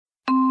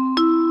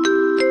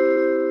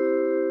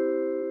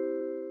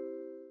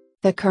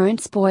The current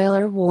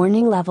spoiler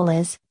warning level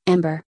is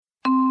Amber.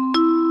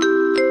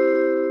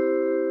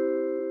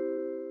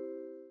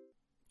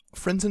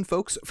 Friends and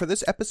folks, for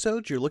this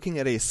episode, you're looking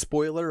at a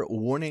spoiler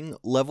warning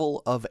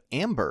level of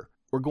Amber.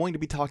 We're going to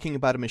be talking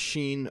about a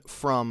machine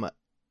from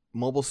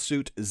Mobile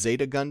Suit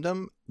Zeta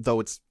Gundam,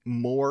 though it's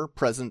more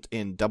present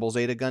in Double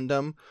Zeta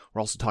Gundam. We're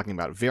also talking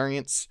about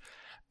variants.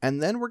 And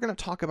then we're going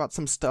to talk about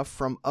some stuff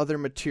from other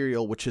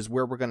material, which is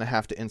where we're going to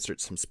have to insert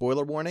some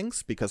spoiler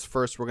warnings, because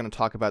first we're going to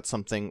talk about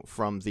something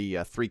from the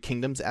Three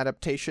Kingdoms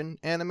adaptation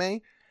anime.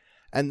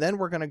 And then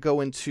we're going to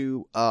go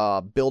into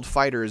Build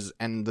Fighters,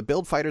 and the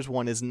Build Fighters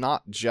one is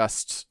not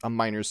just a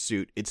minor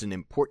suit, it's an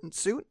important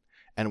suit,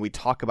 and we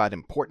talk about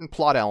important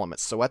plot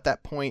elements. So at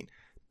that point,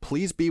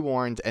 please be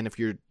warned, and if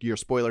you're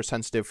spoiler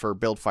sensitive for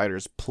Build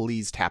Fighters,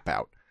 please tap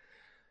out.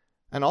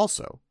 And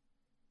also,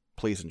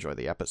 please enjoy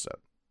the episode.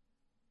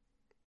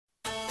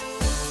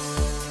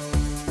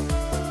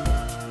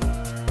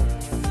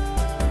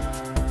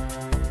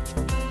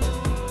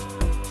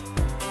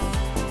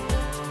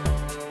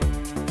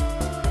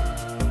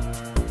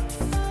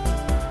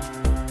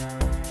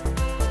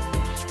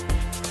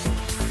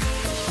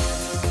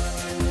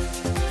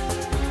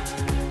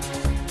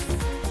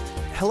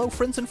 Hello,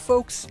 friends and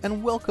folks,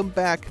 and welcome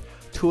back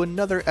to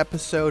another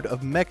episode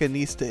of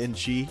Mechanista and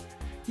G.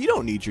 You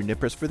don't need your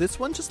nippers for this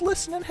one, just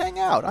listen and hang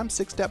out. I'm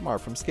Six Detmar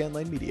from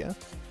Scanline Media.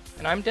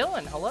 And I'm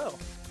Dylan, hello.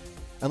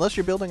 Unless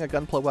you're building a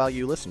Gunpla while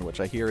you listen, which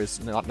I hear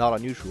is not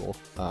unusual.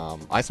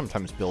 I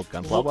sometimes build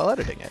Gunpla while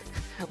editing it.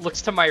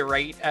 Looks to my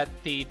right at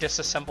the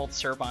disassembled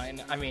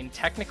Turbine. I mean,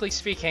 technically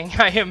speaking,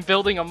 I am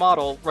building a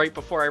model right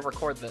before I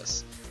record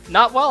this.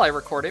 Not while I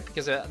record it,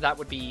 because that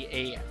would be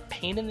a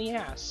pain in the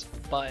ass,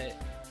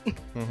 but...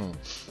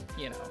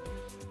 You know.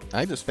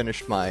 I just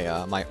finished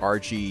my my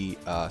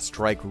RG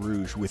Strike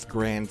Rouge with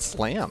Grand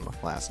Slam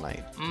last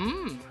night.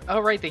 Oh,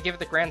 right, they give it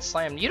the Grand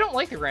Slam. You don't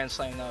like the Grand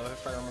Slam, though,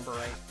 if I remember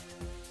right.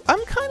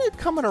 I'm kind of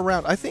coming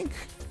around. I think,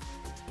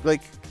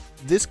 like,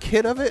 this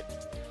kit of it,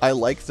 I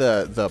like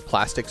the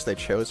plastics they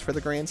chose for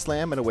the Grand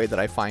Slam in a way that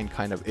I find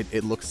kind of,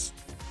 it looks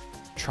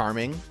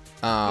charming.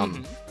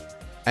 And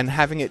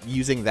having it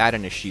using that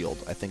in a shield,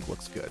 I think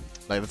looks good.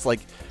 Like, it's like,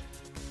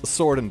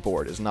 sword and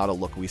board is not a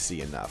look we see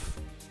enough.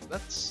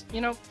 That's,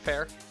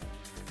 fair.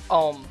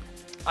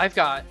 I've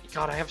got,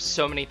 I have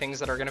so many things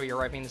that are going to be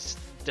arriving this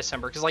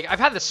December, because, like, I've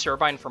had this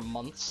Turbine for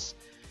months,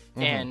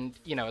 and,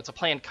 it's a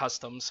planned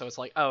custom, so it's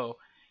like, I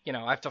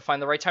have to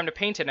find the right time to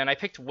paint it, and I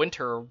picked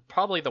winter,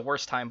 probably the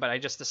worst time, but I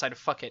just decided,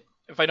 fuck it.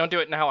 If I don't do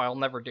it now, I'll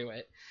never do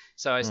it.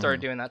 So I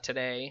started doing that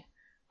today.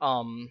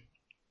 But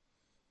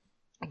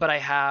I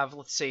have,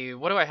 let's see,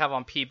 what do I have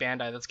on P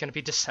Bandai that's going to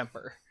be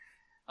December?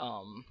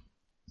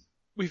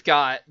 We've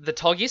got the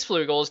Tallgeese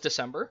Flugel is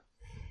December,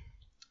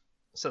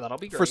 so that'll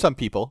be great. For some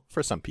people.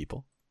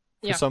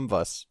 Yeah. For some of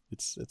us,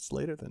 it's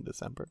later than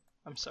December.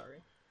 I'm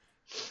sorry.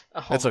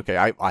 It's okay.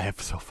 I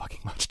have so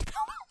fucking much to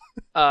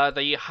build.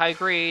 The high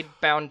grade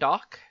bound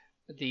dock,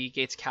 the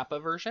Gates Kappa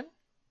version,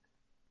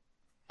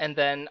 and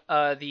then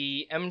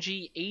the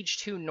MG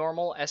H2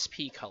 normal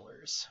SP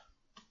colors.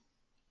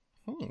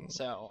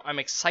 So I'm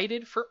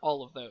excited for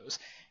all of those.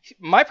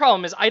 My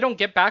problem is I don't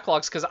get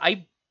backlogs because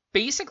I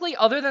basically,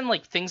 other than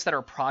like things that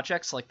are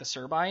projects like the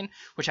Turbine,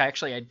 which I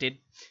did,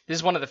 this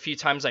is one of the few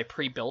times I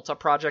pre-built a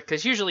project,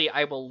 because usually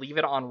I will leave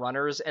it on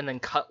runners and then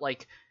cut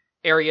like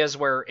areas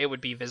where it would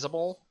be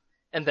visible,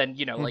 and then,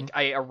 like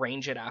I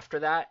arrange it after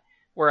that.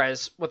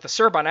 Whereas with the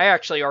Turbine, I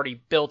actually already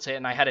built it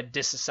and I had to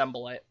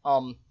disassemble it.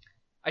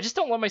 I just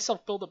don't let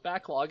myself build a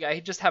backlog.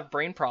 I just have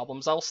brain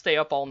problems. I'll stay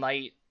up all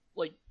night,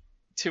 like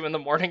 2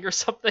 a.m. or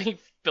something,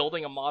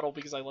 building a model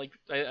because I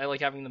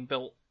like having them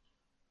built.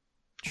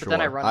 Sure. But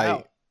then I run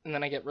out. And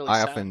then I get really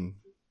sad.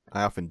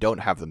 I often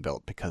don't have them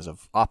built because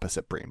of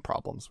opposite brain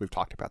problems. We've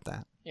talked about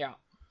that. Yeah.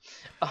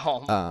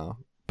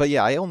 But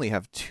yeah, I only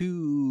have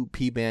 2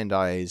 P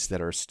Bandais that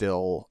are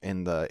still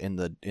in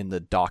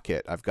the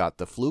docket. I've got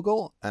the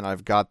Flugel and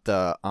I've got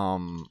the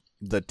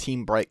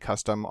Team Bright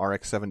Custom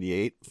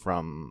RX-78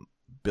 from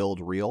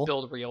Build Real.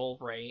 Build Real,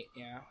 right?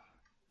 Yeah.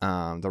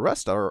 The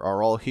rest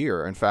are all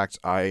here. In fact,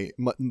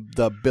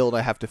 the build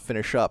I have to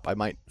finish up, I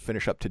might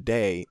finish up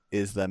today,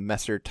 is the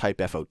Messer Type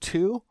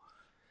FO2.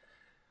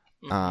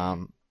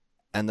 And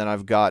then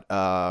I've got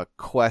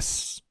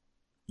Quest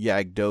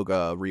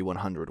Yagdoga Re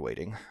 100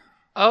 waiting.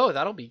 Oh,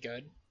 that'll be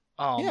good.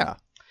 Yeah.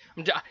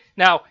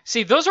 Now,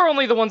 see, those are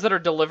only the ones that are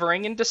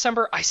delivering in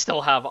December. I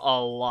still have a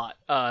lot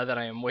that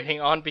I am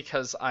waiting on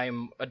because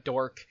I'm a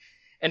dork.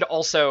 And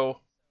also,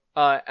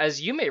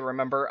 as you may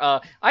remember,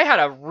 I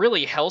had a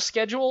really hell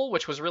schedule,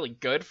 which was really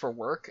good for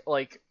work.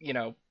 Like,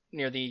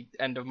 near the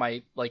end of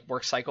my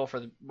work cycle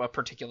for a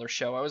particular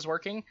show I was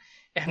working,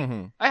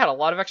 and I had a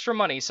lot of extra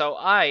money, so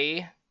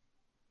I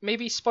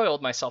maybe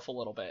spoiled myself a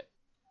little bit.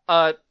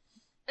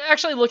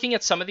 Actually, looking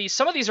at some of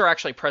these are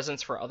actually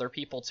presents for other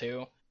people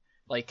too.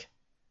 Like,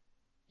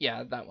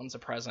 yeah, that one's a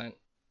present.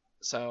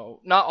 So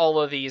not all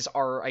of these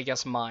are, I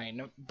guess,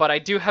 mine, but I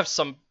do have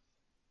some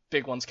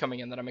big ones coming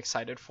in that I'm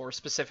excited for.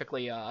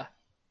 Specifically,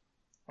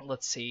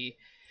 let's see,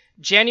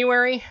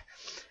 January.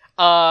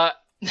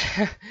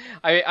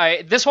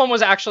 This one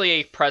was actually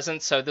a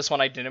present, so this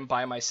one I didn't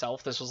buy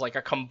myself. This was like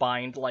a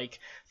combined, like,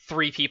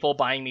 3 people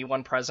buying me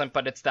one present,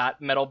 but it's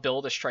that Metal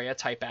Build Estrella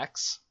Type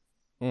X.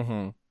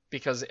 Mm-hmm.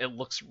 Because it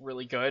looks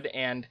really good,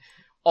 and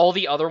all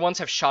the other ones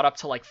have shot up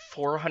to like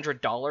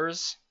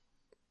 $400,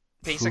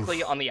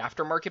 basically, on the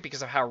aftermarket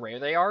because of how rare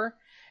they are.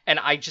 And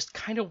I just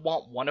kind of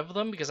want one of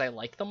them because I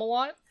like them a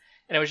lot.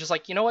 And it was just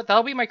like, you know what,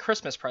 that'll be my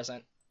Christmas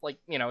present. Like,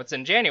 you know, it's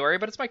in January,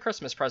 but it's my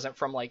Christmas present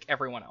from, like,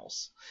 everyone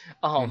else.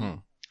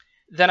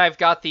 Then I've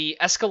got the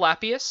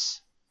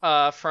Esculapius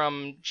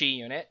from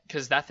G-Unit,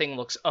 because that thing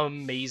looks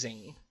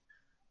amazing.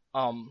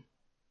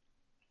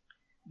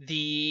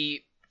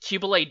 The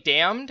Cubile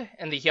Damned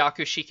and the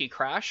Hyakushiki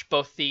Crash,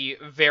 both the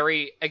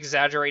very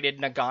exaggerated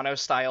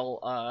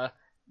Nagano-style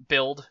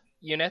build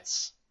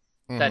units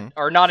that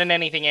are not in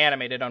anything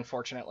animated,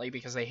 unfortunately,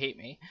 because they hate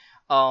me.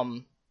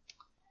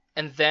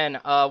 And then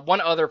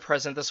one other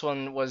present. This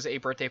one was a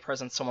birthday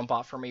present someone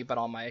bought for me, but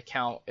on my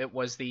account, it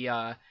was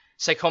the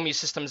Seikomu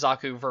System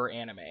Zaku Ver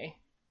anime.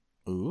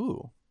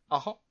 Ooh.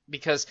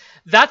 Because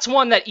that's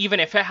one that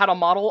even if it had a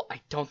model, I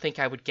don't think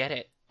I would get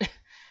it.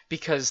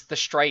 Because the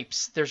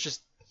stripes, there's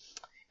just...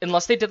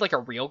 Unless they did like a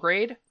real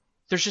grade,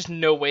 there's just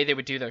no way they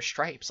would do those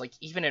stripes. Like,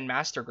 even in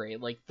master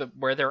grade, like,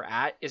 where they're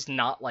at is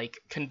not,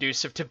 like,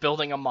 conducive to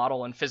building a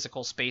model in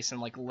physical space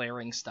and, like,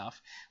 layering stuff.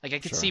 Like, I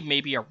could see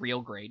maybe a real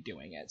grade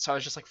doing it. So I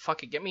was just like,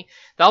 fuck it, get me...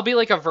 That'll be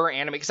like a Ver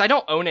anime, because I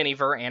don't own any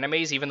Ver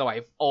animes, even though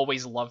I've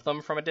always loved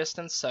them from a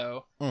distance,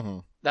 so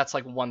that's,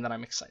 like, one that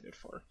I'm excited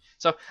for.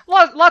 So,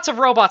 lots of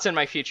robots in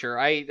my future.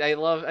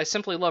 I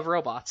simply love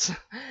robots.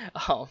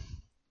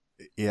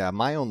 Yeah,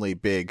 my only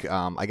big,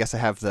 I guess I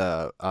have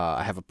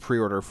I have a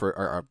pre-order for,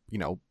 or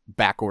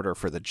back order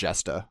for the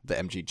Jesta, the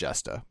MG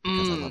Jesta,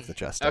 because I love the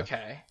Jesta.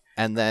 Okay.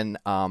 And then,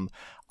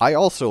 I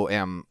also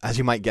am, as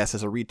you might guess,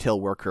 as a retail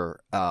worker,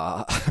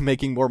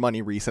 making more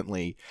money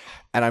recently,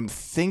 and I'm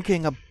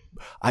thinking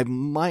I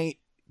might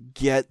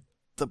get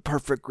the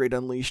Perfect Grade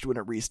Unleashed when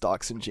it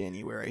restocks in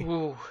January.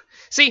 Ooh.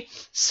 See,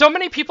 so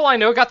many people I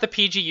know got the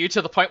PGU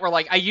to the point where,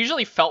 like, I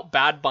usually felt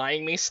bad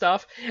buying me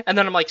stuff, and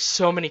then I'm like,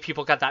 so many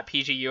people got that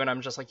PGU, and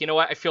I'm just like, you know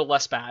what, I feel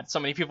less bad.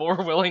 So many people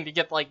were willing to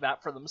get, like,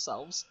 that for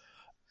themselves.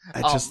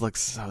 It just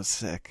looks so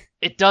sick.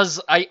 It does.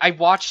 I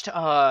watched,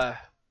 was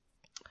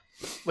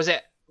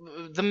it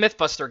the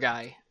Mythbuster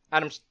guy?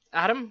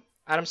 Adam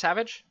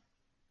Savage?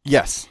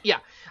 Yes. Yeah,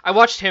 I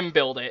watched him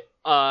build it,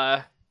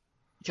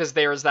 because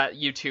there's that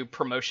YouTube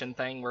promotion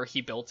thing where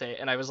he built it,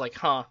 and I was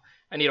like, I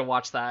need to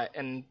watch that,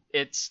 and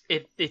it's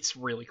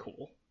really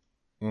cool.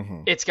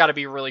 It's got to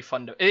be really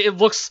fun to... It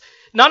looks...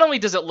 Not only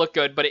does it look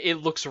good, but it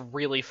looks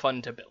really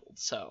fun to build,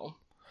 so...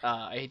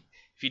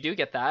 if you do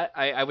get that,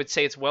 I would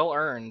say it's well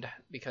earned,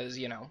 because,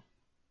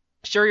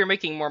 sure, you're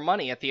making more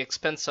money at the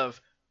expense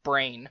of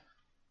brain.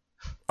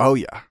 Oh,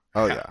 yeah.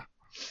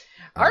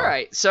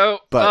 Alright, so,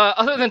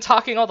 other than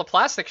talking all the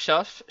plastic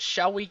stuff,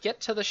 shall we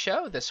get to the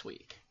show this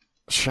week?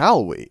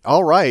 Shall we?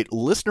 All right.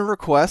 Listener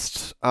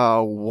request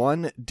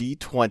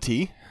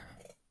 1d20.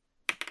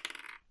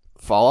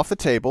 Fall off the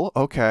table.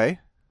 Okay.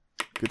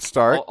 Good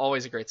start.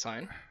 Always a great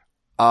sign.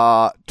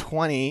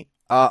 20.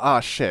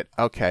 Shit.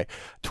 Okay.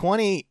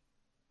 20.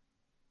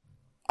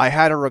 I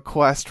had a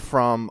request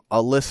from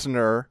a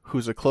listener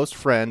who's a close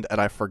friend, and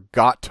I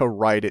forgot to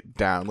write it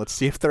down. Let's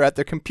see if they're at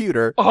their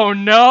computer. Oh,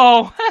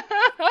 no!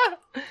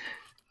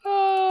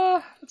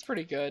 That's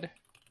pretty good.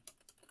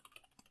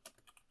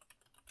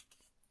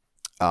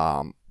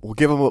 We'll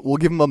give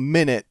them a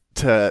minute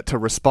to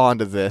respond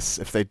to this.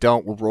 If they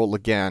don't, we'll roll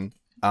again.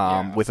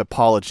 With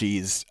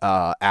apologies,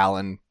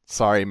 Alan.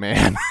 Sorry,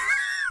 man.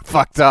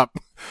 Fucked up.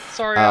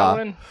 Sorry,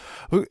 Alan.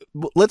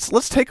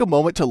 Let's take a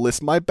moment to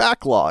list my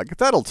backlog.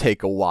 That'll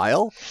take a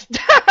while.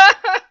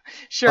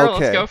 Sure,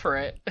 okay. Let's go for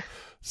it.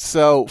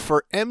 So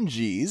for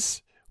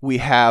MGs, we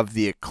have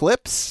the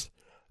Eclipse,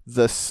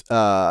 the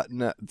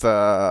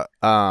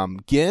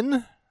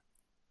Gin,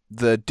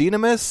 the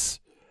Dynamis,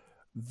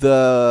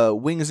 the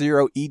Wing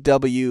Zero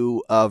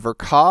EW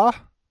Verka,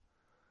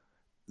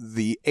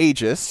 the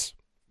Aegis.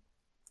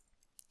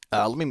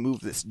 Let me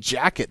move this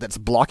jacket that's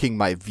blocking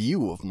my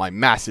view of my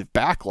massive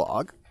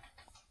backlog.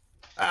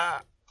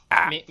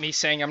 Me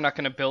saying I'm not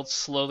going to build,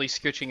 slowly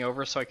scooching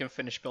over so I can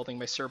finish building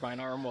my Turbine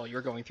arm while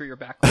you're going through your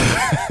backlog.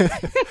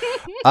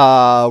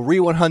 Re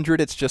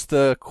 100, it's just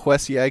the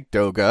Quesiag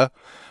Doga.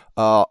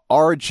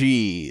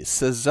 RG,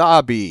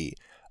 Sazabi,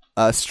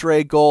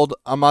 Stray Gold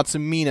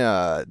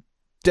Amatsumina,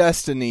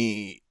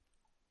 Destiny,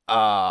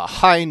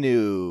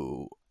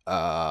 Hainu,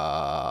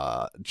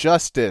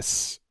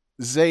 Justice,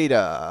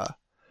 Zeta,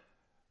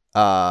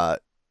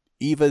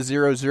 Eva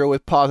 00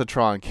 with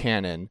Positron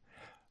Cannon,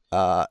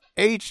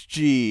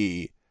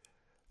 HG,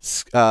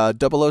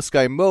 Double O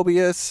Sky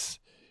Mobius,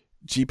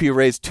 GP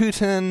Rays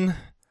Teuton,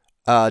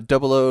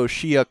 Double O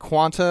Shia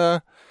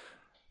Quanta,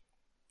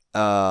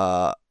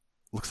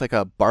 looks like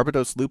a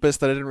Barbados Lupus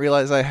that I didn't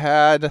realize I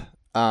had,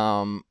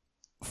 5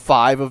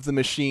 of the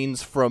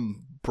machines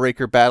from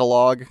Breaker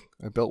Battlelog.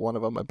 I built one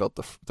of them. I built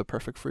the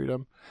Perfect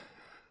Freedom.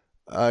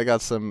 I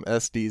got some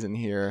SDs in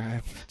here. I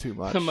have too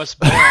much. The most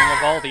boring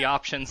of all the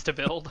options to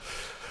build.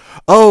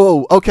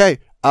 Oh, okay.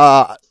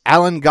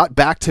 Alan got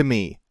back to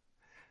me.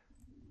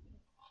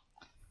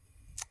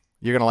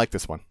 You're gonna like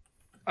this one.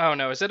 Oh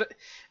no, is it?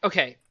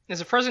 Okay,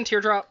 is it Frozen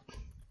Teardrop?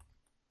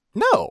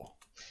 No.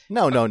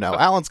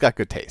 Alan's got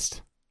good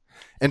taste.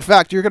 In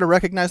fact, you're gonna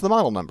recognize the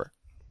model number.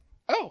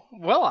 Oh,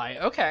 will I?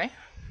 Okay.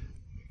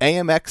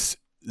 AMX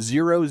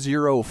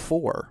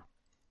 004.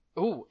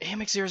 Ooh,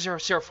 AMX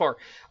 0004.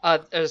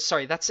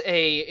 Sorry,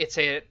 it's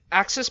a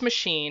Axis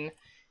machine.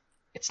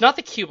 It's not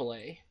the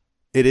Cubile.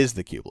 It is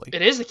the Cubile.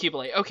 It is the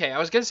Cubile. Okay, I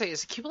was gonna say,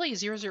 is the Cubile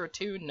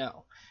 002?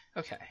 No.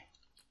 Okay.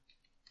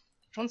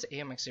 Which one's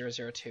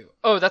AMX 002?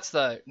 Oh, that's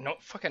the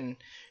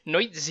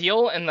Noit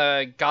Zeal and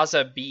the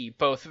Gaza B,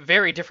 both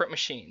very different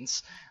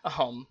machines.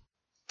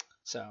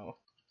 So.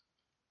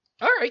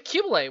 Alright,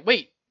 Cubile.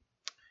 Wait.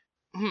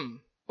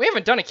 We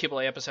haven't done a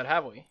Cubile episode,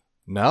 have we?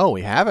 No,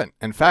 we haven't.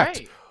 In fact,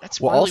 right.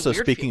 That's well, really also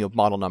weird speaking of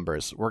model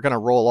numbers, we're going to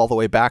roll all the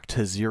way back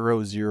to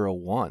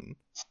 001.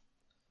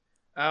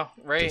 Oh,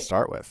 right. To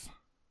start with.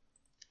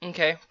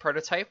 Okay,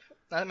 prototype.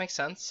 That makes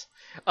sense.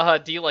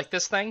 Do you like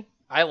this thing?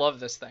 I love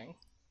this thing.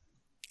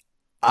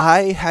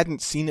 I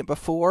hadn't seen it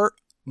before.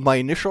 My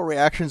initial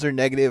reactions are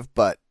negative,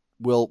 but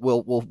we'll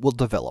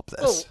develop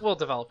this. We'll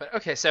develop it.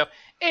 Okay, so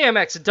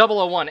AMX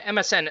 001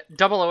 MSN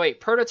 008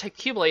 prototype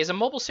Cubile is a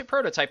mobile suit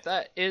prototype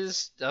that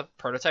is a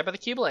prototype of the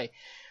Cubile.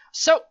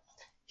 So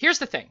here's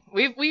the thing: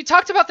 we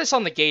talked about this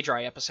on the Gay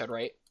Dry episode,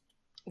 right?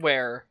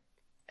 Where,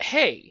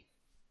 hey,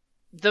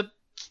 the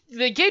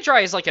Gay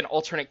Dry is like an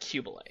alternate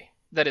Cubile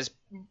that is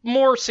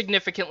more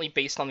significantly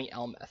based on the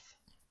Elmeth.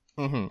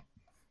 Mm-hmm.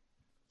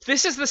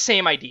 This is the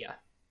same idea,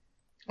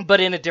 but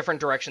in a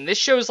different direction. This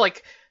shows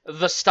like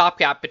the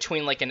stopgap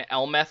between like an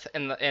Elmeth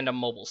and a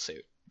mobile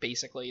suit,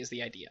 basically, is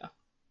the idea.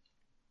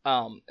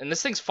 And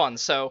this thing's fun.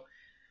 So,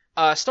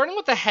 starting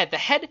with the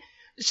head.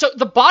 So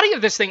the body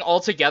of this thing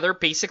altogether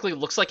basically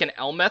looks like an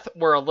Elmeth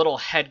where a little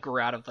head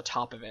grew out of the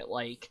top of it.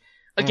 Like,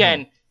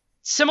 again,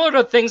 similar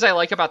to things I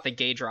like about the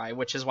Gay Dry,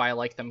 which is why I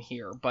like them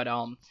here. But,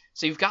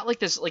 so you've got like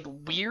this like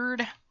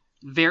weird,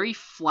 very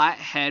flat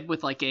head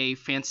with like a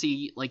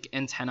fancy like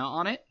antenna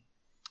on it.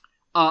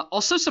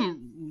 Also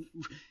some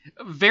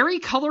very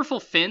colorful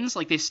fins,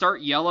 like they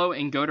start yellow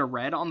and go to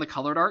red on the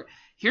colored art.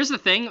 Here's the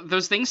thing,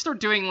 those things start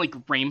doing like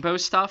rainbow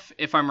stuff,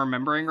 if I'm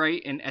remembering right,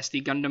 in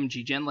SD Gundam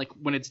G-Gen. Like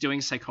when it's doing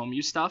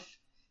Psychommu stuff,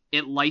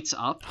 it lights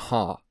up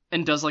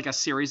and does like a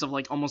series of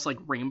like almost like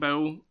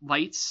rainbow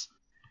lights.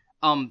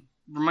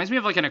 Reminds me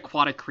of like an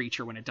aquatic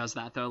creature when it does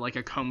that though, like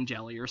a comb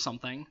jelly or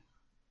something.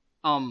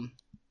 The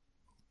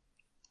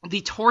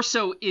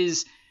torso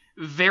is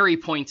very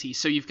pointy,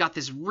 so you've got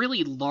this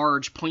really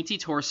large pointy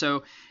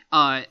torso.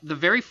 The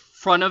very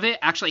front of it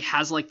actually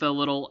has like the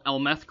little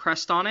Elmeth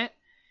crest on it,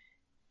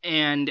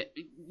 and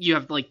you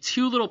have like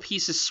two little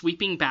pieces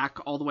sweeping back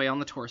all the way on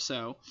the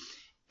torso.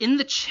 In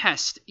the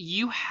chest,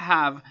 you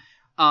have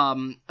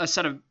a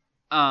set of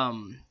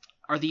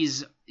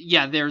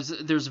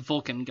there's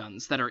Vulcan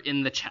guns that are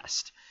in the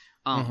chest.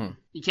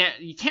 You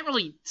can't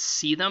really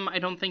see them, I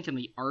don't think, in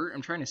the art.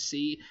 I'm trying to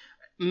see.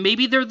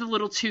 Maybe they're the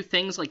little two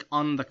things like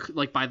on the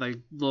like by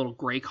the little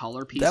gray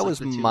collar piece. That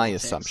like was my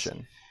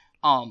assumption.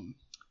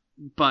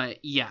 But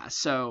yeah,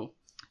 so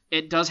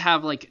it does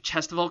have like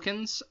chest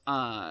Vulcans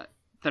that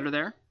are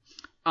there.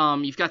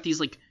 You've got these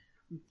like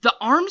the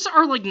arms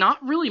are like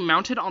not really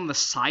mounted on the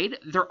side.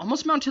 They're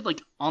almost mounted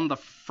like on the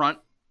front,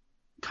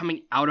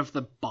 coming out of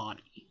the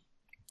body.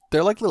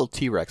 They're like little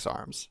T-Rex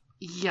arms.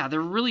 Yeah, they're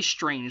really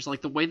strange.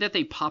 Like the way that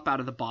they pop out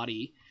of the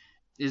body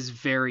is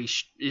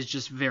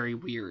just very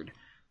weird.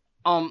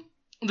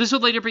 This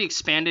would later be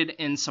expanded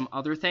in some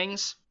other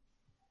things.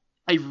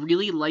 I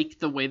really like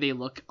the way they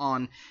look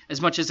on, as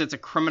much as it's a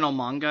criminal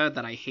manga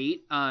that I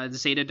hate,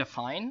 Zeta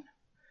Define.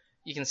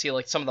 You can see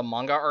like some of the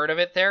manga art of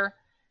it there.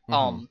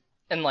 And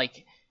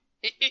like,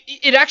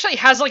 it actually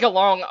has like a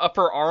long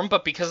upper arm,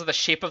 but because of the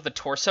shape of the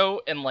torso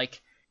and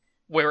like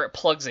where it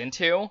plugs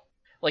into,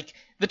 like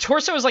the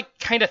torso is like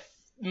kind of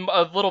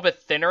a little bit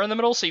thinner in the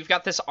middle, so you've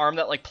got this arm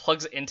that like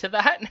plugs into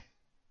that.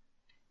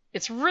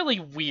 It's really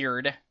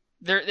weird.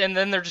 And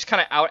then they're just kind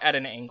of out at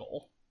an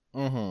angle.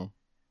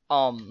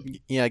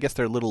 Yeah, I guess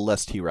they're a little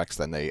less T-Rex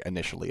than they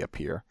initially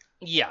appear.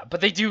 Yeah,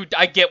 but they do.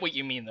 I get what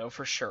you mean though,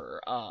 for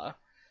sure. For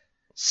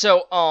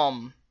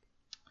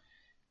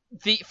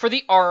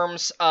the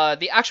arms,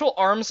 the actual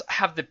arms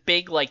have the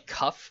big like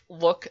cuff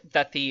look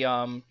that the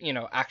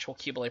actual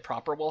Cubile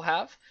proper will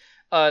have.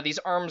 These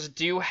arms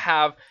do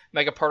have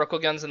mega particle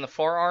guns in the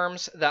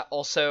forearms that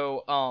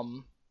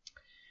also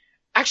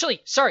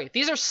actually, sorry,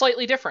 these are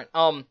slightly different.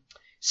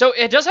 So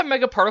it does have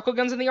mega particle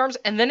guns in the arms,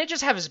 and then it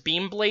just has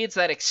beam blades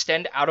that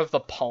extend out of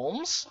the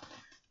palms,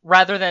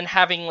 rather than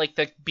having like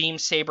the beam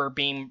saber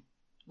beam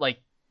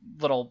like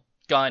little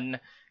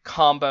gun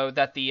combo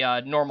that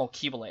the normal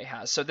Cubile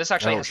has. So this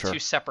actually has two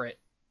separate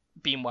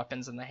beam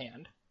weapons in the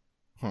hand,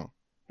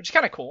 which is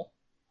kind of cool.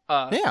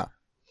 Yeah.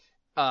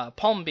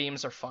 palm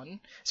beams are fun,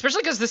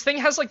 especially because this thing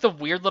has like the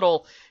weird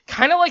little,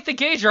 kind of like the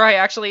Gauge Rai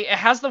actually. It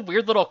has the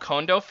weird little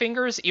Kondo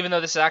fingers, even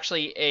though this is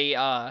actually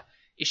a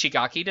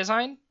Ishigaki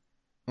design.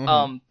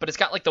 But it's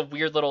got like the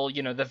weird little,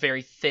 the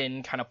very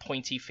thin kind of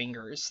pointy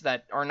fingers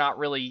that are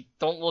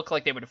don't look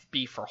like they would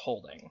be for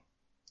holding.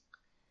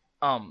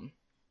 Kind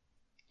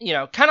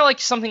of like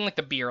something like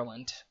the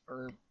Bierland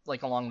or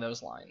like along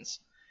those lines.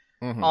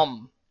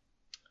 For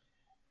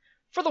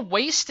the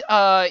waist,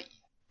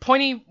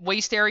 pointy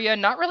waist area,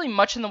 not really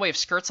much in the way of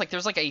skirts. Like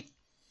there's like a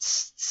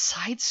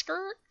side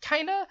skirt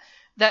kind of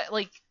that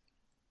like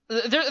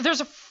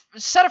there's a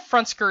set of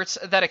front skirts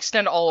that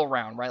extend all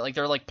around, right? Like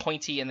they're like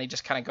pointy and they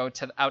just kind of go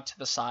out to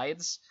the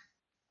sides.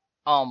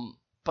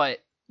 But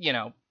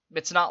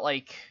it's not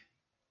like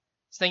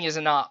this thing is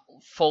not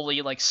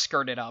fully like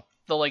skirted up.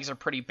 The legs are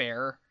pretty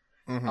bare.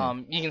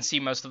 You can see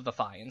most of the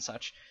thigh and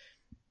such.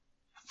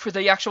 For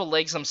the actual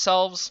legs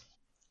themselves,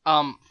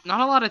 not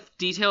a lot of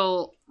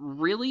detail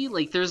really.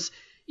 Like there's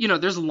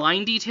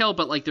line detail,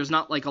 but like there's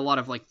not like a lot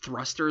of like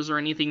thrusters or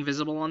anything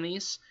visible on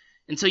these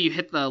until you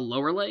hit the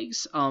lower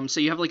legs. So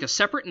you have like a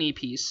separate knee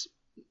piece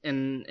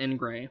in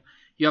gray.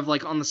 You have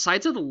like on the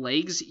sides of the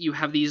legs, you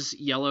have these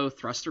yellow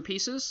thruster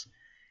pieces.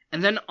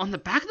 And then on the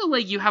back of the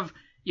leg, you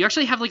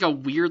actually have like a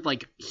weird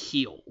like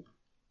heel,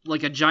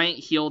 like a giant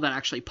heel that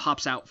actually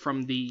pops out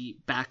from the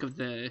back of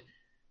the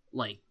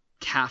like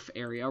calf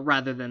area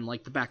rather than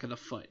like the back of the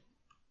foot.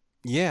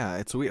 Yeah,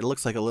 it's weird. It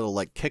looks like a little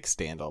like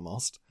kickstand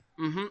almost.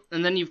 And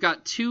then you've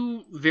got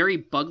two very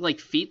bug-like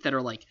feet that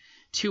are like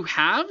two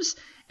halves.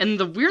 And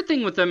the weird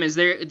thing with them is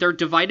they're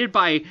divided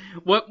by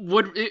what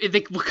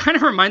kind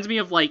of reminds me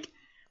of like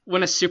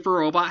when a super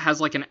robot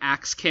has like an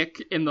axe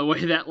kick in the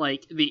way that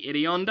like the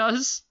Ideon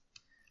does.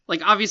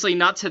 Like obviously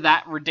not to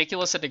that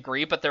ridiculous a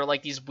degree, but they're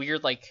like these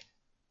weird like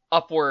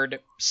upward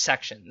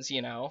sections,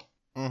 Yeah.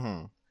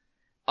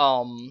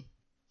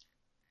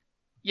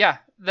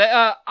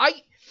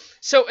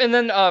 So and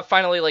then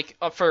finally like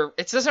for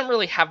it doesn't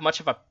really have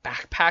much of a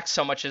backpack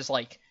so much as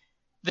like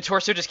the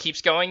torso just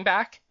keeps going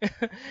back.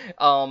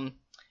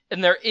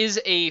 And there is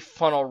a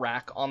funnel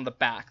rack on the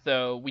back,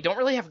 though we don't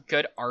really have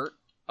good art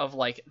of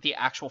like the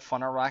actual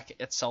funnel rack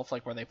itself,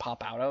 like where they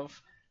pop out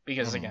of,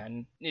 because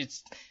again,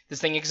 this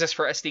thing exists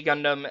for SD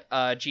Gundam,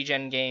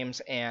 G-Gen games,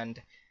 and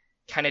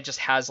kind of just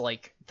has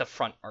like the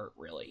front art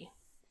really.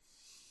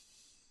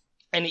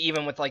 And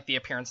even with like the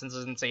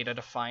appearances in Zeta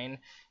Define,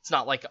 it's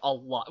not like a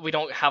lot. We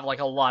don't have like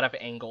a lot of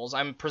angles.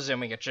 I'm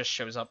presuming it just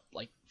shows up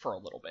like for a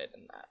little bit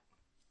in that.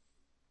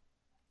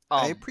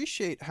 I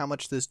appreciate how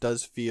much this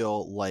does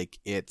feel like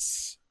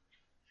it's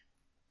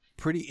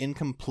pretty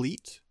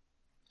incomplete.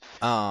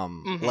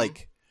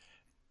 Like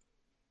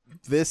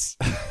this,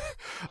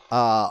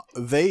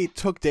 they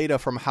took data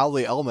from how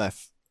the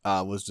Elmeth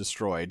was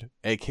destroyed,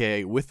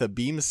 aka with a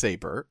beam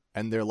saber,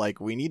 and they're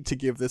like, we need to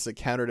give this a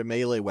counter to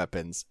melee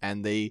weapons,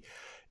 and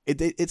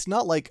it's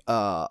not like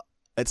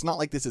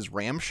this is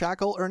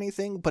ramshackle or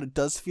anything, but it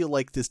does feel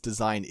like this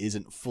design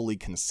isn't fully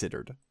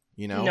considered,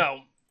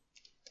 No.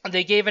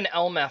 They gave an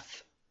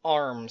Elmeth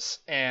arms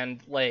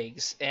and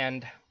legs,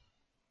 and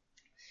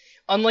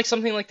unlike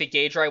something like the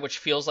Gauge Rai, which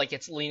feels like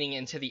it's leaning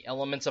into the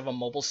elements of a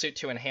mobile suit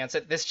to enhance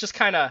it, this just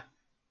kind of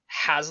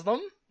has them.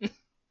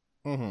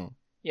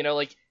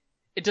 Like,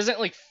 it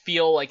doesn't like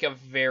feel like a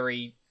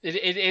very...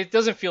 It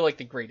doesn't feel like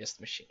the greatest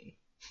machine.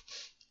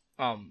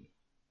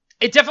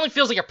 It definitely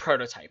feels like a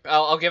prototype.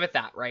 I'll give it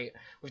that, right?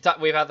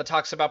 We've had the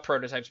talks about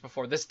prototypes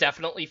before. This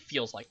definitely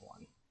feels like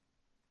one.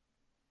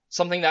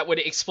 Something that would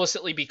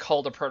explicitly be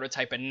called a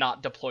prototype and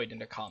not deployed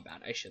into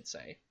combat, I should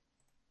say.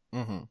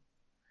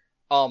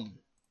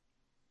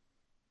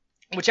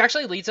 Which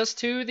actually leads us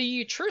to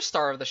the true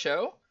star of the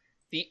show,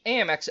 the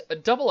AMX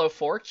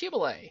 004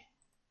 Cubile.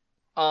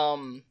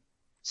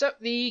 So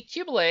the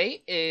Cubile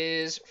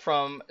is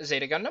from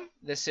Zeta Gundam.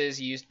 This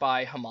is used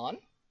by Haman.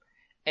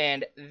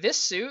 And this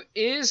suit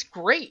is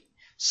great.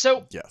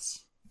 So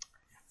yes.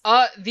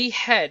 The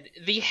head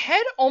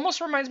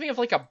almost reminds me of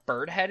like a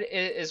bird head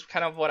is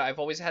kind of what I've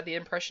always had the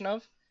impression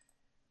of.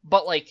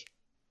 But like,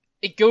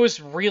 it goes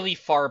really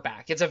far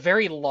back. It's a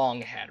very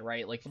long head,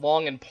 right? Like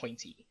long and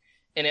pointy.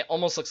 And it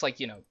almost looks like,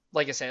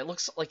 like I said, it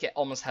looks like it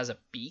almost has a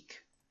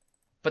beak.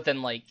 But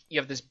then like, you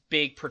have this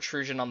big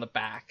protrusion on the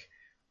back.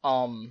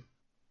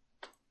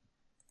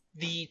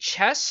 The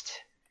chest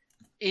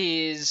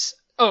is...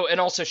 Oh,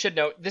 and also should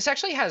note, this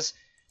actually has...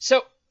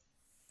 So...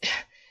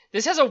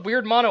 This has a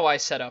weird mono eye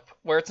setup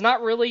where it's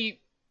not really.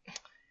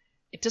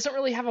 It doesn't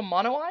really have a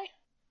mono eye.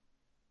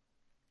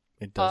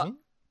 It doesn't.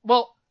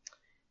 I'm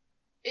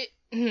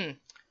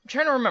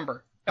trying to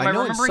remember. Am I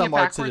know remembering in some it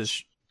art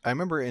backwards? I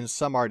remember in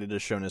some art it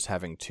is shown as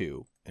having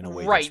two in a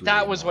way. Right, that's really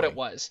that was annoying. what it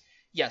was.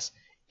 Yes,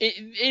 it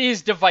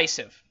is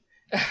divisive.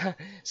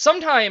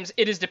 Sometimes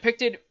it is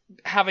depicted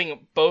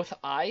having both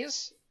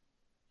eyes,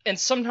 and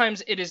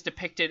sometimes it is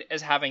depicted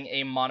as having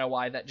a mono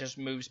eye that just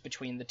moves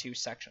between the two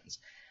sections.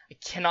 I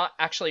cannot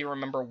actually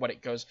remember what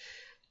it goes.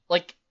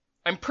 Like,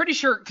 I'm pretty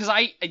sure, because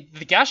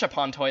the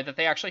Gashapon toy that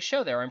they actually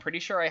show there, I'm pretty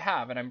sure I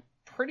have, and I'm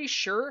pretty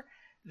sure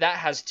that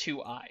has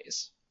two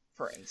eyes,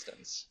 for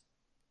instance.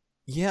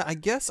 Yeah,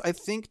 I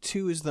think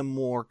 2 is the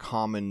more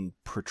common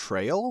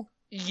portrayal.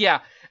 Yeah,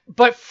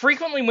 but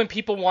frequently when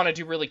people want to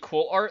do really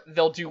cool art,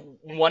 they'll do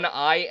one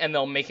eye and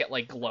they'll make it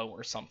like glow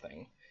or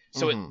something.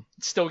 So it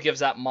still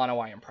gives that mono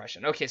eye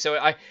impression. Okay, so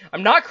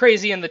I'm not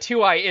crazy, and the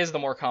 2 eye is the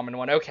more common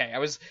one. Okay, I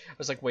was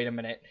like, wait a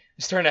minute.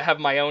 I'm starting to have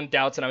my own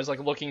doubts, and I was like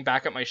looking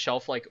back at my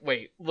shelf like,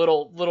 wait,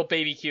 little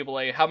baby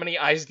Cubile, how many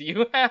eyes do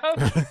you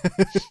have?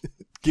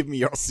 Give me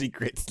your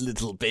secrets,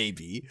 little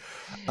baby.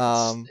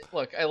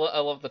 Look, I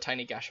love the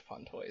tiny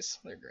Gashapon toys.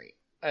 They're great.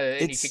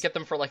 And you could get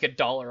them for like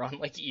 $1 on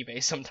like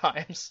eBay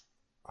sometimes.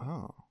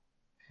 Oh.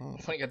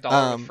 It's like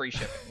 $1 with free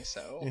shipping,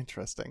 so...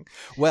 Interesting.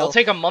 Well... It'll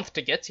take a month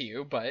to get to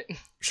you, but...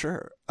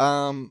 Sure.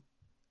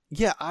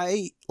 Yeah,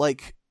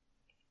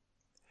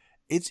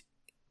 it's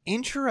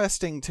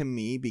interesting to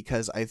me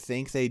because I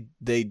think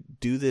they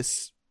do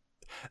this...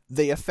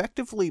 They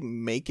effectively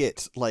make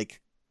it,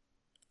 like...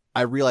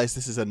 I realize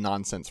this is a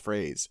nonsense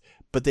phrase,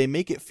 but they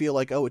make it feel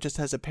like, oh, it just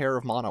has a pair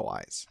of mono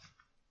eyes.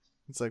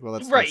 It's like, well,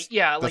 that's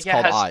that's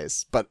called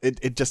eyes, but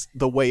it just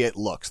the way it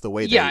looks, the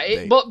way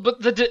but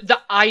the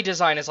eye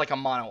design is like a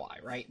mono eye,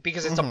 right?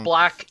 Because it's a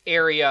black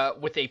area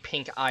with a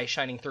pink eye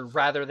shining through,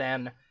 rather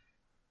than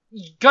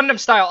Gundam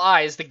style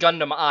eyes. The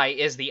Gundam eye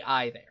is the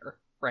eye there,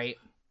 right?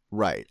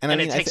 Right, and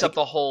it takes up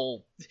the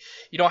whole.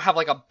 You don't have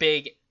like a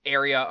big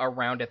area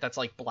around it that's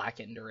like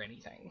blackened or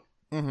anything.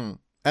 Mm-hmm.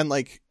 And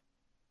like,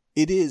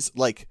 it is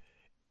like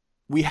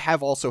we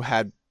have also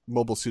had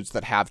mobile suits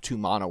that have 2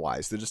 mono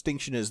eyes. The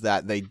distinction is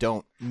that they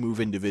don't move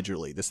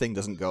individually. This thing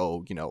doesn't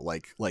go,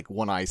 like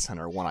one eye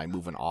center, one eye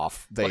moving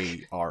off.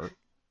 They are.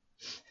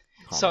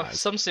 So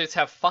some suits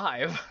have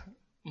 5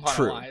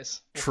 mono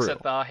eyes. True.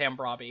 Except the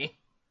Hammurabi.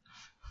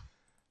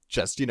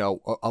 Just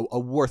a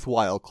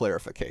worthwhile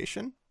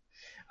clarification.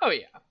 Oh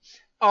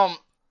yeah.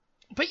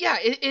 But yeah,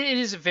 it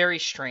is very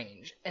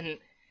strange, and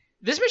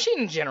this machine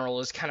in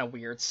general is kind of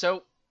weird.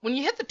 So when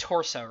you hit the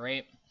torso,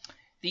 right?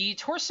 The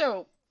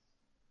torso.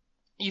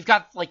 You've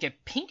got, like, a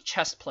pink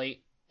chest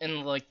plate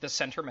in, like, the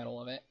center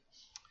middle of it.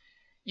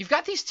 You've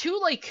got these 2,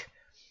 like...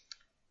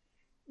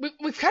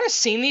 We've kind of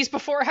seen these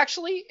before,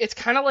 actually. It's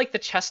kind of like the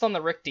chest on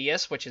the Rick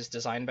Diaz, which is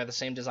designed by the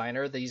same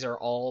designer. These are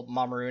all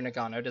Mamoru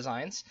Nagano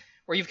designs.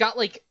 Where you've got,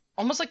 like,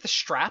 almost like the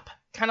strap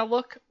kind of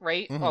look,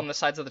 right? Mm-hmm. On the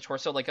sides of the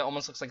torso. Like, it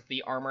almost looks like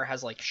the armor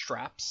has, like,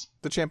 straps.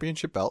 The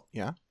championship belt,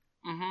 yeah.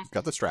 Mm-hmm.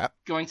 Got the strap.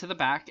 Going to the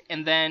back.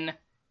 And then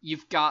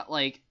you've got,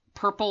 like...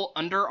 purple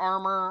under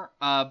armor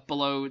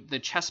below the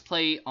chest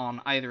plate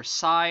on either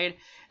side,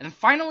 and then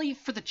finally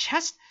for the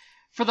chest,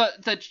 for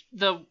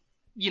the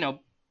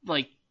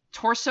like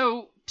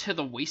torso to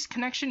the waist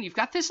connection, you've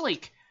got this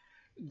like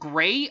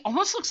gray,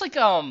 almost looks like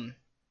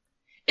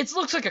it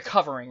looks like a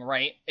covering,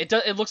 right?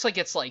 It looks like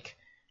it's like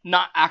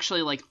not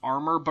actually like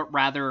armor, but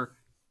rather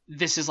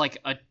this is like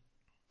a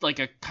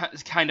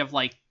kind of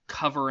like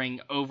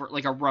covering over,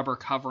 like a rubber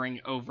covering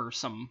over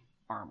some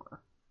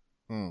armor.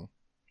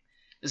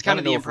 Is kind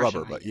of the impression.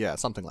 Rubber, but yeah,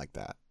 something like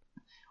that.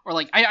 Or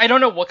like I don't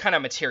know what kind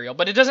of material,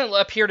 but it doesn't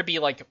appear to be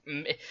like.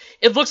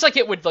 It looks like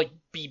it would like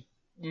be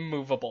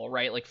movable,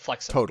 right? Like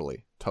flexible.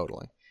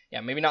 Totally.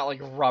 Yeah, maybe not like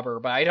rubber,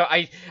 but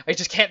I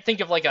just can't think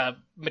of like a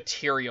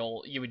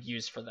material you would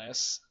use for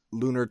this.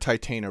 Lunar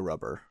Titania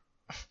rubber.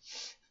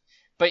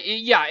 But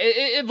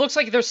it looks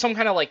like there's some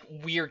kind of like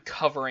weird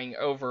covering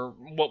over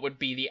what would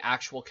be the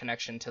actual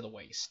connection to the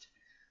waist.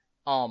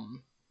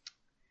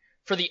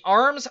 For the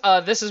arms,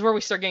 this is where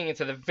we start getting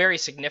into the very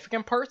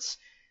significant parts.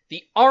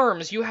 The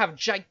arms, you have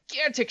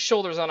gigantic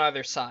shoulders on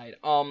either side.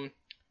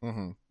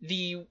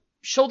 The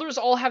shoulders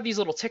all have these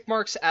little tick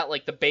marks at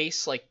like the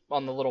base, like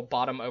on the little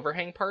bottom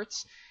overhang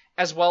parts,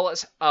 as well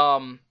as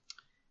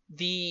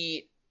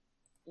the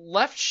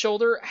left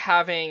shoulder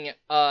having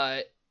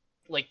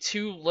like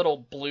 2 little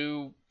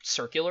blue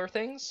circular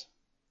things,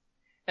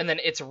 and then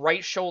its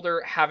right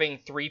shoulder having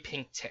 3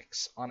 pink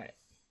ticks on it.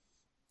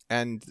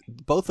 And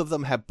both of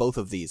them have both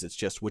of these. It's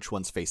just which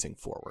one's facing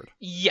forward.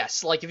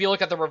 Yes, like if you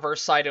look at the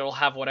reverse side, it'll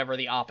have whatever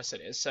the opposite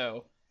is.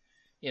 So,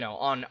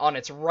 on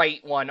its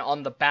right one,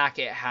 on the back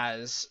it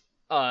has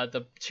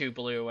the 2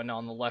 blue, and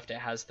on the left it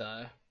has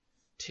the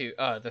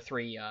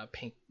 3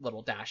 pink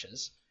little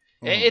dashes.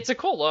 It's a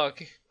cool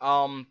look.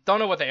 Don't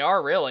know what they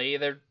are really.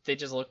 They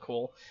just look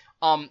cool.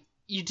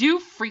 You do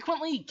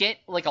frequently get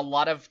like a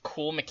lot of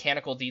cool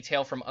mechanical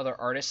detail from other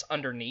artists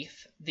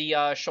underneath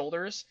the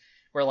shoulders,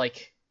 where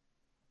like.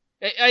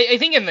 I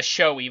think in the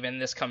show even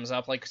this comes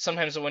up, like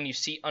sometimes when you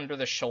see under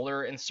the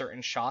shoulder in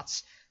certain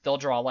shots, they'll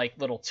draw like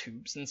little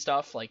tubes and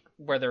stuff, like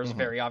where there's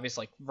very obvious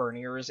like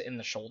verniers in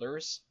the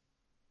shoulders.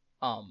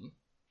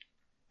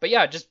 But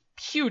yeah, just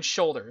huge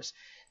shoulders.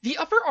 The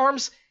upper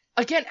arms,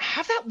 again,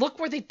 have that look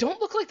where they don't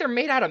look like they're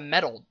made out of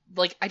metal.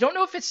 Like, I don't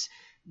know if it's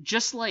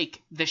just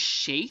like the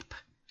shape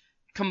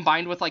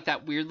combined with like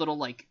that weird little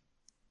like,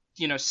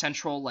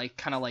 central like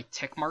kind of like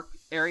tick mark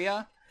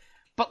area,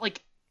 but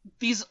like,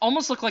 these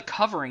almost look like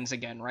coverings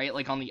again, right?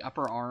 Like on the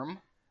upper arm.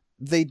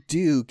 They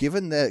do.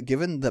 Given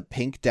the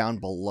pink down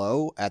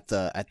below at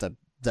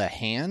the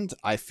hand,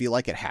 I feel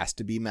like it has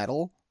to be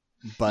metal.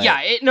 But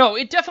yeah,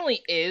 it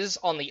definitely is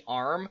on the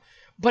arm,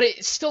 but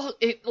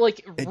it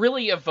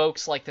really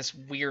evokes like this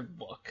weird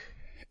look.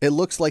 It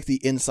looks like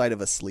the inside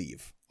of a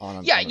sleeve on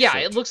a Yeah,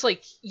 shirt. it looks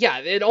like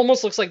it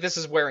almost looks like this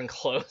is wearing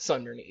clothes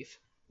underneath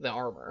the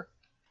armor.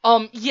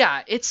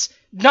 Yeah, it's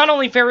not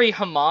only very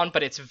Hamon,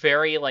 but it's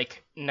very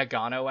like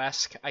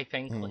Nagano-esque, I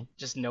think, like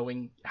just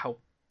knowing how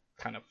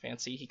kind of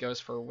fancy he goes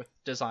for with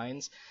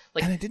designs.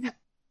 Like, and I didn't.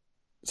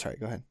 Sorry,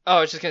 go ahead. Oh, I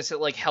was just gonna say,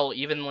 like, hell,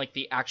 even like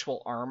the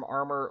actual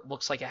armor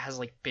looks like it has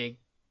like big,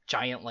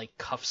 giant like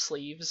cuff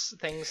sleeves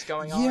things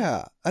going on.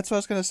 Yeah, that's what I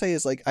was gonna say.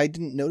 Is like I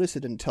didn't notice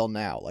it until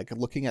now. Like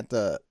looking at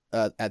the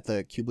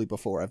Cubely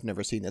before, I've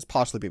never seen this.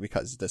 Possibly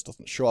because this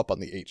doesn't show up on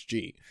the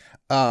HG.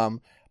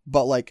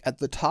 But like at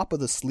the top of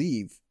the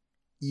sleeve,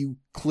 you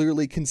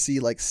clearly can see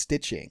like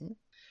stitching.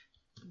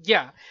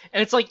 Yeah,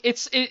 and it's like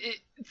it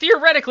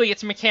theoretically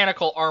it's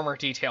mechanical armor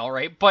detail,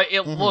 right? But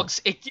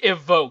it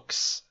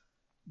evokes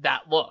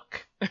that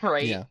look,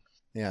 right?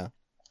 Yeah.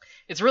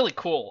 It's really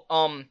cool.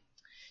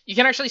 You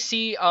can actually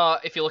see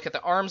if you look at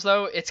the arms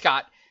though, it's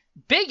got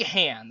big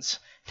hands.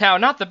 Now,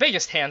 not the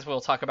biggest hands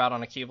we'll talk about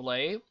on a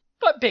Cubelay,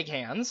 but big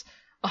hands.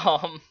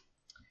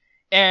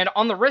 And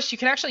on the wrist, you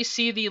can actually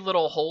see the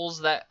little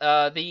holes that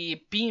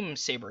the beam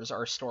sabers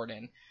are stored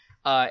in.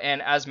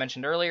 And as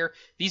mentioned earlier,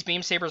 these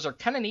beam sabers are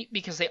kind of neat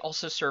because they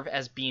also serve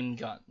as beam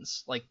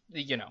guns. Like,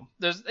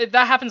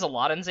 that happens a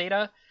lot in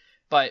Zeta,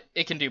 but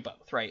it can do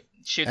both, right?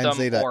 Shoot and them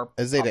Zeta, or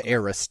Zeta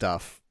era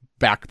stuff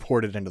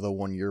backported into the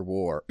 1 Year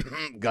War,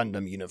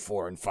 Gundam Unit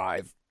 4 and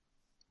 5.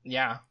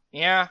 Yeah.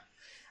 I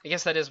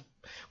guess that is.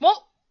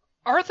 Well,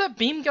 are the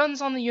beam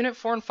guns on the Unit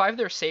 4 and 5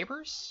 their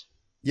sabers?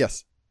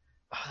 Yes.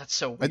 Oh, that's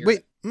so weird.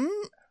 Wait.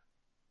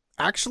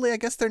 Actually, I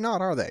guess they're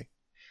not, are they?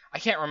 I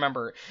can't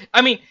remember.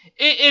 I mean,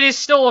 it is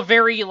still a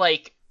very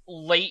like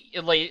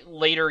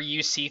later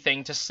UC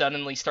thing to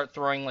suddenly start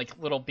throwing like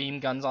little beam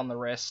guns on the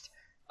wrist.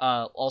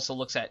 Also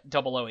looks at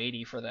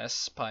 0080 for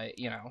this, but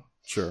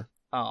Sure.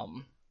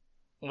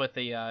 With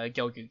the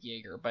Gelgoog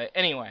Jaeger. But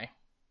anyway.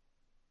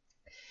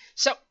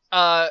 So,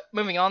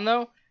 moving on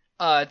though.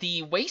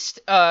 The waist,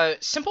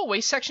 simple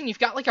waist section, you've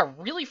got like a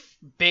really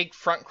big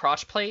front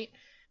crotch plate.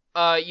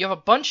 You have a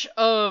bunch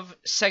of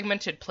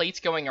segmented plates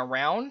going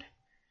around.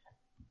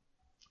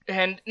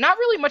 And not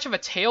really much of a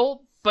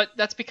tail, but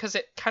that's because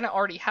it kind of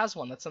already has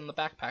one that's in the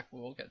backpack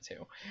we'll get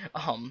to.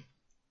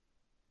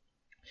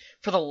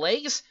 For the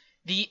legs,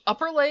 the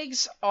upper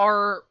legs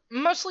are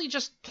mostly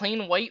just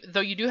plain white, though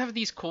you do have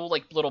these cool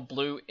like little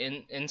blue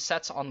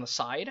insets on the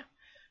side.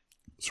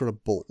 Sort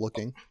of bolt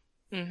looking.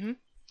 Mm-hmm.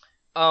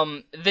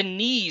 The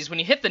knees, when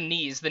you hit the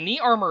knees, the knee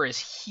armor is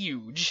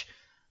huge.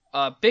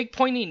 Big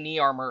pointy knee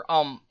armor.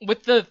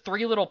 With the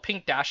 3 little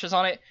pink dashes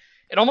on it,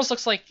 it almost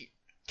looks like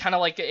kind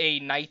of like a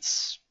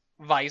knight's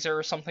visor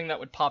or something that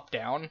would pop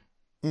down.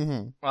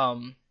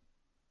 Mm-hmm.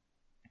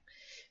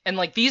 And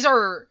like these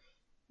are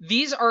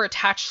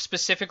attached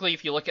specifically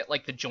if you look at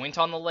like the joint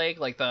on the leg,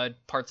 like the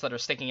parts that are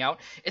sticking out.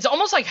 It's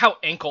almost like how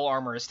ankle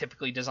armor is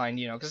typically designed,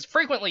 because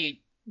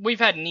frequently we've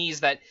had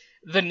knees that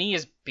the knee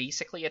is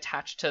basically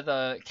attached to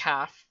the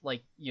calf,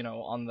 like,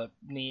 on the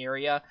knee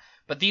area,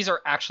 but these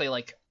are actually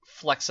like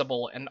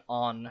flexible and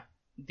on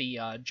the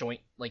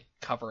joint like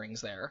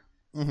coverings there.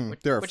 Mm-hmm.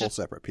 They're a full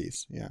separate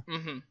piece, yeah.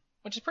 Mm-hmm.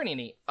 Which is pretty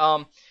neat.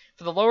 For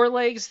the lower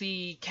legs,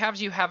 the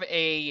calves, you have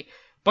a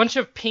bunch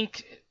of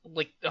pink,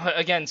 like,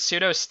 again,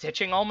 pseudo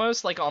stitching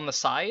almost, like on the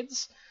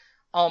sides.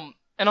 And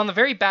on the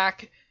very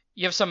back,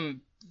 you have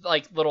some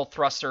like little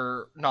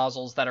thruster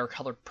nozzles that are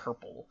colored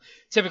purple.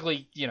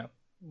 Typically,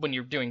 when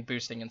you're doing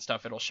boosting and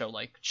stuff, it'll show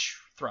like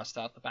thrust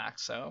out the back.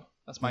 So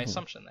that's my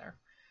assumption there.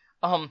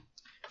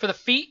 For the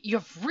feet, you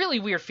have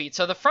really weird feet.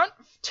 So the front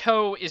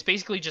toe is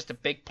basically just a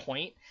big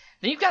point.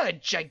 Then you've got a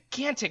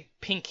gigantic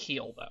pink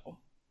heel, though.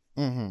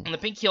 Mm-hmm. And the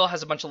pink heel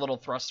has a bunch of little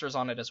thrusters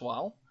on it as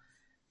well.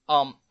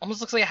 Almost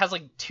looks like it has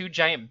like 2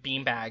 giant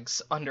bean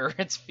bags under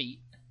its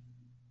feet.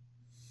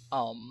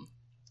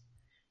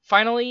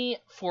 Finally,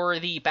 for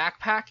the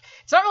backpack,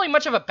 it's not really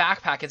much of a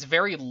backpack. It's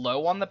very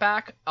low on the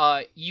back.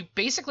 You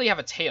basically have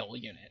a tail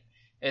unit.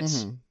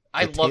 It's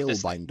I love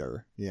this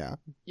binder. Yeah.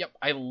 Yep,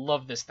 I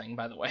love this thing,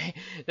 by the way.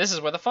 This is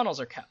where the funnels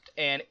are kept,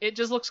 and it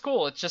just looks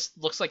cool. It just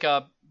looks like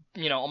a,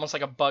 almost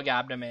like a bug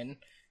abdomen.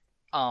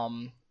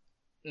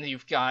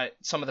 You've got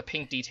some of the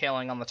pink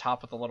detailing on the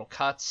top with the little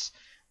cuts.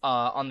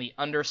 On the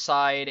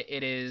underside,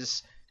 it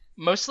is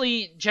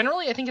mostly,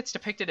 generally, I think it's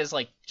depicted as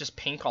like just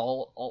pink,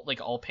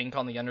 all pink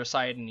on the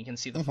underside, and you can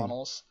see the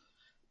funnels.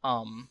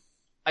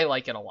 I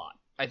like it a lot.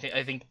 I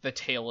think the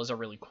tail is a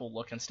really cool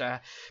look and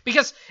stuff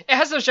because it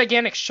has those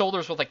gigantic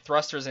shoulders with like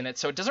thrusters in it,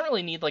 so it doesn't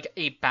really need like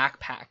a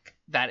backpack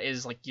that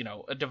is like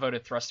a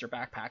devoted thruster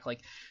backpack.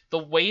 Like the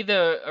way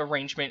the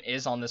arrangement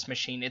is on this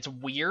machine, it's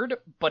weird,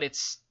 but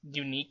it's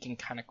unique and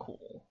kind of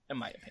cool in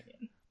my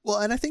opinion. Well,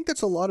 and I think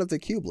that's a lot of the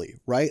Cubely,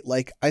 right?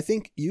 Like I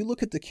think you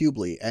look at the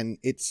Cubely, and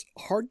it's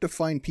hard to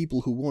find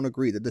people who won't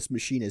agree that this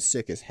machine is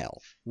sick as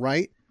hell,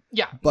 right?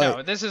 Yeah,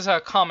 no, this is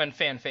a common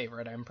fan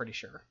favorite, I'm pretty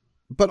sure.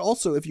 But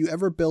also, if you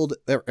ever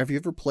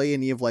play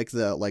any of like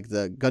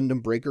the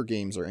Gundam Breaker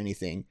games or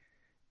anything,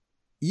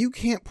 you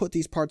can't put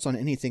these parts on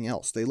anything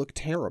else. They look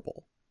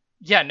terrible.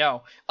 Yeah,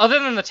 no. Other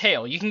than the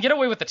tail. You can get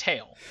away with the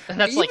tail. And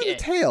that's even like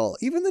it.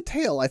 Even the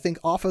tail, I think,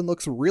 often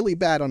looks really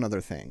bad on other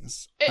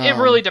things. It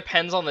really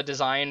depends on the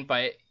design,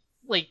 but,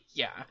 like,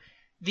 yeah.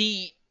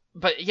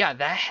 But, yeah,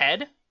 that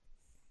head,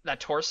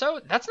 that torso,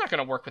 that's not going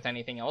to work with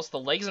anything else. The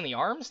legs and the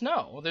arms?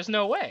 No, there's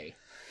no way.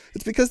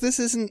 It's because this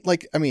isn't,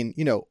 like, I mean,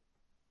 you know,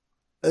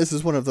 this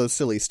is one of those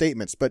silly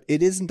statements, but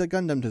it isn't a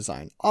Gundam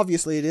design.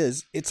 Obviously it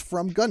is. It's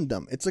from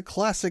Gundam. It's a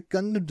classic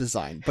Gundam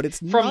design, but it's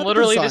from not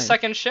literally the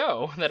second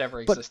show that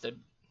ever existed.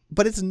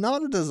 But it's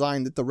not a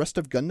design that the rest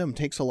of Gundam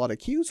takes a lot of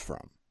cues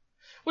from.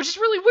 Which is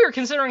really weird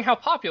considering how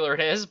popular it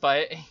is,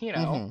 but, you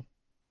know.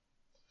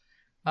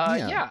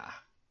 Yeah.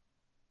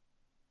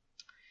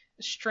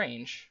 It's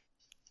strange.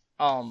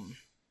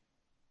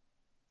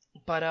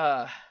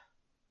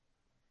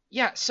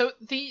 Yeah, so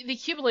the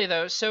Cubile,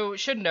 though, so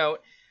should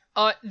note,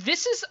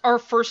 this is our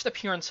first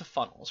appearance of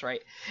funnels,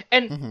 right?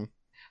 And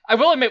I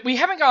will admit, we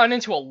haven't gotten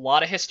into a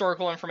lot of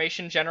historical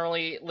information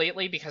generally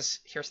lately, because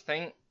here's the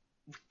thing,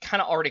 we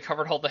kind of already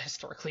covered all the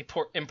historically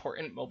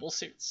important mobile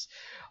suits.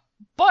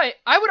 But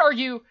I would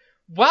argue,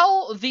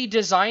 while the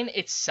design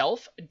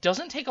itself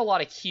doesn't take a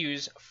lot of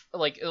cues,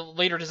 like,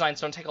 later designs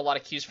don't take a lot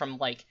of cues from,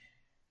 like,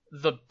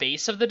 the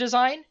base of the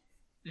design,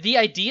 the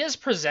ideas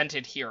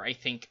presented here, I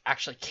think,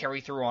 actually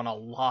carry through on a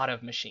lot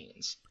of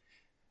machines.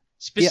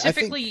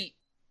 Specifically,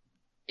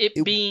 it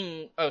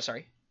being... Oh,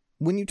 sorry.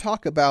 When you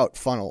talk about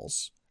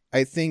funnels,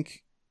 I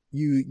think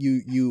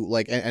you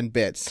like, and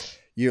bits,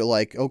 you're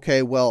like,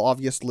 okay, well,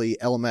 obviously,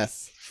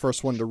 Elmeth,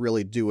 first one to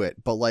really do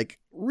it, but, like,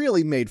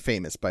 really made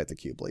famous by the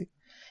Cubile.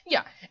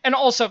 Yeah, and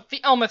also,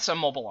 the Elmeth's a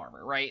mobile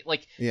armor, right?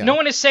 Like, no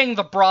one is saying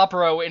the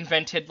Brabro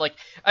invented, like...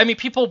 I mean,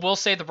 people will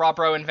say the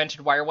Brabro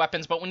invented wire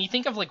weapons, but when you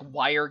think of, like,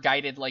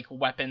 wire-guided, like,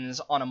 weapons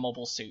on a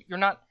mobile suit, you're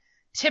not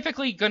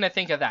typically gonna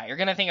think of that. You're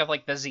gonna think of,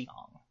 like, the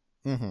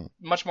Zeong.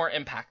 Much more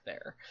impact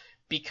there,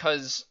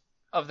 because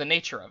of the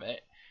nature of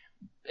it.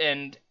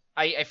 And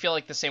I feel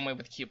like the same way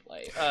with Cubile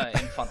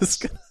in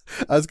funnels.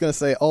 I was gonna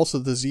say, also,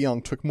 the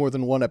Zeong took more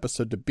than one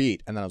episode to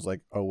beat, and then I was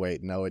like, oh,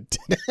 wait, no, it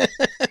didn't.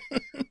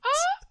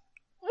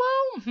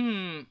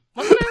 Wasn't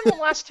it in the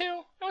last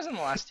two? It was in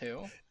the last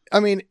two. I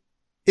mean,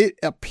 it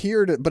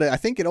appeared, but I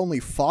think it only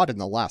fought in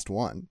the last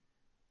one.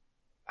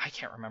 I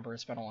can't remember.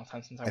 It's been a long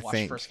time since I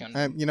watched First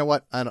Gundam. You know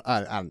what? I don't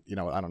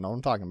know what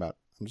I'm talking about.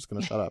 I'm just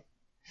gonna shut up.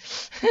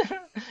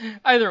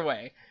 Either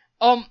way,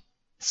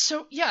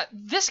 so yeah,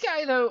 this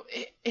guy though,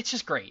 it's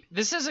just great.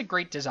 This is a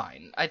great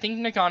design. I think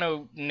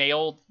Nagano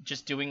nailed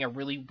just doing a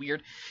really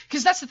weird,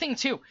 because that's the thing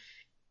too.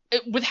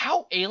 With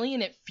how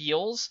alien it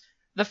feels.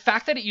 The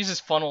fact that it uses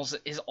funnels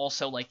is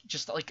also, like,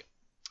 just, like...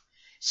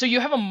 So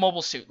you have a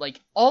mobile suit. Like,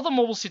 all the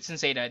mobile suits in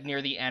Zeta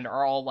near the end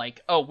are all,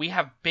 like, oh, we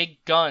have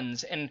big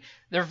guns. And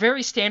they're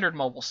very standard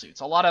mobile suits.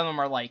 A lot of them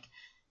are, like,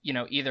 you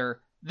know, either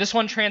this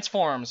one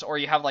transforms, or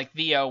you have, like,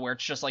 Vio, where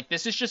it's just, like,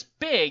 this is just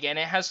big, and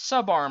it has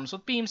sub-arms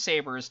with beam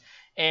sabers,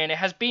 and it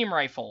has beam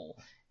rifle.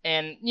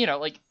 And, you know,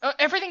 like,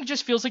 everything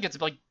just feels like it's,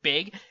 like,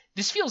 big.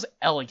 This feels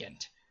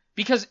elegant.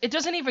 Because it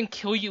doesn't even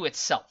kill you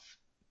itself.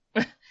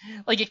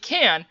 Like, it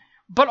can...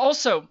 But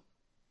also,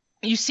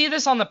 you see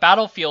this on the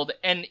battlefield,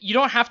 and you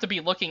don't have to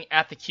be looking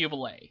at the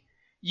Cubile.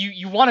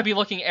 You want to be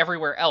looking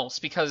everywhere else,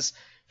 because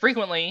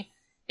frequently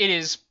it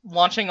is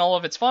launching all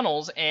of its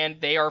funnels, and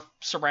they are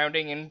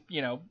surrounding and,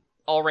 you know,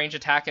 all-range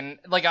attack, and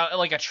like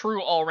a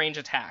true all-range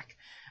attack.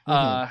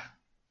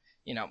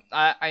 You know,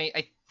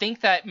 I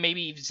think that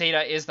maybe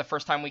Zeta is the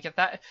first time we get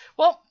that.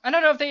 Well, I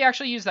don't know if they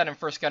actually use that in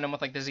First Gundam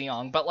with, like, the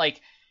Zeong, but, like,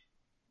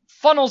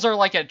 funnels are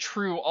like a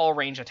true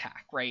all-range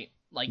attack, right?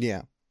 Like,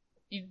 yeah.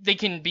 They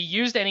can be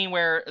used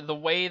anywhere. The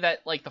way that,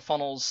 like, the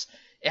funnels,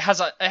 it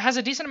has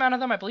a decent amount of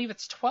them. I believe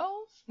it's 12?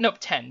 Nope,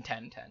 10.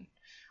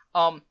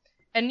 And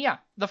yeah,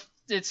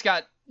 it's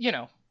got, you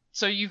know,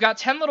 so you've got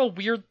 10 little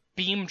weird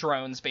beam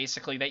drones,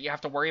 basically, that you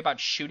have to worry about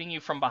shooting you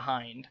from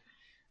behind.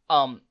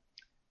 On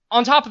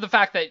top of the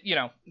fact that, you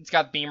know, it's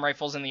got beam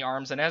rifles in the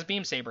arms and it has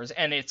beam sabers,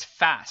 and it's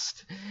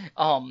fast.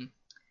 And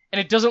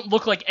it doesn't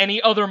look like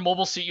any other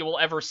mobile suit you will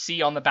ever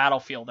see on the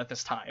battlefield at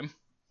this time.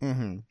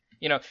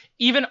 You know,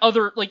 even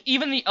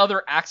the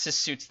other Axis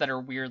suits that are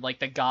weird,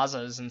 like the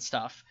Gazas and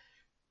stuff,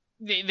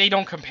 they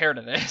don't compare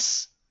to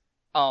this.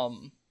 I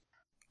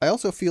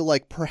also feel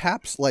like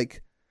perhaps,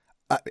 like,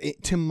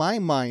 to my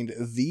mind,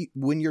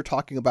 when you're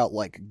talking about,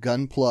 like,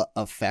 Gunpla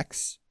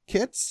effects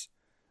kits,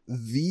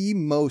 the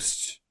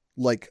most,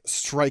 like,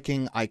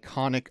 striking,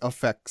 iconic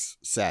effects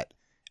set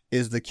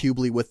is the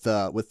Cubile with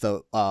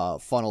the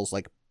funnels,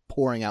 like,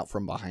 pouring out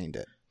from behind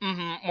it.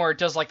 Where it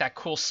does, like, that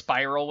cool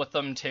spiral with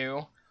them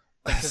too.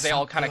 Because they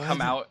all kind of come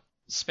out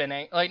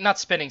spinning. Like, not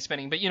spinning,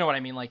 but you know what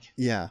I mean, like...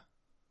 Yeah.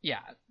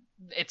 Yeah.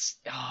 It's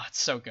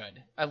so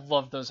good. I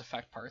love those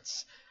effect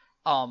parts.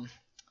 And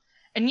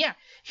yeah,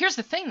 here's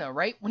the thing, though,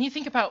 right? When you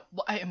think about...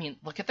 I mean,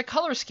 look at the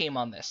color scheme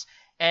on this.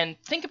 And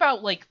think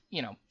about, like,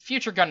 you know,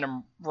 future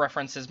Gundam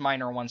references,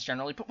 minor ones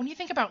generally, but when you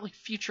think about, like,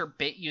 future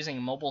bit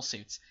using mobile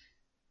suits,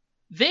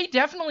 they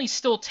definitely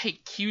still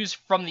take cues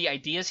from the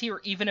ideas here,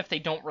 even if they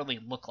don't really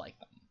look like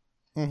them.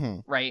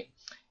 right?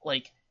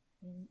 Like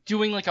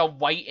doing like a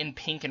white and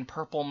pink and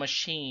purple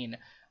machine,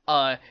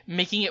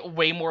 making it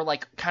way more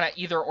like kind of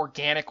either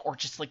organic or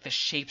just like the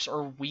shapes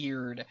are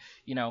weird,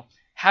 you know,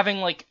 having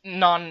like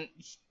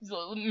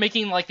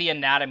making like the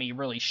anatomy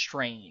really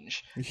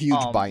strange.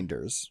 Huge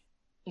binders.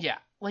 Yeah,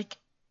 like,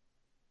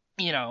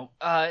 you know,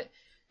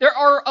 there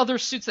are other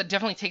suits that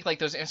definitely take like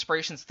those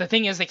inspirations. The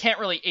thing is, they can't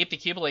really ape the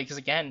Qubeley because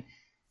again,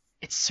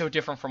 it's so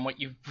different from what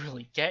you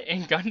really get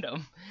in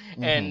Gundam,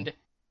 and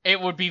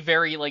it would be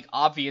very like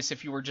obvious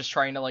if you were just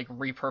trying to like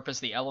repurpose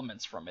the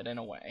elements from it in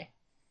a way.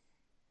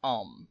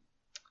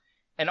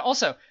 And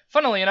also,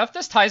 funnily enough,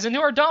 this ties into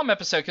our Dom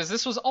episode because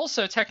this was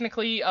also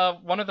technically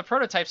one of the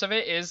prototypes of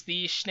it is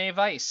the Schnee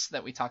Weiss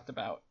that we talked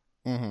about.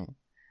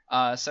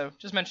 So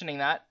just mentioning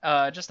that,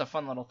 just a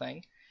fun little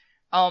thing.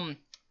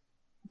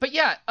 But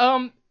yeah,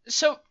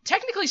 so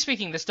technically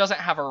speaking, this doesn't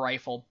have a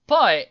rifle,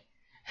 but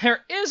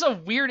there is a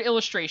weird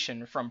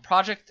illustration from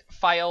Project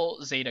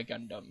File Zeta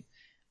Gundam,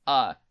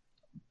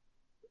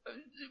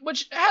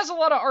 which has a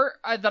lot of art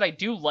that I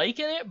do like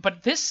in it,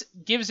 but this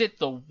gives it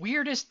the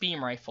weirdest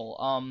beam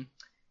rifle.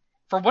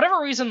 For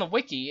whatever reason, the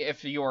wiki,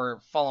 if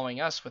you're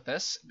following us with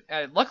this,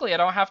 luckily I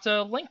don't have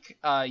to link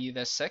you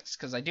this, Six,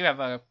 because I do have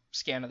a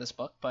scan of this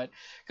book, but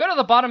go to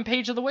the bottom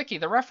page of the wiki,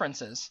 the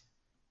references.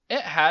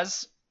 It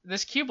has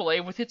this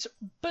Qubeley with its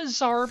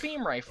bizarre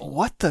beam rifle.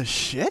 What the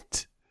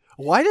shit?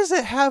 Why does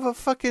it have a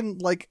fucking,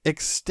 like,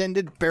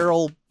 extended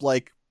barrel,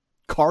 like,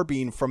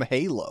 carbine from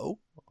Halo?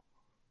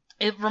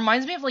 It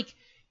reminds me of, like,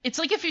 it's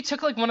like if you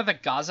took, like, one of the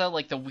Gaza,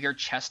 like, the weird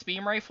chest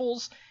beam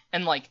rifles,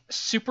 and, like,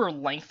 super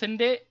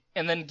lengthened it,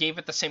 and then gave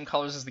it the same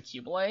colors as the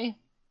Qubeley.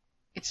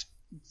 It's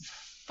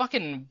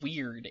fucking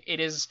weird.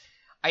 It is...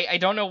 I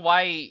don't know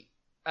why...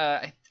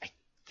 I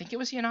think it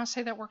was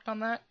Yanase that worked on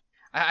that.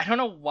 I don't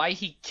know why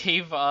he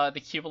gave the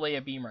Qubeley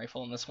a beam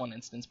rifle in this one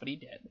instance, but he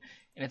did.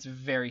 And it's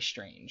very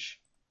strange.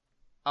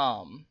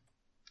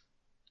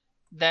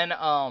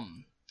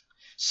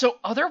 So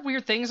other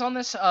weird things on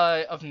this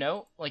of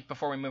note, like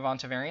before we move on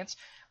to variants.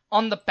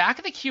 On the back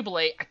of the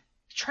Qubeley, I'm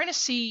trying to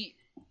see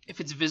if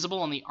it's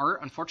visible on the art.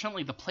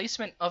 Unfortunately, the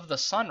placement of the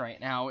sun right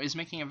now is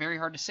making it very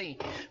hard to see.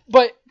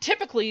 But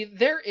typically,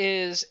 there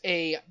is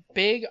a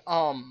big,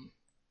 like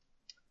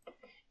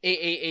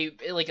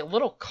a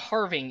little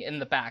carving in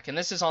the back, and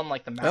this is on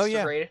like the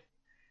master grade,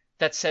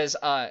 that says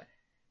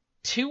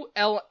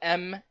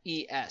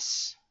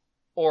 2LMES,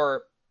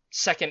 or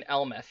Second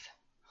Elmeth.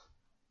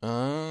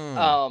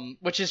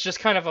 Which is just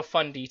kind of a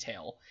fun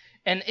detail.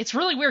 And it's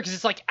really weird because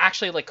it's like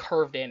actually like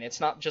curved in. It's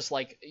not just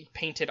like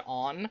painted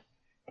on.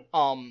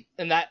 And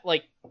that,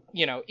 like,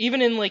 you know,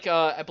 even in like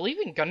I believe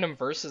in Gundam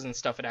Versus and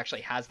stuff, it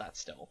actually has that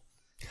still.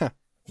 And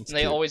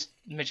they always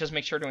just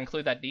make sure to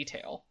include that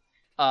detail,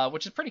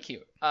 which is pretty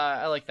cute.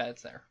 I like that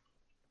it's there.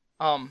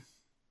 But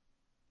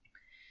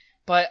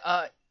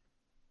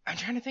I'm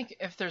trying to think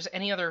if there's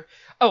any other.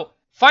 Oh,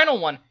 final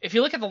one. If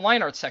you look at the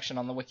line art section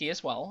on the wiki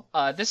as well,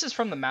 this is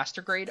from the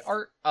master grade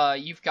art.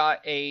 You've got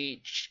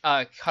a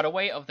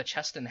cutaway of the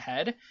chest and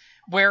head,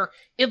 where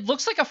it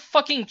looks like a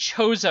fucking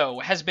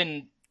Chozo has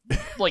been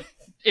like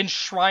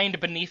enshrined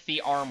beneath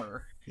the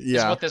armor.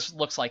 Is what this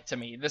looks like to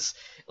me. This,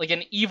 like,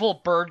 an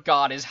evil bird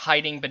god is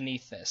hiding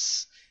beneath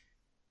this.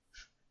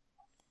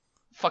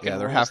 Fucking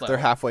they're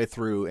halfway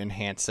through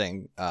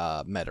enhancing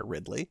Meta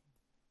Ridley.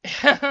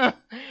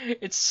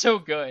 It's so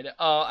good.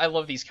 I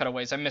love these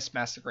cutaways. I miss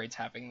master grades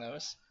having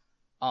those.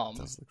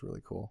 Those look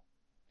really cool.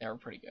 They were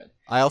pretty good.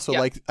 I also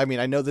I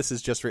know this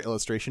is just for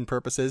illustration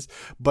purposes,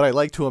 but I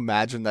like to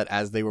imagine that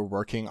as they were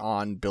working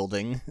on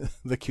building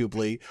the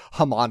Qubeley,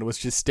 Haman was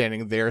just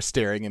standing there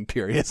staring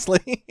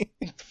imperiously.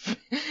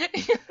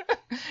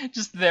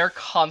 Just there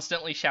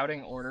constantly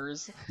shouting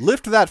orders.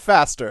 Lift that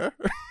faster.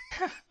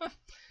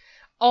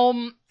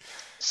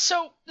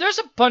 So there's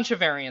a bunch of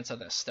variants of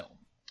this still.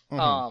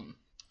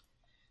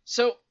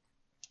 So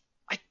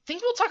I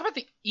think we'll talk about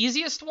the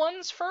easiest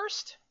ones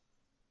first.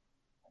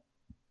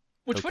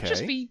 Which would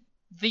just be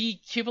the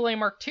Qubeley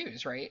Mark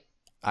IIs, right?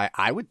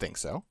 I would think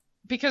so.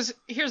 Because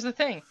here's the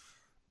thing.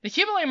 The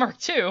Qubeley Mark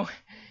II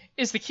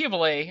is the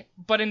Qubeley,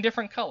 but in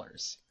different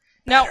colors.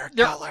 Now,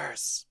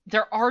 colors.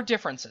 There are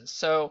differences.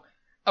 So,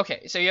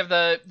 okay, so you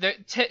have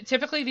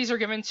typically these are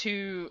given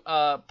to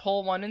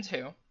Pol 1 and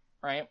 2,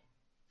 right?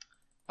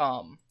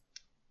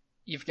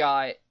 You've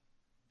got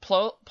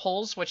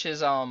Pols, which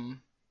is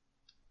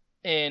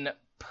in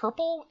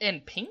purple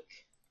and pink.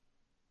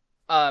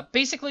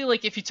 Basically,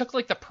 like, if you took,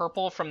 like, the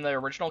purple from the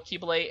original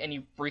Qubeley and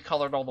you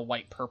recolored all the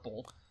white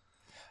purple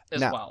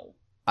as well.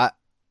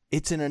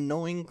 It's an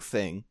annoying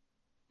thing.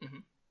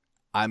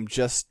 I'm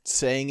just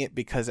saying it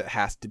because it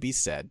has to be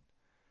said.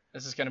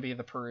 This is going to be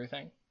the Peru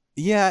thing?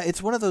 Yeah,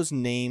 it's one of those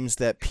names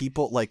that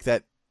people, like,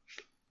 that...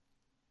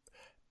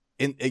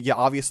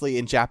 obviously,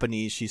 in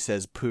Japanese, she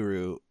says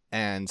Puru,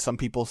 and some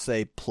people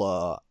say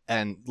Pla,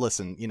 and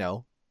listen, you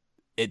know,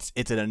 it's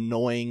an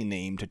annoying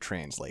name to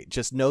translate.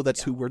 Just know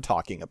that's who we're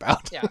talking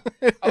about. Yeah.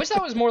 I wish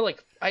that was more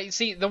like... I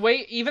see, the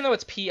way... Even though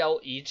it's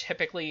PLE,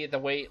 typically, the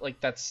way...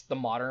 Like, that's the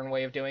modern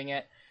way of doing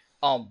it.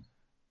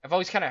 I've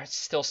always kind of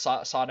still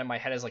saw it in my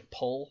head as like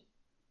pull,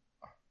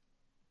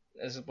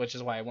 which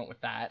is why I went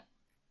with that.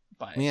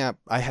 But yeah,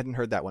 I hadn't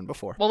heard that one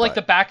before. Well, like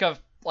the back of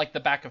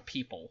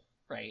people,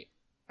 right?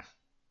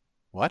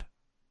 What?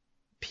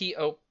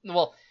 P-O.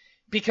 Well,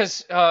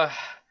 because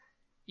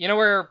you know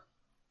where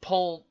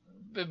pull.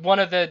 One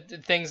of the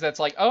things that's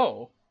like,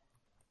 oh,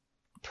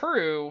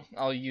 Peru,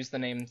 I'll use the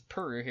name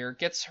Peru here,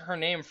 gets her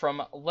name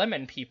from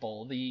Lemon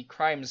People, the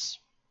crimes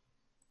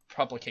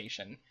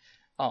publication.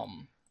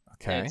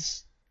 Okay.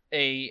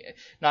 It's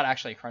not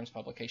actually a crimes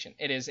publication.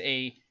 It is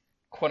a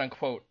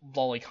quote-unquote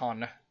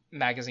lolicon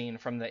magazine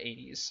from the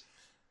 80s.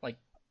 Like,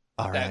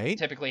 all that right.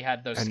 typically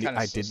had those kind of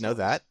I did know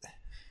that.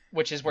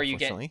 Which is where you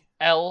get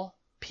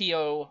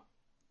LPO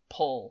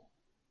Pull,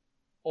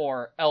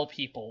 or L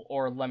People,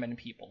 or Lemon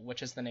People,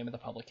 which is the name of the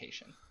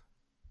publication.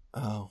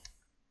 Oh.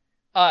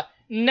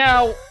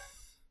 Now,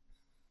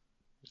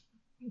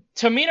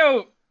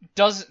 Tomino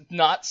does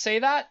not say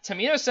that.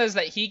 Tomino says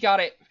that he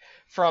got it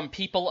from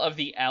People of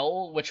the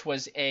L, which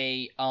was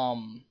a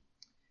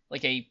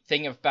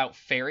thing about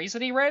fairies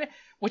that he read,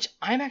 which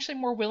I'm actually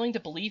more willing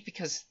to believe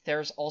because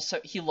there's also,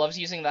 he loves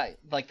using that,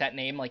 like that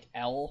name, like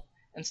L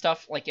and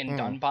stuff, like in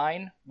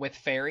Dunbine with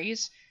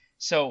fairies.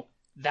 So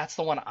that's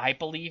the one I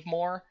believe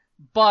more.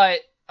 But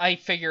I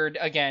figured,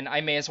 again,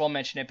 I may as well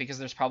mention it because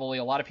there's probably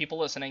a lot of people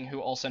listening who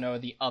also know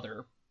the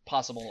other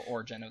possible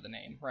origin of the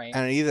name, right?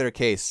 And in either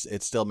case,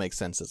 it still makes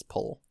sense as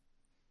pull.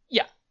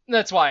 Yeah,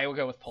 that's why I would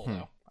go with pull,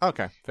 though.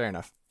 Okay, fair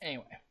enough.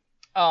 Anyway,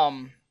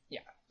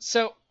 yeah.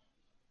 So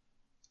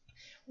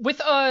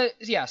with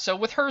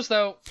with hers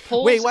though,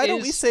 pulls. Wait, why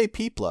don't we say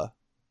Peepla?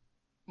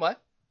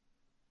 What?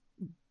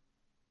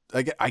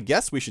 I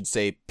guess we should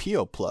say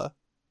Peopla.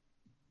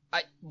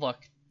 Look.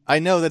 I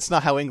know that's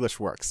not how English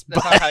works.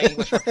 That's not how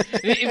English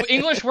works.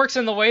 English works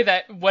in the way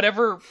that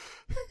whatever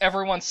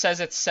everyone says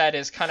it's said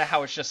is kind of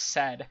how it's just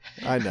said.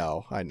 I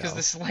know. Because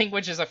this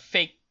language is a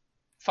fake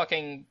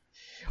fucking...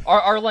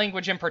 Our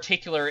language in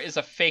particular is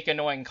a fake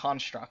annoying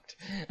construct.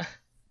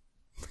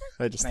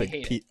 I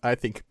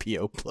think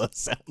Peopla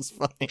sounds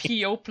funny.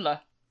 Peopla.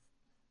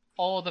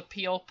 Oh, the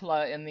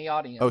Peopla in the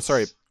audience. Oh,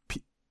 sorry.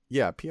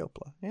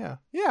 Peopla. Yeah.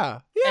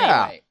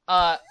 Anyway,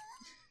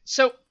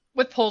 so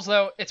with pulls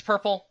though, it's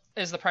purple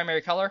is the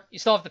primary color. You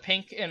still have the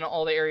pink in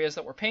all the areas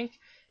that were pink.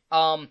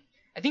 I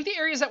think the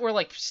areas that were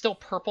like still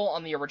purple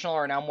on the original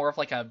are now more of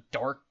like a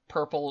dark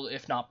purple,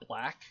 if not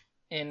black,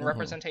 in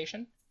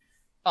representation.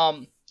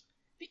 The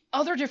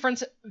other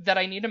difference that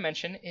I need to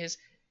mention is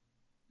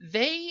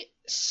they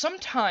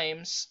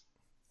sometimes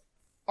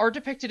are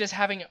depicted as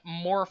having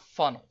more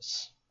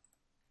funnels.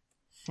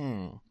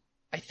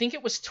 I think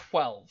it was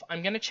 12.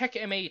 I'm going to check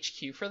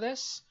MAHQ for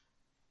this,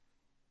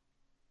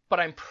 but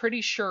I'm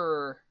pretty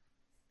sure...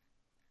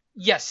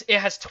 Yes, it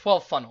has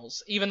 12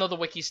 funnels. Even though the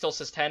wiki still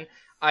says 10,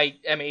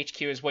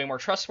 MAHQ is way more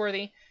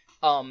trustworthy.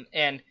 A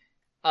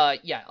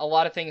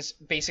lot of things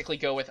basically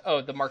go with,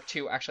 the Mark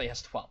II actually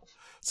has 12.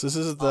 So this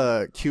is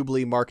the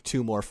Cubely Mark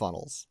II more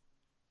funnels.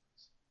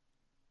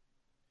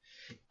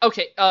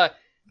 Okay,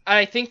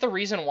 I think the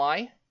reason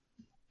why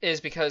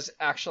is because,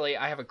 actually,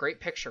 I have a great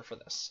picture for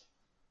this.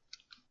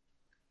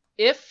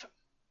 If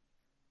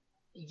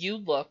you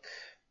look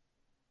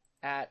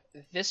at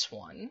this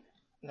one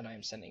that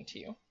I'm sending to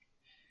you,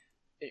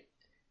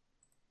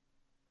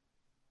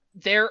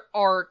 there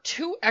are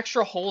 2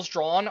 extra holes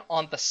drawn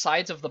on the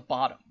sides of the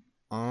bottom.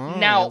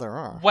 Now, there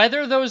are.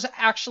 Whether those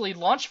actually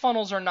launch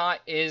funnels or not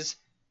is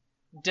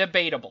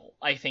debatable,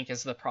 I think,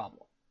 is the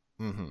problem.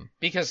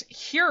 Because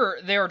here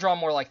they are drawn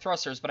more like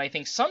thrusters, but I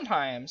think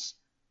sometimes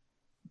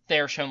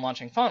they're shown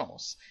launching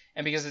funnels.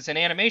 And because it's an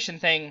animation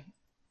thing,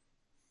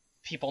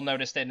 people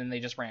noticed it and they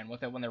just ran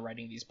with it when they're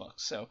writing these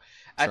books. So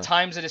at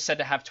times it is said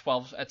to have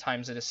 12, at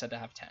times it is said to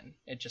have 10.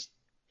 It just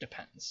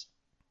depends.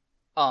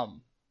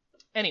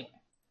 Anyway.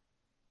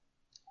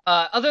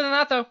 Other than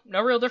that, though,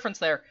 no real difference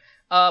there.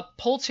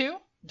 Pull 2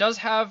 does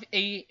have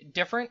a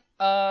different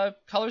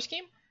color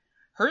scheme.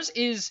 Hers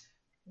is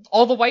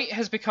all the white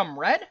has become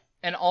red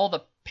and all the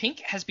pink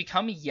has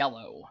become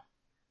yellow.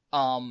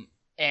 And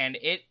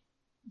I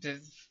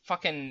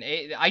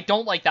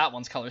don't like that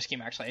one's color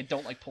scheme, actually. I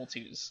don't like Pull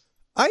 2's.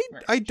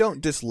 I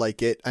don't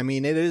dislike it. I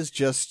mean, it is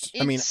just...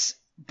 It's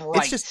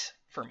bright it's just,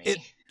 for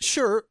me.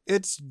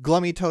 It's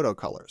Glummy Toto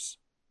colors.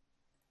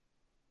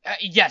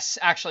 Yes,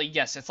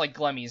 it's like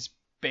Glemmy's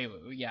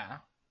Bawu, yeah.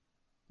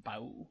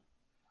 Bawu.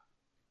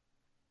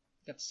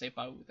 Got to say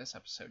Bawu this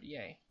episode,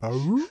 yay.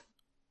 Bawu?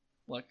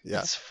 Look,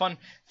 it's fun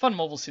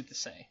mobile suit to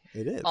say.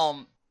 It is.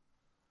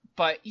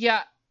 But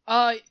yeah,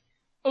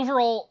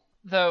 overall,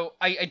 though,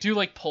 I do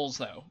like pulls,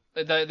 though.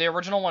 The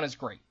original one is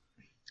great.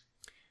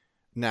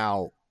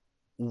 Now,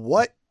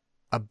 what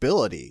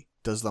ability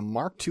does the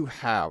Mark II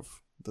have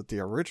that the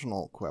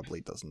original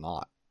Quebly does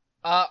not?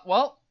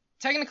 Well,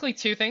 technically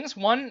 2 things.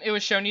 One, it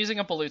was shown using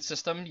a balut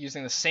system,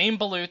 using the same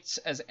balutes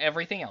as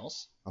everything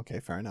else. Okay,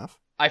 fair enough.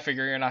 I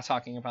figure you're not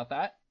talking about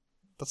that.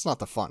 That's not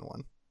the fun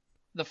one.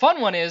 The fun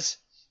one is,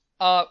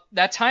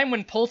 that time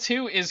when Pull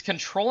 2 is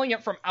controlling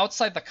it from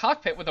outside the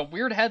cockpit with a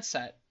weird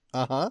headset.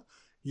 Uh-huh.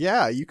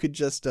 Yeah, you can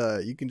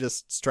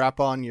just strap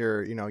on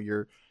your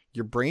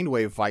your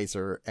brainwave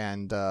visor,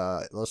 and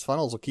those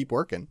funnels will keep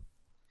working.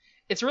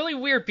 It's really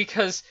weird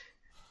because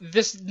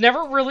this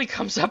never really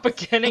comes up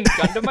again in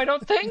Gundam, I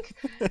don't think.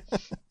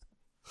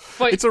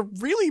 But it's a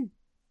really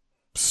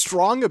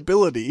strong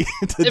ability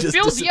to just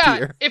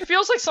disappear. It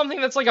feels like something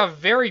that's like a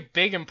very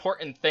big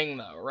important thing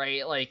though,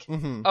 right? Like,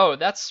 oh,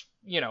 that's,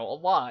 a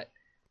lot.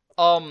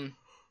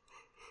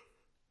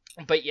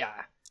 But yeah.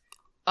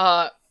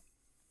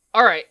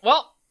 Alright,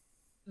 well,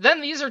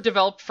 then these are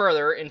developed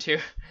further into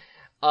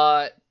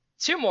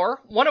two more,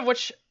 one of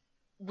which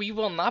we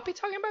will not be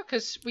talking about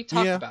because we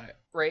talked about it,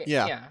 right?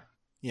 Yeah.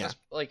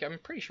 Like, I'm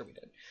pretty sure we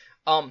did.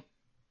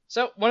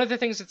 So one of the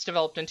things it's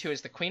developed into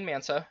is the Queen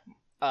Mansa,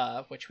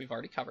 which we've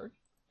already covered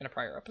in a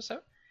prior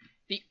episode.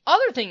 The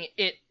other thing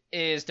it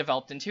is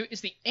developed into is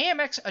the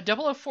AMX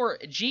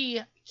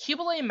 004G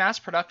Cubile mass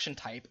production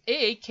type,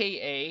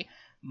 aka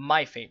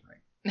my favorite.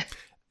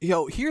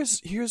 Yo,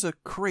 here's a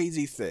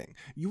crazy thing.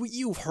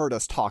 You've heard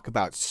us talk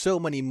about so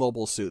many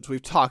mobile suits.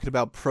 We've talked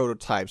about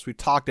prototypes. We've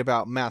talked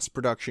about mass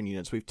production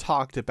units. We've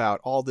talked about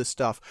all this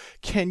stuff.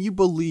 Can you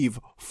believe,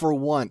 for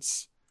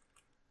once,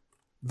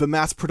 the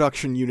mass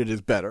production unit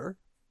is better?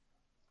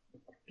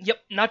 Yep,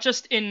 not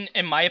just in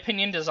my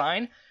opinion,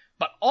 design,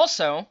 but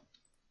also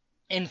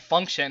in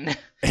function.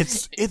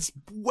 It's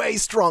way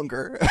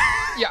stronger.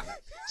 Yeah.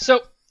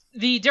 So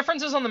the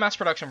differences on the mass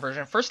production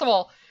version. First of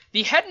all,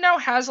 the head now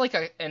has like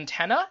an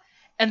antenna,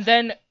 and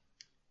then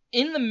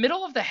in the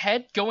middle of the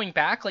head going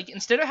back, like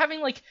instead of having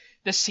like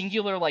the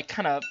singular like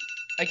kind of,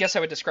 I guess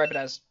I would describe it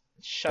as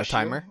a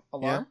timer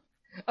alarm.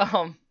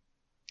 Yeah.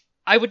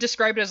 I would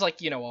describe it as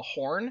like, a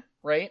horn,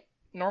 right?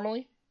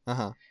 Normally.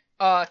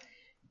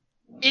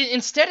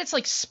 Instead, it's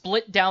like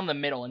split down the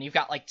middle, and you've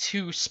got like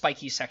two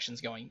spiky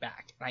sections going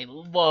back. And I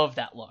love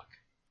that look.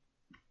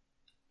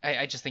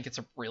 I just think it's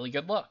a really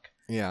good look.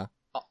 Yeah.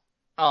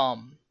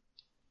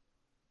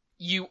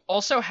 You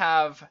also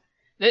have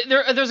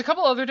there's a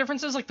couple other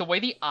differences, like the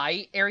way the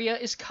eye area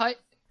is cut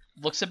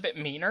looks a bit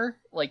meaner.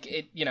 Like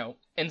it,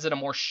 ends at a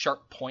more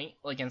sharp point.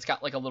 Like, and it's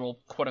got like a little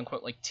quote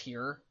unquote like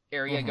tear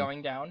area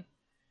going down.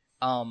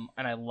 And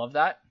I love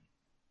that.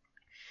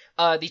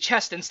 The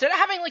chest, instead of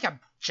having like a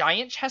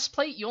giant chest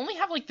plate, you only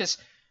have like this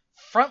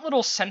front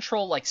little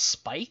central like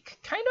spike,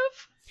 kind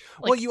of.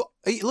 Like, well,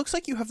 it looks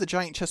like you have the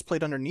giant chest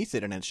plate underneath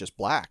it, and it's just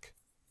black.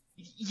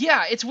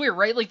 Yeah, it's weird,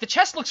 right? Like the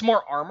chest looks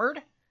more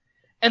armored,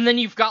 and then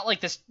you've got like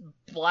this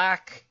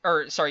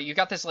you've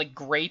got this like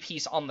gray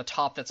piece on the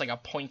top that's like a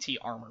pointy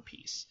armor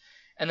piece,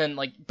 and then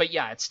like, but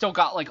yeah, it's still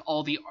got like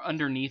all the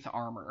underneath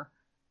armor.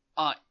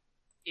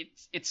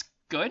 It's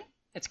good.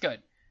 It's good.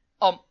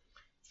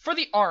 For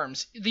the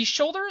arms, the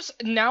shoulders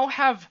now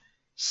have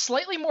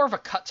slightly more of a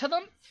cut to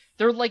them.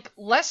 They're like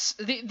less.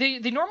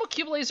 The normal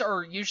Cubiles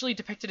are usually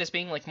depicted as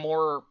being like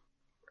more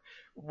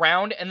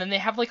round, and then they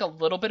have like a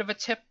little bit of a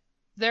tip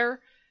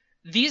there.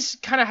 These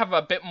kind of have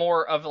a bit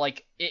more of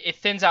like it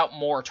thins out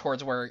more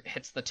towards where it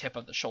hits the tip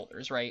of the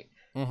shoulders, right?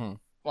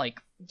 Like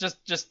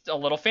just a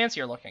little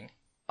fancier looking.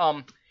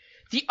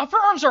 The upper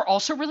arms are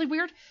also really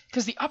weird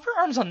because the upper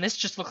arms on this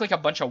just look like a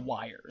bunch of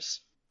wires.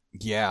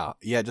 Yeah.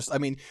 Just, I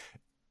mean,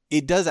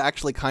 it does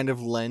actually kind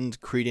of lend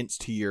credence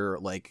to your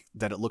like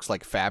that it looks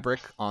like fabric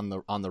on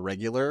the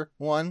regular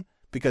one,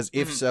 because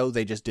if so,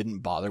 they just didn't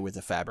bother with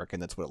the fabric,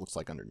 and that's what it looks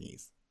like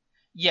underneath.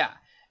 Yeah.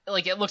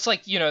 Like, it looks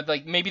like,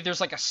 like, maybe there's,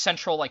 like, a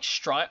central, like,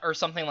 strut or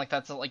something like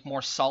that's, like,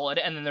 more solid,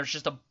 and then there's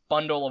just a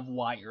bundle of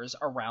wires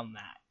around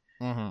that.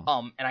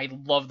 And I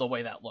love the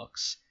way that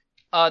looks.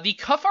 The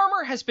cuff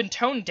armor has been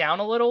toned down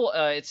a little.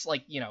 It's,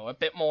 like, a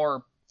bit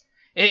more...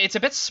 It's a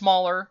bit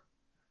smaller.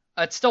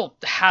 It still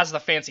has the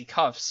fancy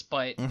cuffs,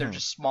 but they're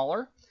just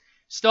smaller.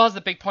 Still has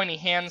the big pointy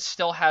hands,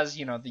 still has,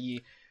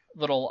 the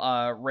little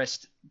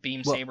wrist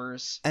beam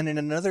sabers. And in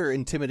another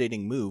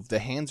intimidating move, the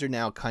hands are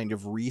now kind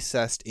of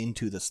recessed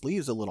into the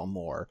sleeves a little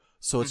more,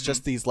 so it's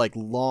just these like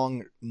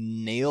long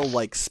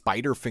nail-like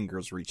spider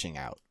fingers reaching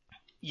out.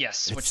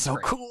 Yes, which is so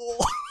cool.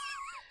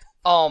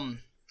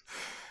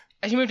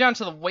 As you move down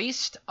to the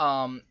waist,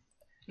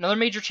 another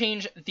major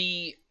change,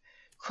 the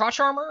crotch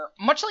armor,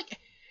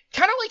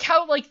 kind of like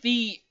how like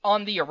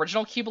on the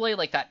original Cubile,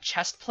 like that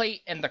chest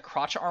plate and the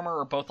crotch armor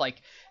are both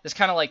like this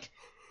kind of like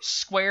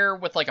square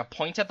with like a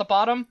point at the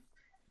bottom.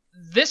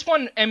 This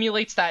one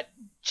emulates that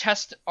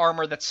chest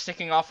armor that's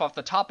sticking off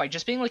the top by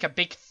just being like a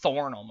big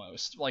thorn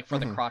almost, like for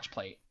the crotch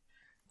plate.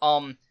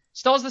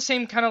 Still has the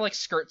same kind of like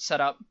skirt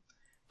setup.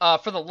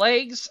 For the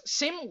legs,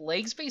 same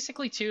legs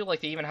basically too, like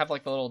they even have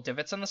like the little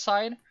divots on the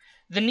side.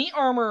 The knee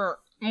armor,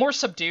 more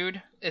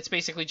subdued. It's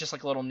basically just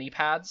like little knee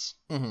pads.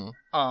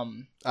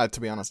 To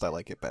be honest, I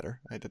like it better.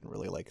 I didn't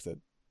really like the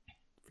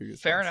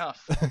previous Fair ones.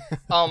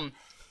 enough.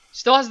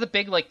 Still has the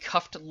big, like,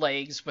 cuffed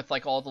legs with,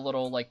 like, all the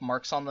little, like,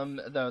 marks on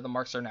them, though the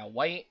marks are now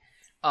white.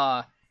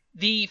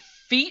 The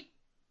feet,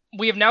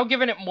 we have now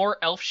given it more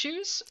elf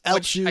shoes.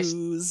 Elf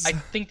shoes! I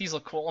think these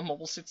look cool on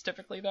mobile suits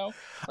typically, though.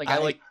 Like, I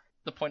like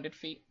the pointed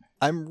feet.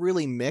 I'm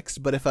really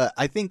mixed, but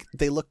I think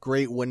they look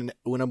great when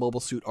a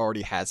mobile suit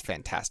already has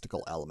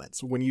fantastical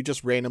elements. When you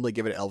just randomly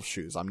give it elf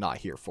shoes, I'm not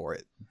here for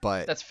it.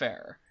 But That's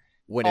fair.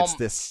 When it's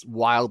this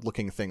wild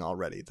looking thing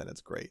already, then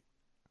it's great.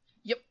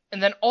 Yep.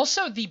 And then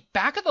also the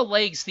back of the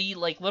legs, the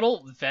like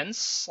little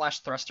vents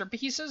 / thruster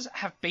pieces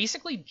have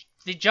basically,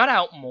 they jut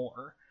out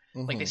more.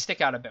 Mm-hmm. Like they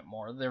stick out a bit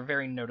more. They're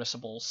very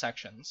noticeable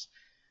sections.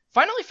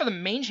 Finally, for the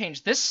main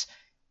change, this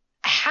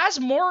has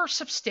more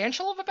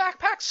substantial of a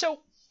backpack. So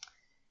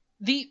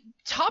the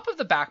top of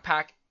the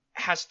backpack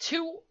has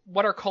 2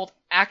 what are called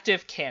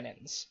active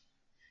cannons.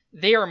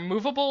 They are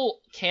movable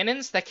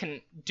cannons that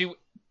can do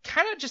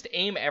kind of just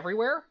aim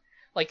everywhere.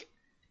 Like,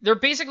 they're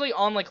basically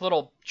on like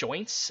little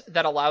joints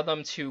that allow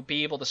them to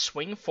be able to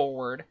swing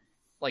forward,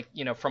 like,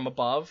 you know, from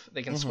above.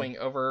 They can swing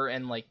over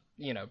and like,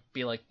 you know,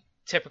 be like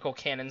typical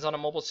cannons on a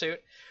mobile suit.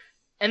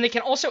 And they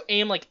can also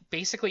aim like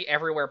basically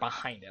everywhere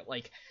behind it.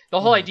 Like, the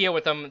whole idea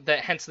with them, that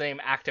hence the name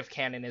active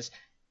cannon, is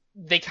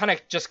they kind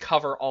of just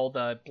cover all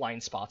the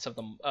blind spots of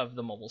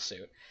the mobile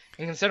suit.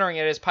 And considering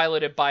it is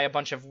piloted by a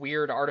bunch of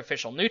weird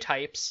artificial new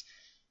types,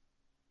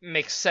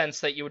 makes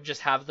sense that you would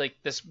just have like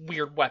this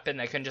weird weapon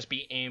that can just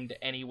be aimed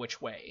any which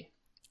way.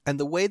 And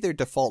the way they're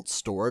default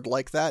stored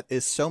like that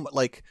is so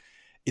like,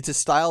 it's a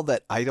style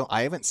that I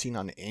haven't seen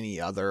on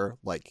any other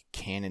like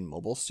Canon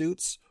mobile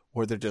suits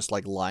where they're just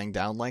like lying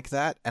down like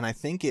that. And I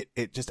think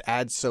it just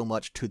adds so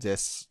much to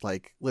this.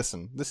 Like,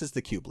 listen, this is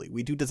the Kubely.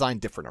 We do design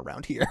different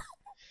around here.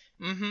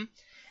 Mm-hmm.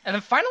 And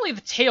then finally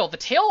the tail. The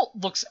tail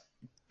looks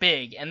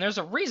big, and there's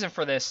a reason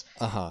for this.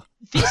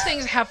 These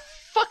things have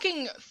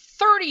fucking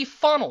 30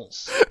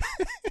 funnels.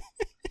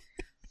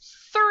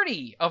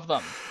 30 of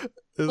them.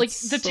 Like,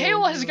 the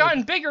tail has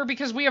gotten bigger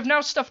because we have now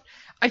stuffed...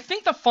 I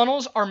think the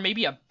funnels are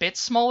maybe a bit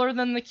smaller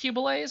than the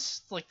Kubelays.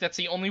 Like, that's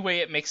the only way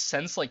it makes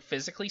sense, like,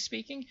 physically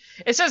speaking.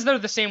 It says they're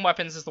the same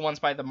weapons as the ones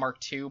by the Mark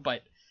II,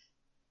 but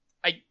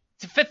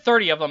to fit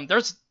 30 of them,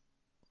 there's...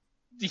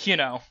 You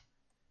know...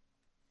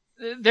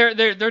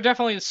 They're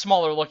definitely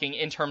smaller looking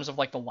in terms of,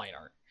 like, the line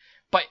art.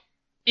 But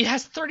it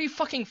has 30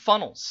 fucking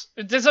funnels.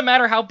 It doesn't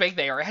matter how big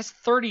they are. It has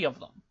 30 of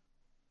them.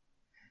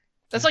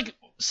 That's, like,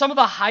 some of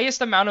the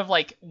highest amount of,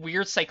 like,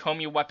 weird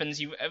Psychomia weapons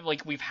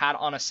we've had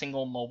on a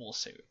single mobile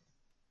suit.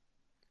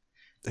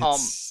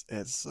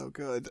 It's so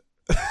good.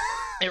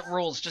 It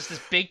rules. Just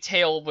this big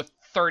tail with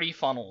 30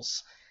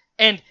 funnels.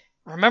 And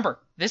remember,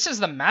 this is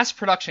the mass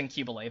production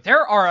Kubelay.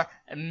 There are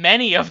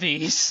many of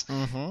these.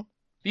 Mm-hmm.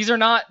 These are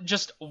not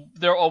just,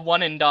 they're a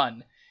one and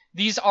done.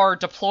 These are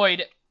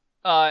deployed,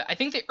 I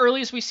think the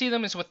earliest we see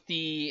them is with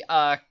the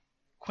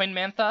Queen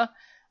Mantha,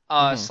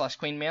 /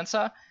 Queen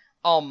Mansa.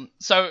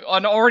 So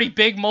an already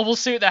big mobile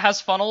suit that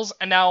has funnels,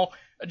 and now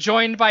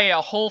joined by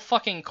a whole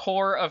fucking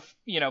core of,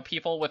 you know,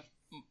 people with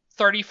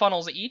 30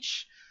 funnels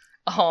each.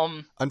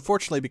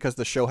 Unfortunately, because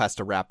the show has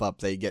to wrap up,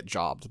 they get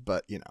jobbed,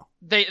 but, you know.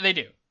 They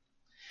do.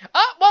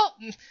 Well,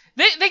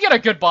 they get a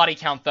good body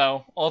count,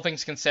 though, all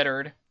things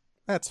considered.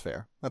 That's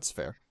fair.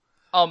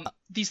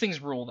 These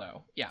things rule,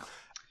 though. Yeah.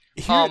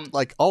 Here,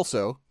 like,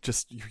 also,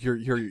 just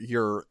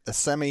your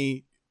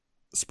semi-sporadic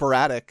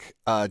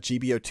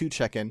GBO2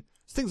 check-in.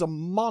 This thing's a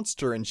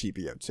monster in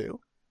GBO2.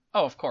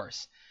 Oh, of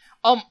course.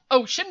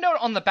 Should note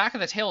on the back of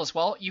the tail as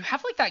well, you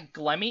have, like, that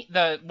Glemmy,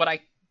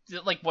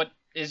 what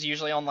is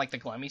usually on, like, the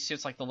Glemmy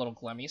suits, like the little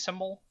Glemmy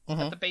symbol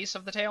at the base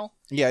of the tail.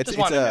 Yeah,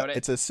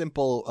 it's a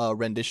simple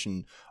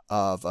rendition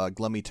of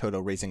Glemmy Toto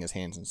raising his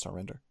hands in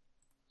surrender.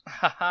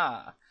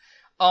 Haha.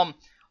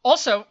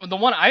 Also, the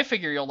one I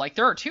figure you'll like,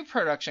 there are 2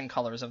 production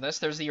colors of this.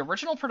 There's the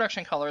original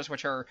production colors,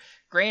 which are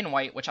gray and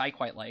white, which I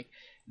quite like.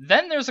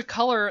 Then there's a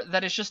color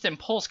that is just in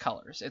Pulse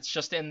colors. It's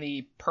just in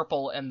the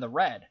purple and the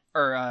red,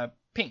 or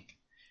pink.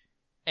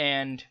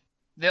 And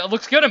it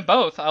looks good in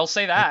both, I'll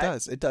say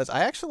that. It does.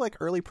 I actually like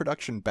early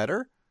production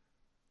better.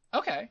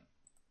 Okay.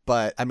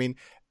 But, I mean,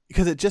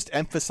 because it just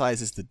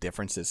emphasizes the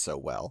differences so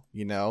well,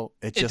 you know?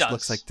 It just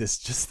looks like this,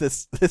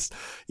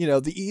 you know,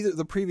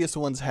 the previous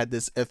ones had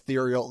this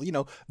ethereal, you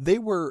know, they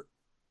were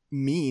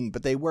mean,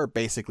 but they were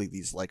basically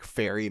these, like,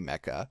 fairy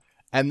mecha.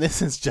 And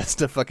this is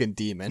just a fucking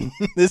demon.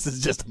 This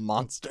is just a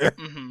monster.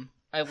 Mm-hmm.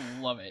 I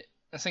love it.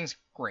 This thing's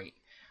great.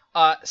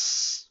 What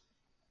is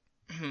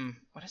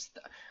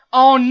that?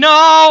 Oh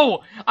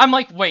no! I'm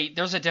like, wait,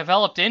 there's a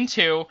developed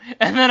into,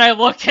 and then I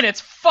look and it's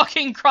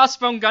fucking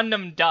Crossbone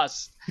Gundam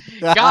Dust.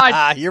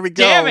 God here we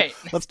go. Damn it.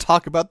 Let's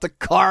talk about the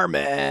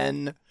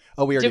Carmen.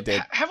 Oh, we already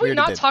did. Have we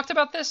not talked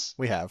about this?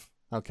 We have.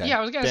 Okay. Yeah,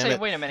 I was gonna say,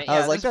 wait a minute.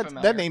 I was like,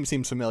 that name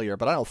seems familiar,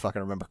 but I don't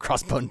fucking remember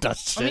Crossbone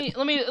Dust shit.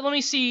 Let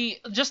me see.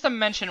 Just to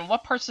mention,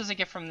 what parts does it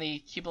get from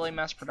the Kubelay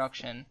mass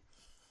production?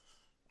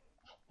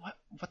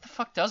 What the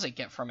fuck does it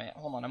get from it?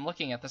 Hold on, I'm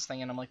looking at this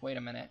thing and I'm like, wait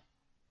a minute.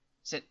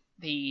 Is it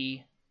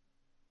the?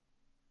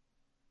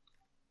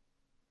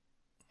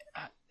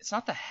 It's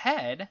not the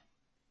head.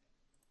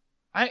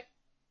 I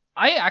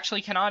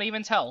actually cannot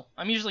even tell.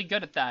 I'm usually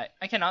good at that.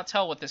 I cannot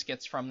tell what this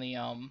gets from the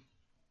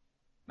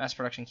mass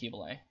production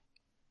Kubelay.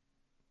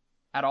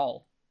 At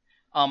all.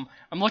 I'm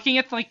looking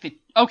at like the...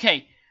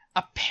 Okay,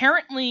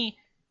 apparently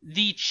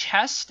the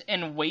chest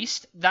and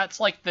waist, that's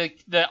like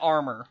the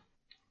armor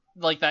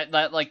like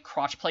that like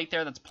crotch plate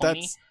there that's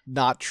pointy. That's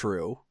not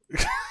true.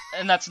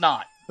 And that's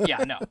not.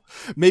 Yeah, no.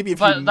 Maybe if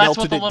But you that's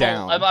melted what the it little.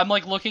 down. I'm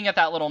like looking at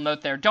that little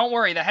note there. Don't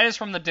worry, the head is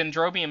from the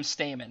Dendrobium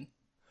stamen.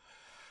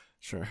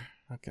 Sure.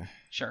 Okay.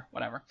 Sure,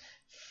 whatever.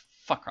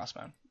 Fuck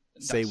Crossbone.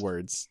 Say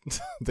words.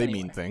 They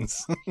mean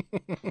things.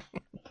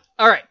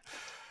 All right.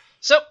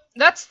 So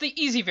that's the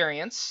easy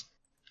variants.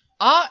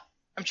 I'm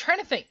trying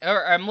to think.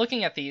 Or I'm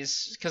looking at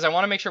these because I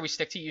want to make sure we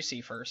stick to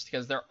UC first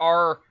because there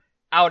are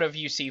out of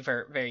UC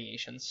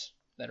variations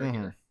that are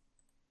here.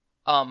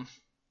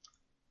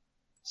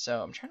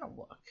 So I'm trying to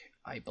look.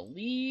 I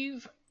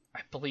believe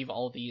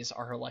all of these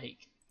are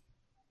like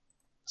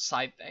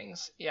side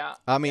things. Yeah.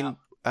 I mean,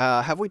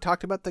 have we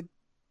talked about the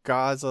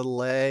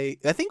Gazelle? I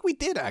think we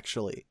did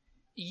actually.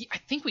 I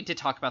think we did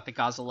talk about the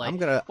Gazelle. I'm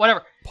gonna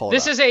whatever. Pull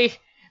This it is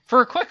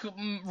for a quick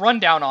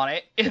rundown on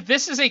it.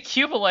 This is a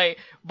Cubile,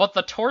 but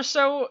the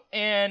torso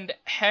and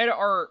head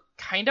are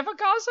kind of a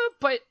Gaza,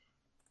 but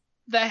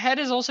the head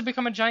has also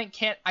become a giant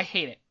can. I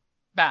hate it.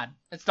 Bad.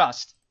 It's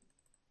dust.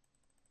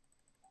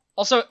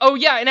 Also, oh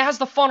yeah, and it has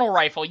the funnel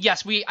rifle.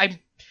 Yes, we had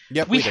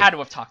to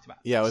have talked about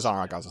it. Yeah, it was on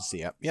our Gaza C.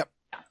 Yep. Yeah,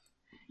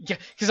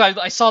 because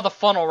I saw the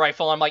funnel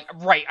rifle. I'm like,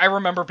 right, I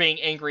remember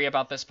being angry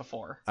about this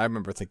before. I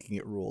remember thinking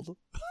it ruled.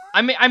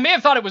 I may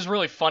have thought it was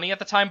really funny at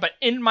the time, but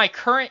in my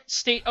current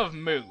state of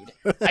mood,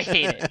 I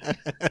hate it.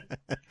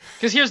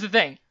 Because here's the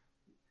thing.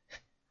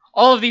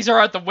 All of these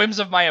are at the whims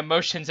of my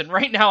emotions, and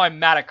right now I'm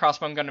mad at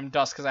Crossbone Gundam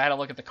Dust because I had to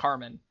look at the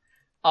Carmen.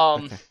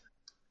 Okay.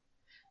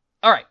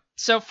 Alright,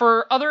 so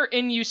for other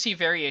in-UC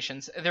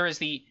variations, there is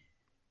the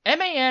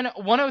MAN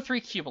 103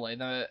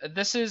 Cubile.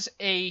 This is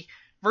a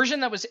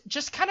version that was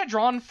just kind of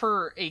drawn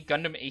for a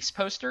Gundam Ace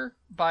poster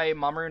by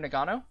Mamoru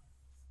Nagano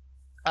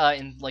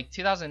in like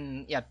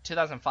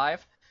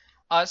 2005.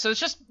 So it's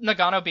just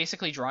Nagano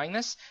basically drawing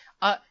this.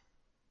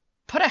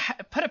 Put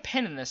a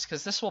pin in this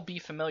because this will be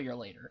familiar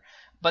later.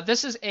 But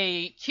this is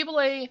a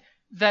Cubile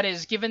that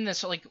is given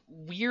this like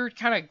weird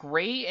kind of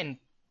gray and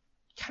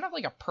kind of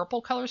like a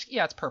purple color scheme.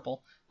 Yeah, it's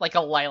purple. Like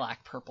a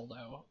lilac purple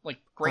though. Like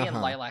gray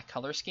and lilac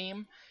color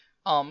scheme.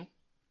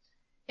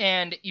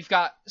 And you've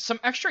got some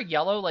extra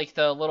yellow, like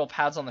the little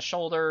pads on the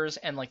shoulders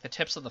and like the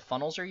tips of the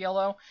funnels are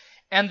yellow.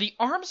 And the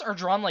arms are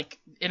drawn like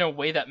in a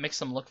way that makes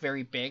them look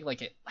very big,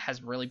 like it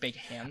has really big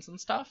hands and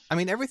stuff. I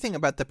mean, everything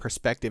about the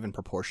perspective and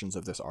proportions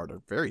of this art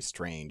are very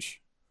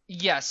strange.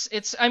 Yes,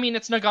 it's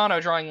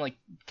Nagano drawing like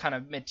kind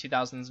of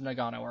mid-2000s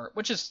Nagano art,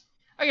 which is,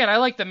 again, I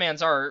like the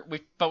man's art,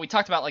 but we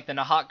talked about like the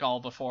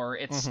Nahatgal before.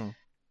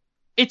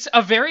 It's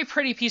a very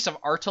pretty piece of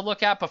art to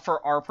look at, but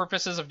for our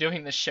purposes of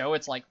doing this show,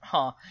 it's like,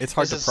 it's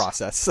hard to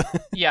process.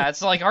 Yeah,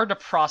 it's like hard to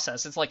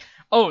process. It's like,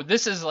 oh,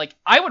 this is like,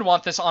 I would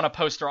want this on a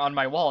poster on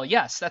my wall.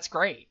 Yes, that's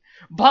great.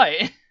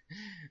 But,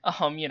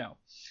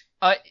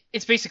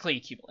 it's basically a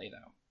Cubile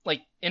though.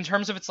 Like, in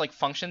terms of its like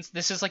functions,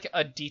 this is like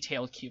a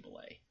detailed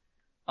Cubile.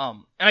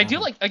 And I do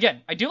like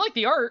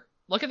the art.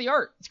 Look at the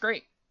art. It's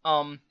great.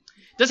 It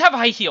does have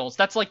high heels.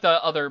 That's like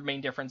the other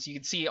main difference. You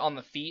can see on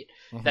the feet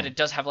that it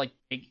does have like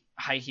big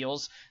high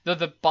heels. Though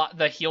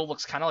the heel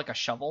looks kind of like a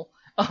shovel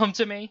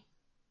to me.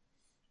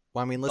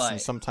 Well, I mean, listen,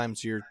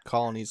 sometimes your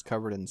colony's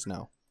covered in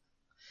snow.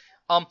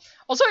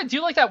 Also, I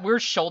do like that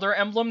weird shoulder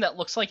emblem that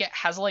looks like it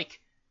has like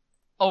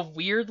a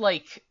weird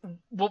like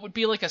what would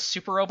be like a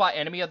super robot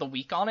enemy of the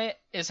week on it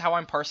is how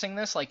I'm parsing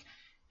this. Like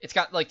it's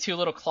got like two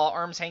little claw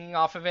arms hanging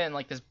off of it and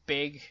like this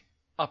big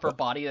upper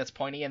body that's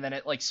pointy, and then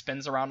it like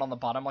spins around on the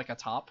bottom like a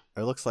top.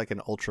 It looks like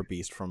an Ultra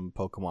Beast from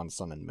Pokemon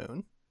Sun and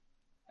Moon.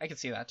 I can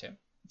see that too.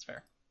 That's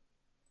fair.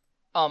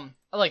 I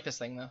like this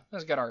thing though.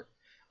 That's good art.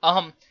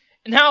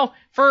 Now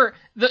for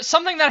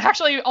something that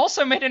actually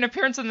also made an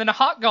appearance in the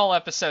Nahatgal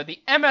episode, the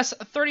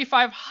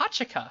MS-35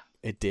 Hachika.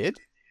 It did?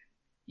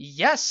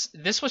 Yes,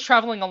 this was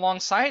traveling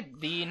alongside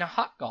the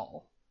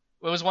Nahatgal.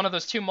 It was one of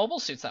those two mobile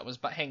suits that was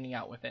hanging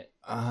out with it.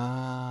 Oh.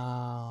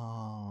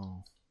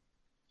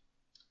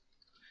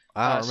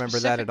 I don't remember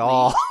that at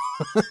all.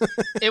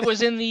 It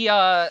was in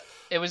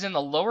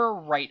the lower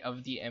right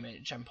of the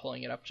image. I'm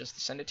pulling it up just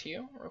to send it to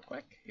you real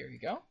quick. Here you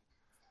go.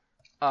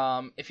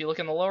 If you look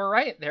in the lower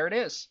right, there it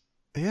is.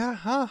 Yeah,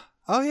 huh?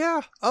 Oh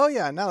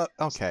yeah. Now,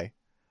 okay.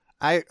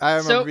 I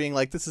remember being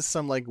like, this is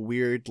some like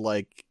weird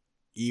like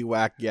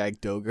Ewak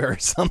Yagdoga or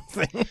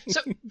something.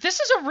 So this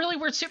is a really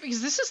weird suit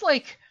because this is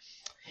like,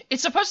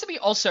 it's supposed to be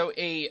also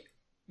a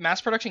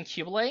mass production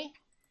Cubile.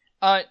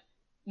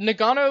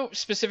 Nagano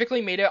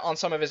specifically made it on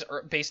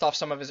based off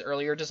some of his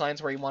earlier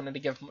designs where he wanted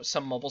to give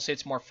some mobile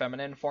suits more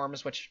feminine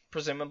forms, which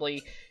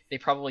presumably they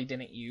probably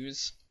didn't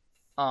use.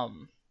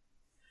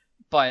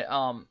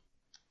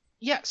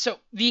 Yeah, so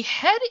the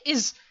head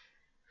is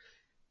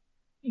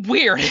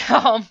weird.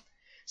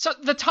 So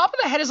the top of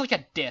the head is like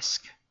a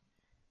disc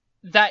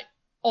that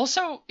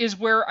also is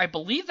where I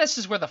believe this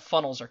is where the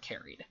funnels are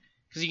carried.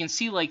 Because you can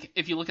see, like,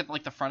 if you look at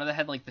like the front of the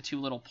head, like the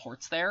two little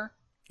ports there,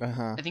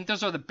 I think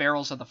those are the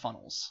barrels of the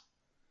funnels.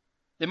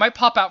 They might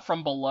pop out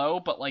from below,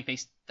 but like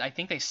I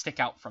think they stick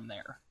out from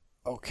there.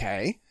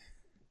 Okay.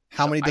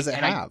 How many does it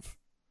have?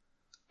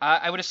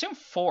 I would assume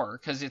 4,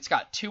 because it's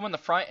got 2 in the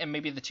front and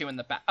maybe the 2 in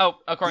the back. Oh,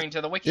 according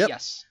to the wiki,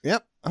 yes.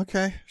 Yep.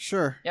 Okay.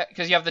 Sure. Yeah,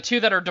 because you have the 2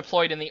 that are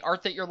deployed in the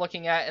art that you're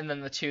looking at, and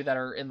then the 2 that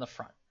are in the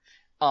front.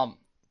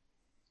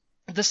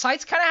 The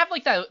sides kind of have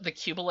like the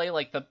cubulate,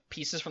 like the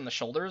pieces from the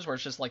shoulders, where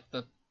it's just like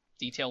the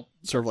detailed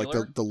sort of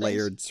like the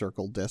layered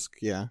circle disc.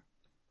 Yeah.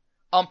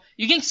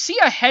 You can see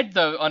a head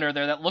though under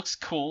there that looks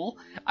cool.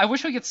 I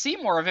wish we could see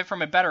more of it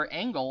from a better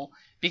angle,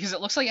 because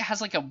it looks like it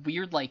has like a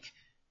weird like.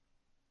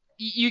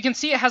 You can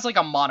see it has like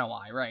a mono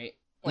eye, right?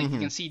 Like you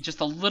can see just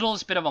the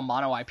littlest bit of a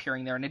mono eye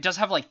peering there, and it does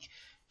have like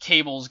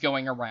cables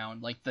going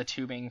around, like the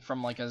tubing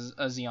from like a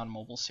Xeon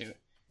mobile suit.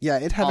 Yeah,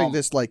 it having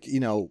this like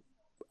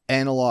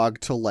analog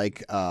to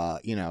like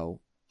Sengoku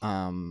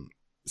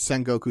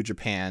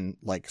Japan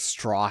like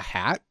straw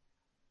hat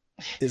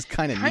is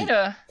kind of neat.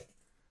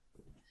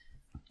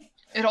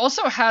 It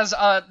also has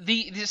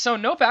so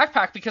no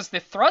backpack, because the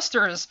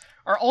thrusters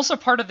are also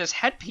part of this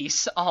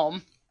headpiece.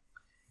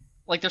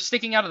 Like they're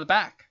sticking out of the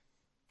back.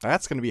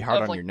 That's going to be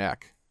hard on your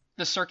neck.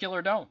 The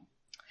circular dome.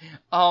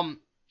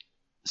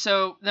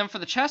 So then for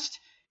the chest,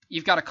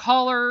 you've got a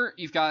collar,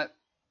 you've got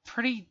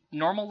pretty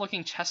normal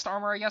looking chest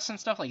armor, I guess, and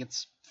stuff. Like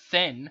it's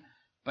thin,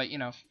 but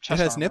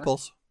chest it has armor.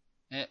 nipples.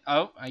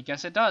 I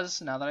guess it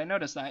does, now that I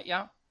notice that,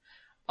 yeah.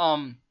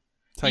 These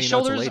These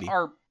shoulders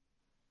are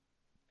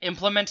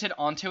implemented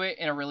onto it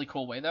in a really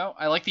cool way, though.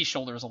 I like these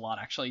shoulders a lot,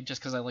 actually, just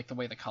because I like the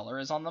way the color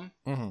is on them.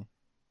 Mm-hmm.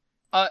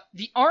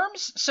 The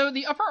arms, so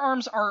the upper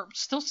arms are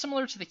still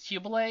similar to the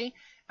cubulate,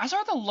 as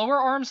are the lower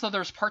arms, though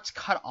there's parts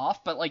cut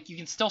off, but like you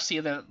can still see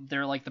that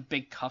they're like the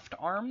big cuffed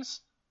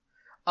arms.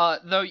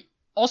 Though,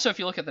 also if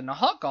you look at the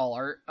Nahatgal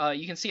art,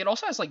 you can see it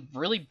also has like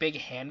really big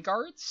hand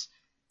guards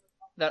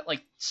that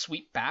like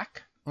sweep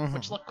back,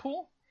 which look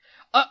cool.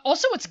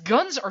 Also, its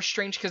guns are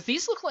strange, because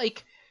these look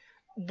like,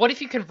 what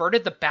if you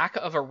converted the back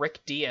of a Rick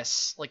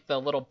Dias, like the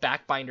little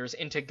back binders,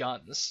 into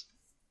guns?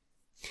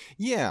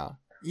 Yeah,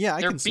 I can see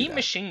that. They're beam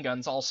machine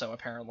guns also,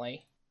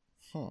 apparently.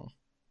 Huh.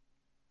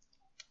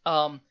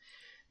 So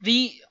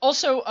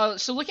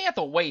looking at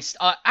the waist,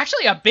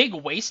 actually a big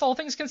waist, all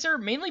things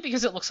considered, mainly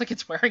because it looks like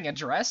it's wearing a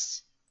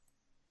dress.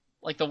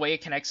 Like the way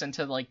it connects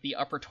into like the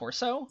upper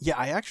torso. Yeah,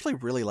 I actually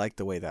really like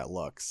the way that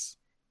looks.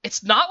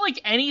 It's not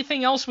like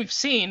anything else we've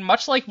seen,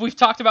 much like we've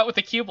talked about with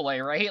the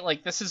cubulate, right?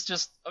 Like this is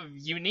just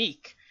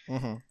unique.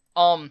 Thin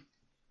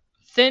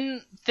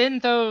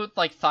though,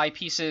 like thigh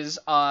pieces,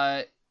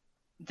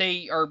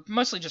 they are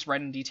mostly just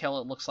red in detail,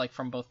 it looks like,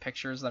 from both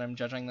pictures that I'm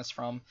judging this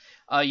from.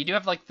 You do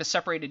have like the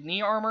separated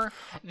knee armor.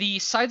 The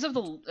sides of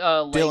the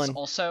legs Dylan,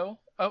 also.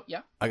 Oh,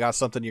 yeah? I got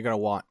something you're going to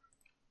want.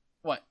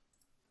 What?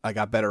 I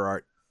got better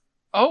art.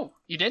 Oh,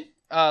 you did?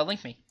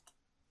 Link me.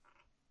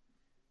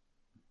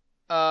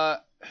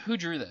 Who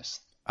drew this?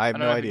 I have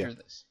no idea. Who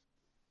drew this.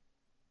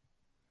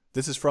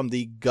 This is from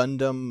the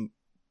Gundam.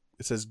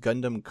 It says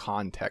Gundam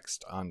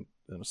Context on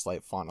a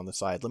slight font on the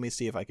side. Let me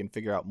see if I can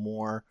figure out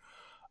more.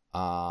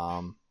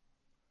 What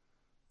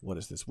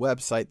is this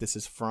website? This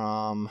is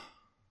from.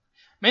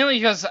 Mainly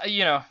because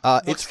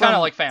it's kind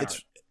of like fan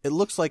art. It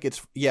looks like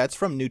it's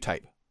from New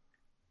Type.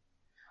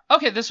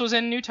 Okay, this was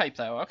in New Type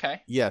though.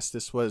 Okay. Yes,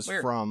 this was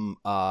from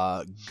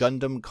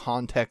Gundam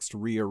Context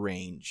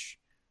Rearrange,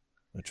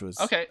 which was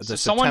okay. The so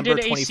someone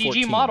September did a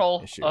CG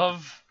model issue.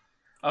 of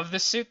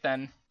this suit.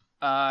 Then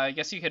I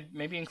guess you could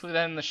maybe include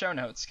that in the show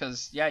notes,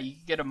 because you can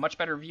get a much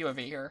better view of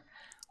it here.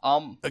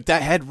 Like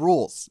that head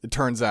rules, it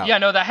turns out. Yeah,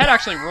 no, that head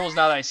actually rules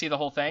now that I see the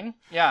whole thing.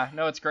 Yeah,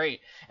 no, it's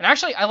great. And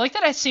actually, I like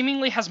that it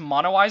seemingly has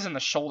mono eyes in the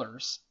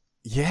shoulders.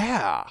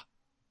 Yeah.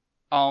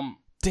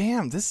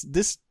 Damn,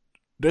 this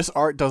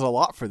art does a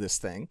lot for this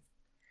thing.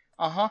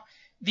 The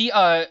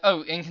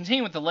and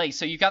continuing with the legs,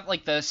 so you got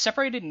like the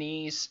separated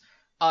knees.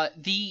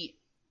 The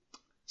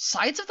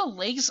sides of the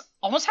legs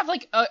almost have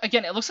like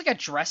again, it looks like a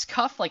dress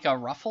cuff, like a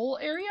ruffle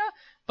area,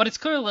 but it's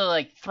clearly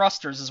like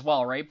thrusters as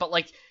well, right? But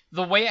like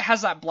the way it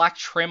has that black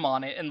trim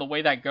on it and the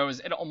way that goes,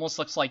 it almost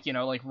looks like,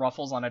 like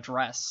ruffles on a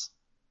dress.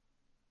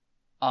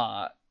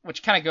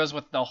 Which kind of goes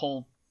with the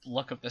whole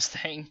look of this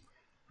thing.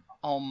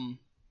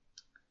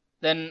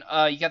 Then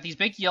you got these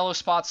big yellow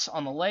spots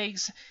on the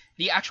legs.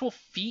 The actual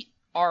feet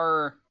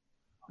are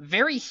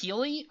very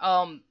heely.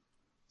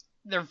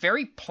 They're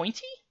very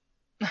pointy.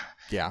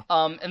 Yeah.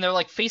 And they're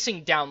like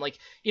facing down, like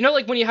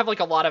like when you have like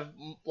a lot of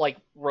like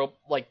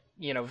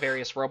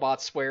various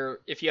robots where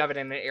if you have it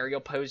in an aerial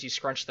pose, you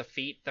scrunch the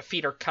feet. The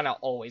feet are kind of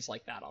always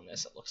like that on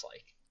this. It looks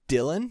like.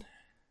 Dylan.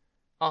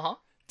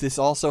 This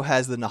also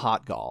has the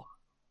Nahatgal.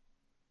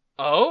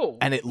 Oh.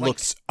 And it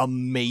looks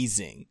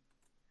amazing.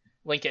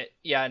 Link it.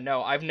 Yeah,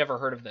 no, I've never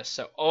heard of this.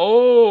 So,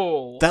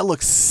 that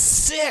looks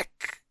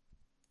sick.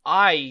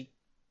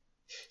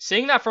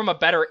 Seeing that from a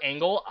better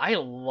angle, I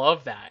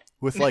love that.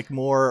 With like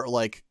more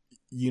like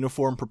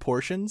uniform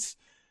proportions.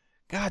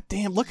 God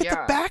damn, look at the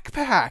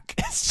backpack.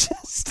 It's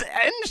just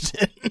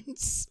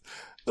engines.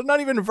 They're not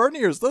even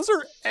verniers. Those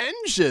are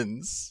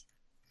engines.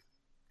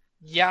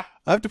 Yeah.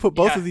 I have to put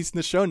both of these in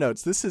the show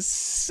notes. This is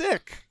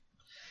sick.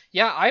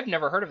 Yeah, I've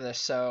never heard of this,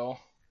 so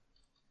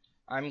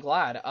I'm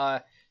glad.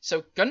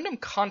 So Gundam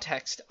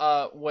Context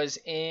was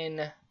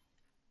in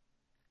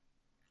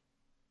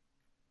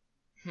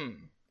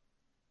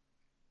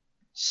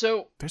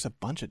So there's a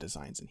bunch of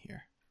designs in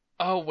here.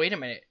 Oh, wait a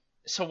minute.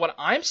 So what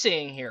I'm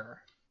seeing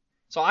here...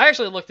 So I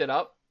actually looked it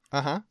up.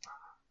 Uh-huh.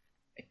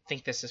 I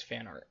think this is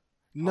fan art.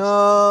 No!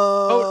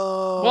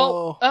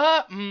 Oh,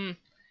 well,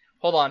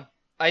 hold on.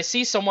 I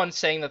see someone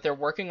saying that they're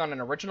working on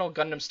an original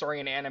Gundam story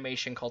and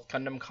animation called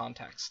Gundam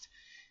Context.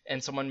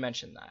 And someone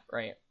mentioned that,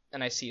 right?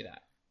 And I see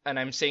that. And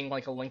I'm seeing,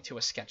 like, a link to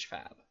a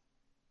sketchfab.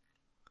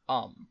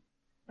 I'm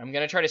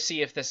gonna try to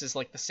see if this is,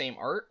 like, the same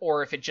art,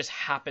 or if it just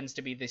happens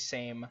to be the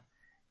same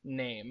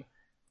name.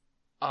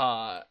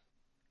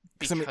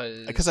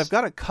 Because I've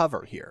got a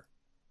cover here.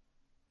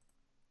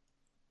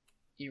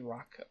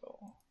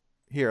 Irako.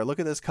 Here, look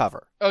at this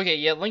cover. Okay,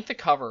 yeah, link the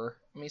cover.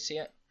 Let me see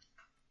it.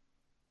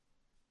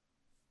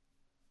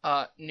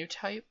 New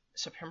type,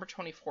 September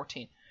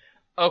 2014.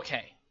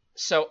 Okay,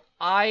 so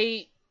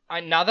I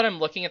now that I'm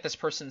looking at this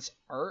person's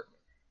art,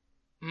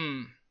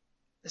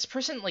 this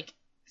person, like,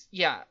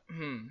 yeah,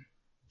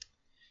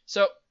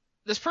 So,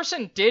 this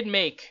person did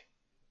make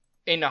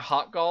a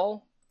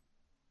Nahatgal.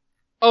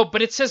 Oh,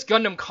 but it says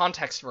Gundam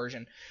Context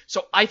version.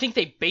 So I think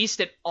they based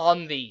it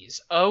on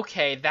these.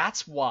 Okay,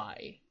 that's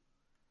why.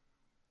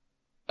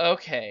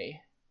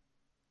 Okay.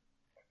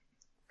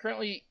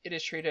 Currently, it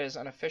is treated as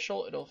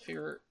unofficial. It'll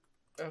fear...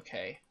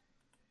 Okay.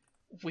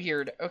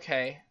 Weird.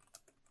 Okay.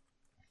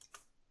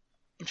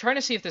 I'm trying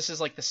to see if this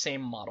is, like, the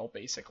same model,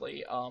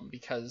 basically.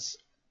 Because...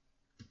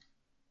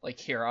 Like,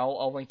 here,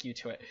 I'll link you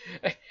to it.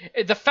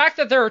 The fact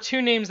that there are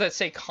two names that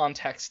say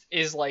Context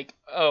is like,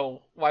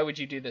 oh, why would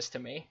you do this to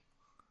me?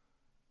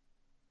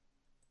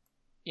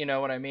 You know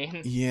what I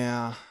mean?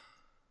 Yeah.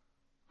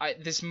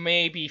 This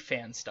may be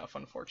fan stuff,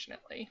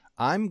 unfortunately.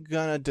 I'm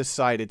gonna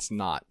decide it's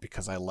not,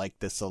 because I like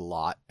this a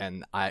lot,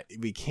 and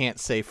we can't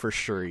say for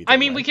sure either. I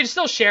mean, we can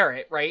still share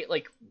it, right?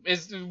 Like,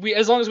 as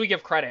long as we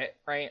give credit,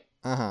 right?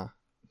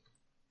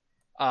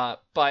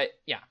 But,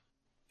 yeah.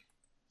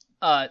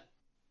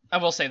 I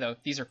will say, though,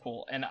 these are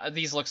cool, and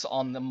these looks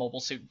on the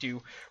mobile suit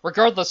do,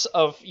 regardless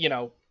of, you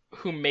know,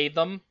 who made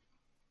them,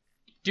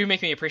 do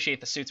make me appreciate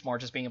the suits more,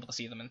 just being able to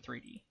see them in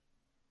 3D.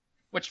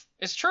 Which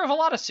is true of a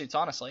lot of suits,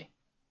 honestly.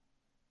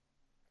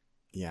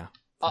 Yeah,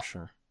 for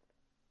sure.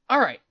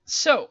 Alright,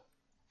 so...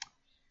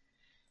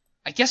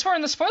 I guess we're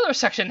in the spoiler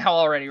section now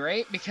already,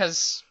 right?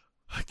 Because...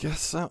 I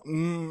guess so.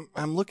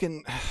 I'm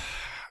looking...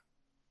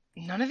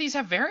 None of these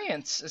have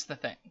variants, is the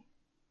thing.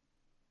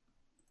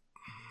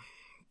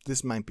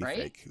 This might be right?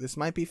 fake. This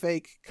might be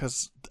fake,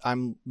 because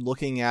I'm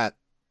looking at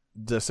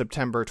the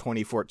September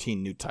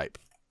 2014 new type,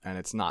 and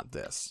it's not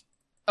this.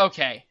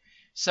 Okay.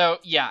 So,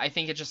 yeah, I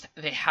think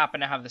they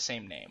happen to have the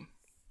same name.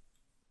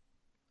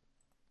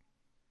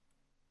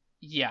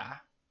 Yeah.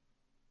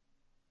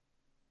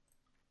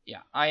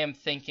 Yeah, I am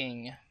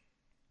thinking...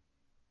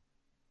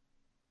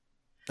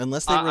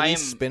 Unless they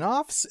release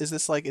spin-offs? Is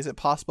it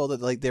possible that,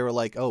 like, they were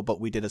like, oh, but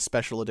we did a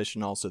special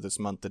edition also this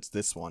month, it's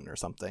this one, or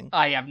something?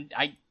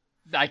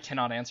 I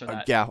cannot answer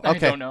that. Yeah,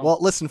 okay. I don't know. Well,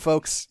 listen,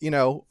 folks, you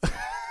know...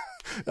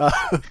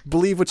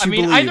 believe what you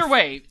believe. I mean, either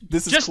way,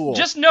 this is cool.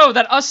 Just know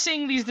that us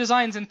seeing these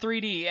designs in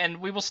 3D, and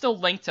we will still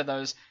link to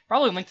those,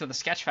 probably link to the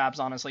sketchfabs,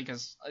 honestly,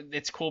 because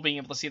it's cool being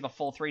able to see the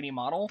full 3D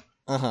model.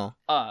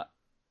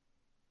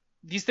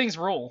 These things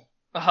rule.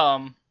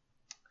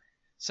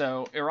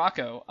 So,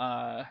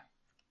 Irako,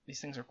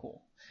 these things are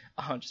cool.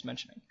 Just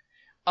mentioning.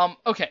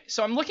 Okay,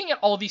 so I'm looking at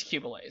all these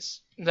Cubelays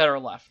that are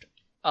left.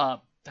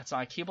 That's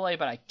not a Cubelay,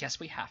 but I guess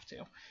we have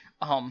to.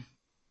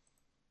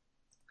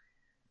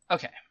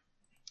 Okay.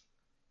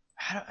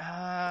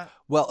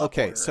 Well,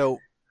 okay, order? So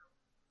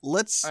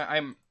let's...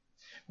 I'm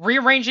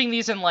rearranging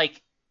these in,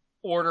 like,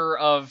 order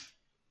of,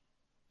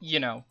 you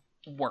know,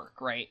 work,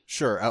 right?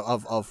 Sure,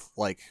 of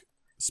like,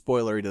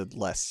 spoilery to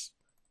less,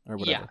 or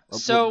whatever. Yeah,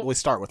 so... We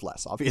start with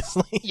less,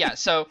 obviously. Yeah,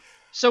 so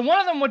one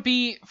of them would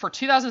be for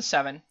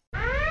 2007.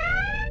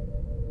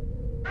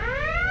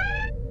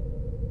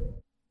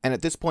 And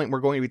at this point,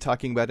 we're going to be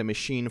talking about a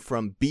machine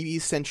from BB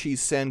Senshi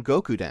Sen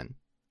Gokuden.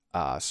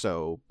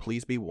 So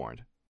please be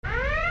warned.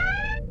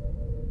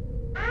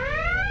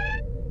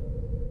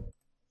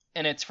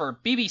 And it's for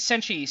BB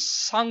Senshi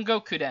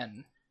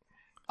Sangokuden.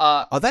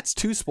 Oh, that's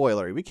too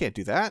spoilery. We can't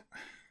do that.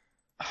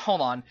 Hold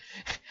on.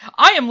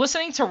 I am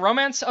listening to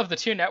Romance of the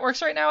Two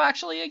Networks right now,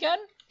 actually, again,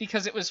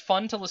 because it was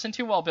fun to listen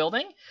to while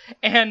building.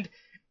 And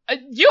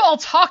you all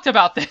talked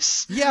about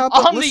this. Yeah,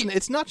 but listen,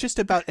 it's not just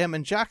about Em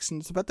and Jackson.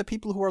 It's about the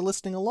people who are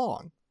listening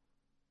along.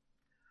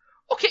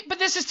 Okay, but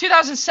this is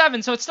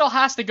 2007, so it still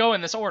has to go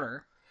in this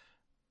order.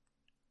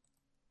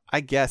 I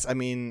guess. I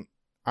mean,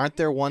 aren't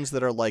there ones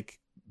that are, like,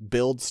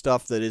 build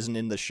stuff that isn't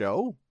in the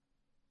show?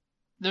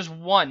 There's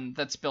one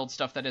that's build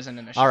stuff that isn't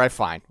in the show. All right,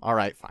 fine.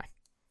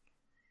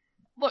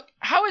 Look,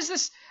 how is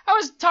this... I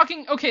was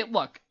talking... Okay,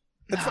 look.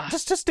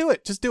 Just do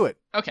it. Just do it.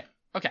 Okay.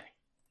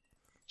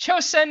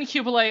 Chosen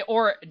Cubelay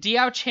or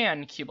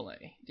Diao-chan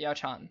Cubelay.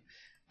 Diao-chan.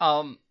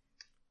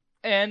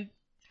 And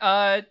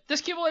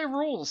this Cubelay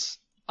rules.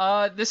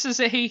 This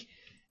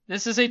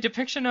is a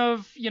depiction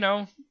of, you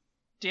know,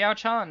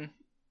 Diao-chan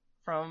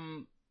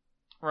from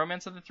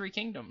Romance of the Three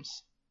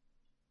Kingdoms.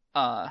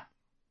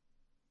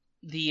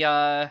 The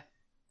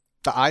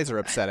eyes are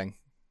upsetting.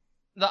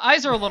 The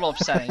eyes are a little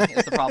upsetting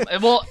is the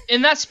problem. Well,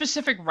 in that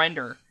specific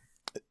render,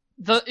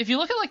 if you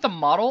look at like the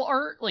model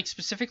art, like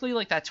specifically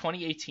like that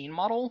 2018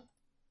 model,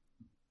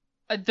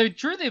 they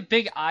drew the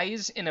big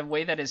eyes in a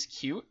way that is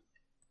cute.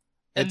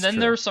 And then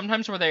there are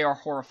sometimes where they are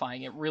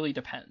horrifying. It really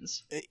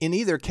depends. In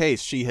either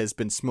case, she has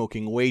been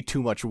smoking way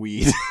too much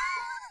weed.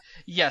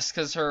 Yes,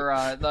 because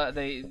her,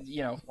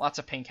 lots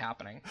of pink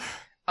happening.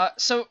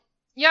 So,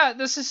 yeah,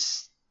 this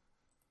is...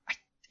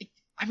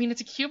 I mean,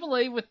 it's a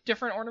Cubile with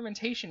different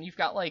ornamentation. You've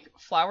got, like,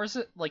 flowers,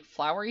 like,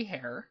 flowery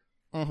hair.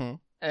 Mm-hmm.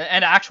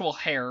 And actual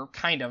hair,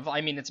 kind of.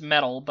 I mean, it's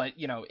metal, but,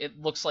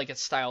 it looks like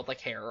it's styled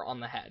like hair on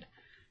the head.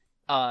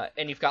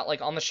 And you've got,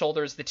 like, on the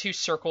shoulders, the 2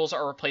 circles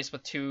are replaced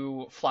with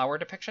 2 flower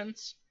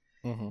depictions.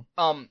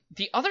 Mm-hmm.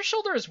 The other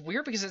shoulder is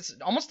weird because it's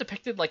almost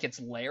depicted like it's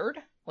layered.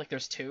 Like,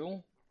 there's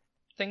 2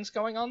 things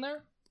going on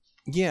there.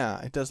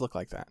 Yeah, it does look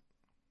like that.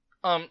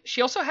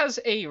 She also has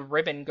a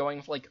ribbon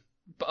going, like,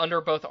 under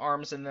both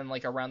arms and then,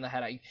 like, around the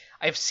head.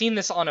 I've seen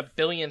this on a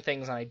billion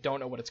things, and I don't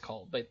know what it's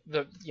called, but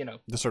the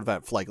sort of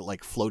that,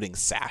 like floating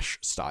sash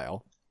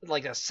style.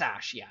 Like a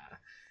sash, yeah.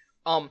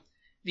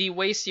 The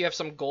waist, you have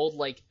some gold,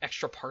 like,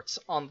 extra parts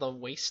on the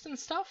waist and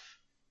stuff.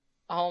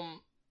 I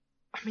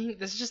mean,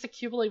 this is just a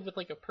Cubile with,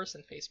 like, a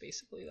person face,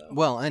 basically, though.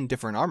 Well, and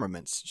different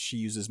armaments. She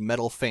uses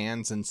metal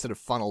fans. Instead of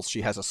funnels,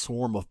 she has a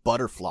swarm of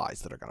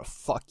butterflies that are gonna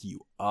fuck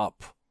you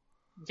up.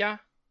 Yeah.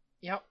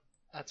 Yep.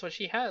 That's what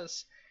she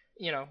has.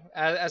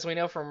 As we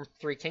know from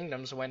Three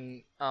Kingdoms,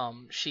 when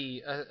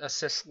she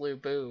assists Lu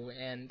Bu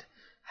and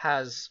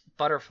has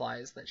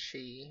butterflies that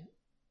she...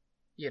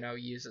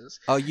 uses.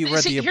 Oh, you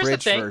read the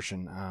abridged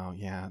version. Oh,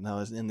 yeah. No,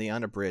 in the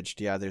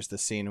unabridged, yeah, there's the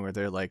scene where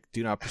they're like,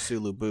 do not pursue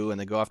Lu Bu, and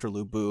they go after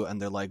Lu Bu, and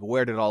they're like,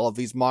 where did all of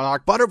these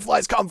monarch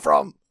butterflies come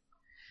from?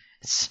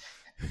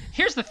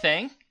 Here's the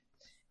thing.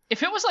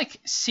 If it was like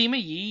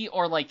Sima Yi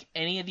or like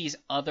any of these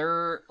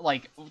other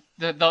like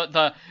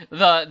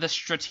the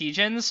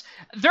Strategians,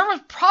 there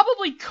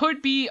probably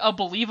could be a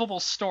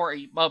believable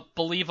story,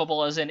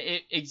 believable as in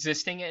it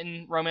existing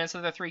in Romance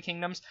of the Three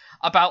Kingdoms,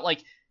 about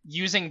like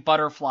using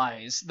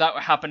butterflies that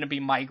happen to be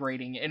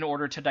migrating in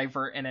order to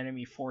divert an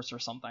enemy force or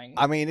something.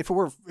 I mean, if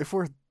we're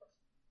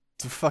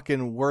the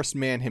fucking worst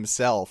man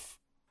himself,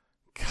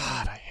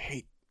 God,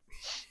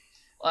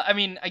 I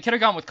mean, I could have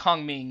gone with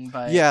Kong Ming,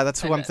 but... Yeah,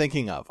 that's who I'm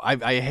thinking of.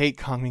 I hate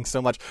Kong Ming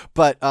so much.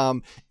 But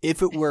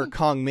if it were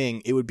Kong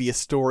Ming, it would be a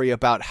story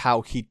about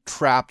how he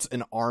trapped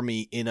an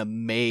army in a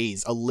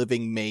maze, a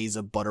living maze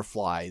of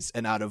butterflies,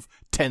 and out of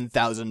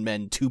 10,000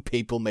 men, 2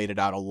 people made it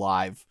out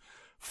alive.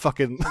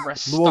 Fucking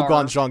Luo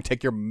Guanzhong,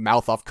 take your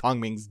mouth off Kong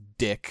Ming's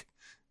dick.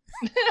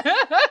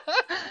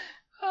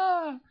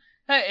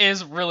 That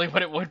is really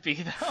what it would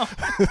be, though.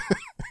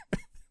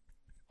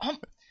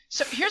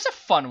 So here's a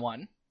fun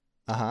one.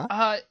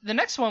 Uh-huh. The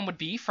next one would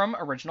be from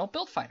Original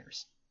Build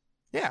Fighters.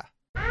 Yeah.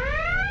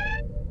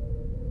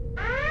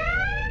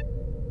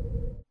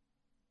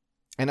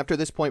 And up to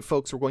this point,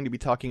 folks, we're going to be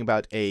talking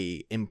about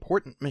a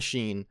important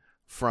machine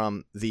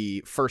from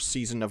the first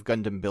season of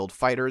Gundam Build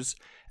Fighters,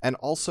 and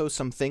also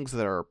some things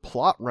that are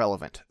plot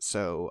relevant,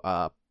 so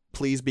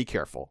please be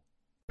careful.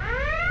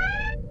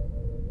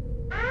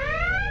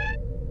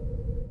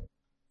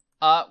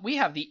 We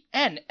have the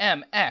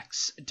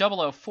NMX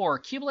 004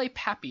 Cubile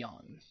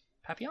Papillon.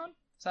 Papillon?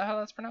 Is that how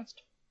that's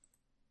pronounced?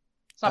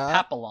 It's not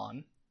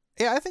Papillon.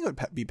 Yeah, I think it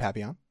would be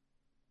Papillon.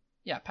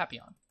 Yeah,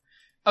 Papillon.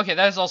 Okay,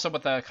 that is also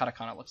what the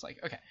katakana looks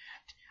like. Okay.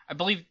 I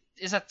believe...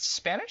 Is that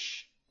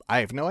Spanish? I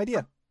have no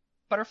idea.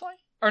 Butterfly?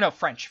 Or no,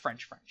 French.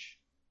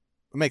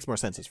 It makes more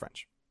sense as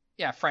French.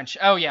 Yeah, French.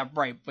 Oh, yeah,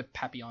 right, with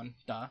Papillon.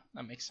 Duh,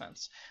 that makes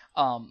sense.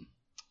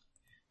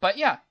 But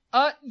yeah,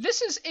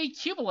 this is a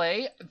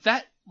Cubile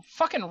that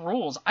fucking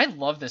rules. I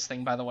love this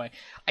thing, by the way.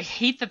 I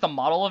hate that the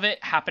model of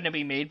it happened to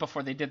be made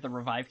before they did the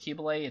revived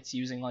Cubile. It's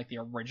using like the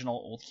original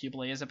old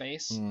Cubile as a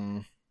base.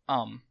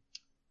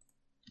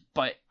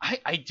 But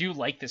I do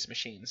like this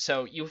machine.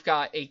 So you've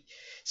got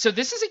so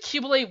this is a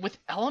Cubile with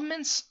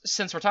elements,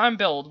 since we're talking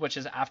build, which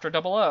is after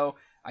 00.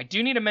 I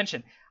do need to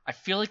mention, I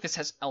feel like this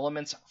has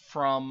elements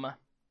from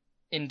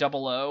in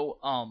 00,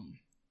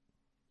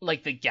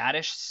 like the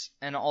Gadish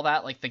and all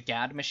that, like the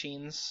Gad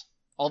machines.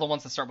 All the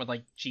ones that start with,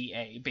 like,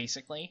 GA,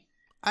 basically.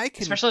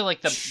 Especially, like,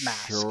 the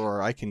mask.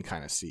 Sure, I can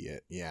kind of see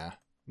it, yeah.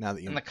 Now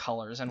that you... And the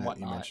colors and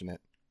whatnot. You mention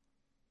it.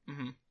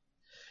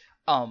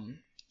 Mm-hmm.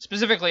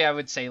 Specifically, I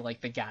would say,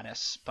 like, the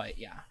Gaddis, but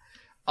yeah.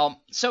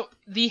 So,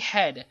 the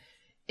head.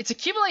 It's a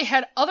Cubile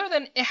head, other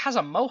than it has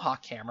a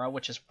Mohawk camera,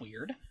 which is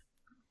weird.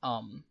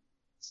 And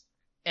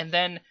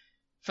then,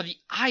 for the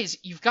eyes,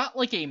 you've got,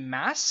 like, a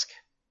mask.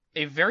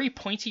 A very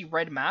pointy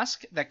red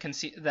mask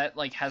that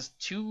like, has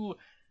 2...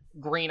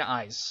 green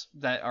eyes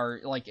that are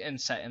like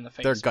inset in the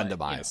face. They're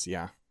Gundam eyes,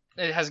 yeah.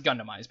 It has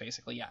Gundam eyes,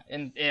 basically, yeah.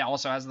 And it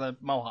also has the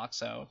Mohawk,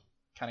 so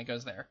kind of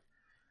goes there.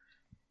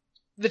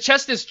 The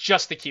chest is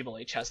just the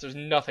Cubile chest. There's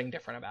nothing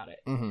different about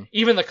it. Mm-hmm.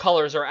 Even the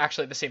colors are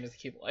actually the same as the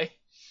Cubile.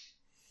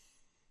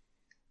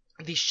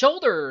 The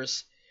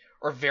shoulders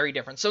are very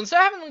different. So instead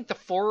of having like the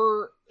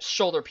 4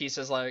 shoulder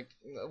pieces like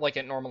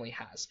it normally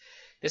has.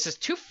 This is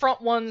 2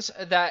 front ones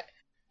that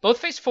both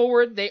face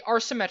forward. They are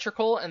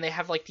symmetrical, and they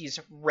have like these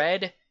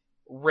red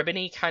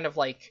ribbony kind of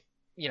like,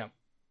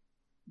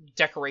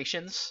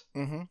 decorations.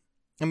 Mm-hmm.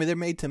 I mean, they're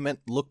made to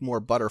look more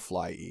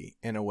butterfly-y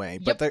in a way,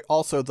 but Yep. they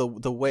also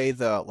the way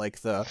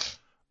the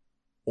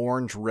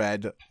orange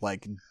red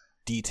like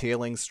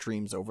detailing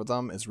streams over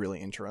them is really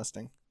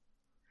interesting.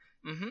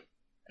 Mm-hmm.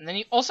 And then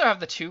you also have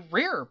the 2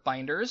 rear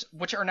binders,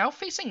 which are now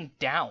facing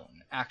down.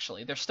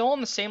 Actually, they're still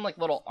on the same like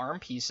little arm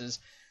pieces,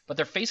 but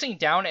they're facing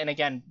down, and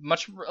again,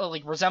 much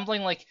like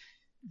resembling like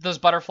those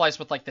butterflies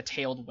with like the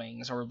tailed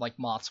wings, or like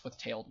moths with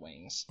tailed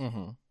wings.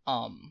 Mm-hmm.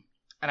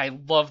 And I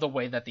love the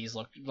way that these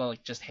look,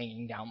 like just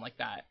hanging down like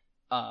that.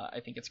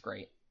 I think it's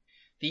great.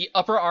 The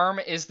upper arm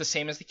is the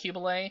same as the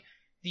Cubile.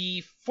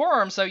 The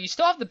forearms, though, you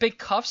still have the big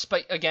cuffs,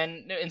 but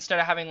again, instead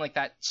of having like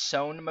that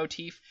sewn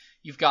motif,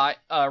 you've got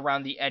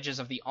around the edges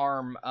of the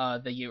arm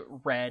the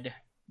red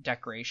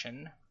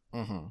decoration.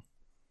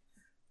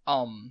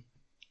 Mm-hmm.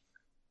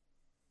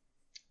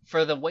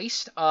 For the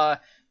waist, the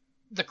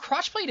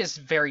crotch plate is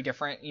very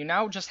different. You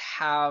now just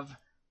have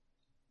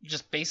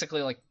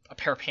basically like a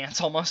pair of pants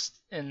almost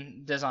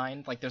in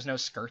design. Like there's no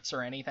skirts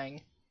or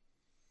anything.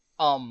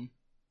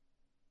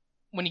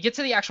 When you get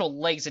to the actual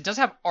legs, it does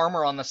have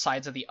armor on the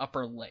sides of the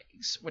upper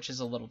legs, which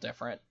is a little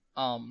different.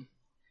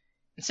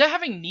 Instead of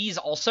having knees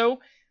also,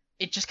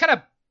 it just kind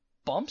of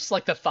bumps.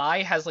 Like the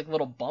thigh has like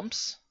little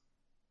bumps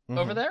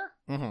over there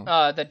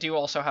that do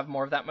also have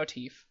more of that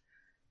motif.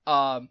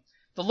 The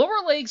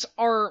lower legs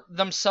are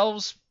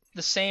themselves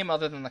the same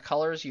other than the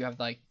colors. You have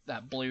like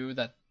that blue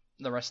that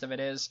the rest of it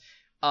is.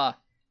 And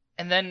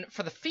then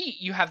for the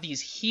feet, you have these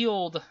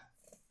heeled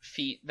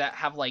feet that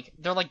have like,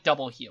 they're like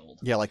double heeled.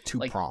 Yeah, like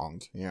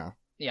two-pronged. Yeah.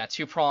 Yeah,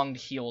 2-pronged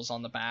heels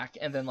on the back,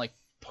 and then like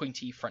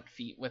pointy front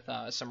feet with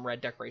some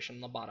red decoration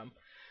on the bottom.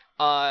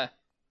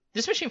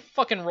 This machine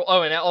fucking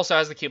oh, and it also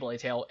has the Cubile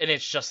tail, and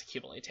it's just the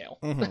Cubile tail.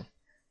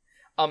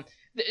 Mm-hmm.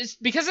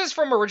 Because it's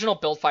from original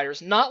Build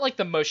Fighters, not like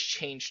the most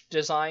changed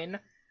design,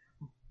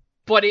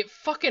 but it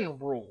fucking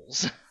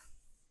rules.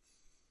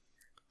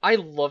 I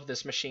love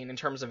this machine in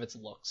terms of its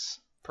looks,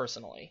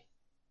 personally.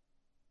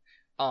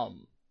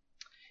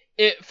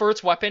 For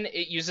its weapon,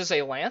 it uses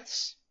a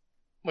lance,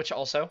 which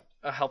also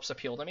helps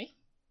appeal to me.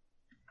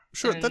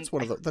 Sure, And that's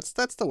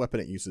that's the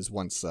weapon it uses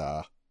once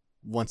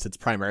its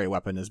primary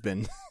weapon has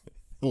been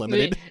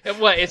limited.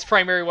 Its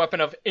primary weapon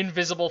of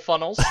invisible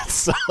funnels. That's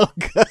so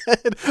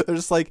good. They're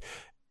just like,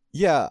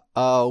 yeah,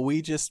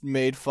 we just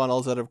made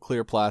funnels out of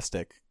clear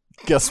plastic.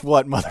 Guess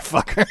what,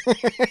 motherfucker?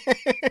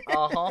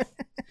 Uh-huh.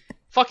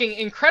 Fucking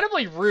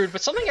incredibly rude,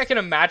 but something I can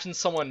imagine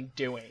someone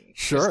doing.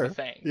 Sure. Is the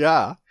thing.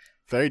 Yeah.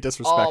 Very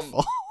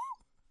disrespectful.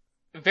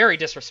 Very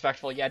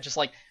disrespectful, yeah. Just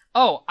like,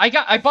 oh,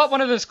 I bought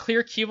one of those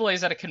clear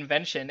Cubiles at a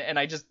convention, and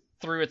I just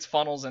threw its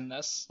funnels in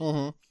this.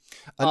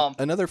 Mm-hmm.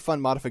 Another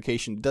fun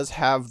modification does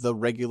have the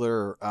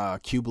regular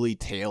Cubile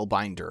tail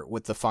binder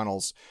with the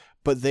funnels,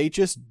 but they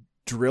just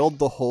drilled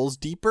the holes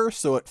deeper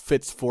so it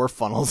fits 4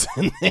 funnels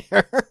in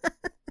there.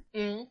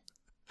 Mm.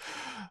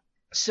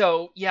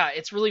 So, yeah,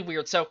 it's really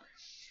weird. So,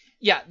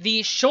 yeah,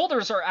 the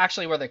shoulders are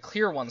actually where the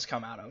clear ones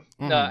come out of.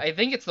 Mm-hmm. I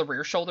think it's the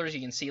rear shoulders.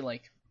 You can see,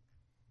 like,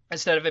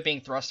 instead of it being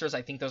thrusters,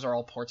 I think those are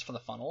all ports for the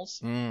funnels.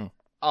 Mm.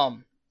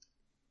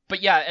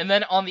 But yeah, and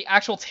then on the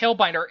actual tail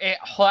binder, it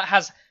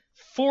has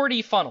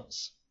 40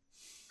 funnels.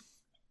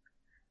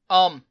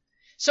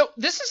 So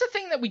this is a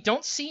thing that we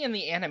don't see in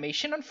the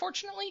animation,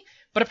 unfortunately,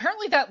 but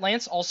apparently that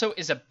lance also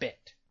is a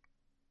bit.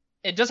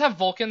 It does have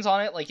Vulcans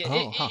on it, like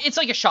it's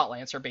like a shot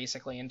lancer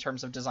basically in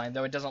terms of design,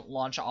 though it doesn't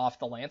launch off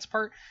the lance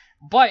part.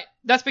 But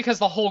that's because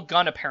the whole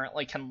gun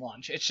apparently can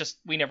launch. It's just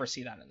we never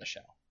see that in the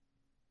show.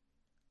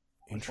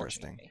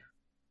 Interesting.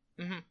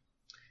 Mm-hmm.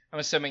 I'm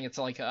assuming it's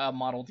like a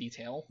model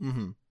detail.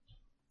 Mm-hmm.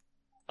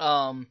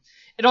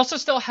 It also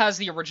still has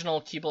the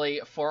original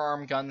Cubile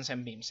forearm guns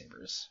and beam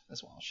sabers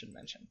as well, I should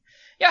mention.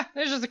 Yeah,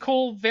 there's just a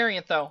cool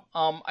variant though.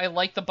 I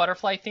like the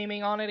butterfly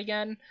theming on it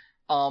again.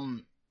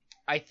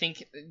 I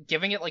think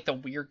giving it like the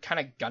weird kind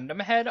of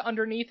Gundam head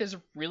underneath is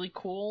really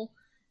cool.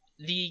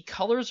 The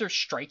colors are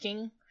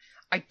striking.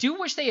 I do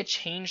wish they had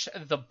changed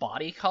the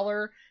body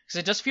color, because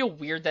it does feel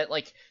weird that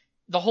like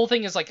the whole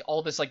thing is like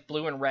all this like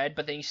blue and red,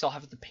 but then you still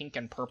have the pink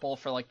and purple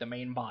for like the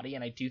main body,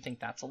 and I do think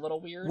that's a little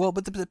weird. Well,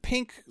 but the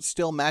pink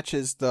still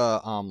matches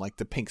the like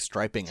the pink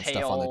striping and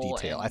stuff on the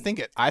detail. I think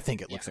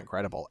it looks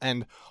incredible.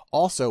 And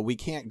also, we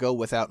can't go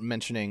without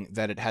mentioning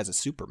that it has a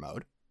super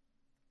mode.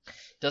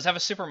 It does have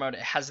a super mode.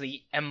 It has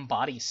the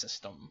M-Body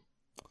system,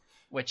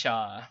 which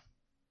how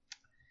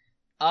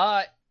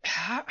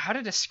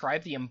to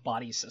describe the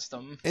M-Body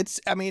system? It's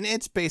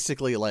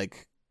basically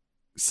like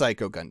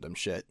Psycho Gundam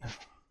shit.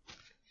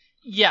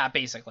 Yeah,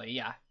 basically,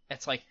 yeah.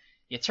 It's like,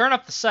 you turn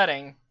up the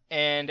setting,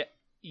 and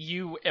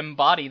you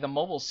embody the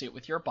mobile suit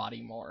with your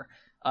body more,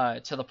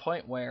 to the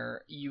point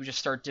where you just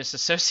start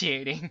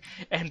disassociating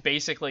and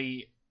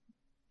basically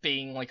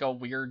being like a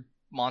weird,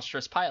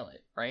 monstrous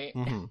pilot, right?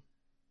 Mm-hmm.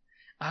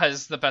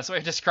 Is the best way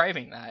of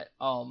describing that.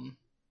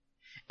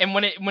 And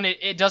when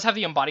it does have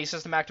the embody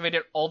system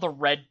activated, all the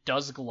red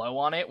does glow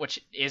on it, which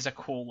is a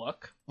cool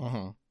look.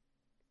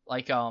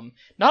 Like, not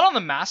on the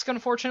mask,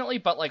 unfortunately,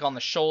 but like on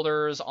the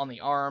shoulders, on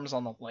the arms,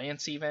 on the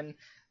lance even,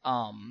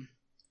 on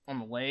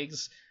the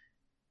legs.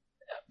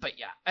 But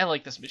yeah, I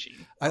like this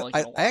machine.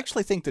 I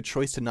actually think the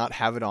choice to not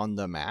have it on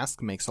the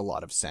mask makes a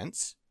lot of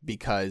sense,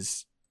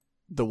 because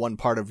the one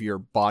part of your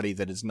body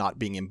that is not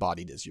being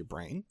embodied is your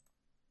brain.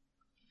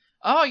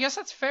 Oh, I guess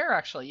that's fair,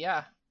 actually,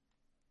 yeah.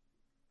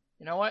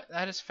 You know what?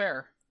 That is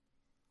fair.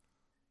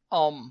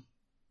 But,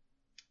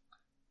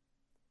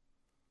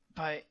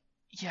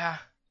 yeah.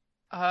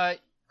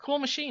 Cool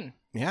machine.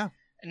 Yeah.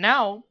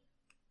 Now,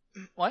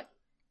 what?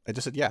 I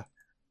just said yeah.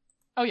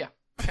 Oh, yeah.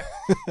 Okay.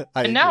 And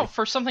agree. Now,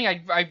 for something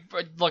I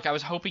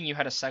was hoping you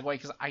had a segue,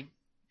 because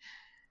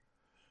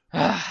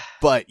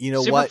But, you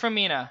know Super what? Super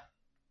Femina.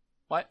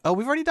 What? Oh,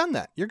 we've already done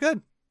that. You're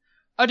good.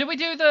 Oh, did we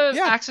do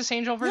the Axis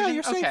Angel version? Yeah,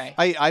 you're safe. Okay.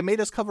 I made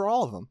us cover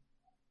all of them.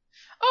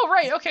 Oh,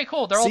 right. Okay,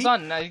 cool. They're all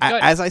done. Good.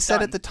 As I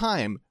said at the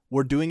time,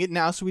 we're doing it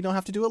now so we don't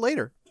have to do it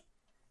later.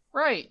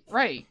 Right.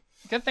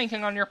 Good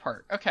thinking on your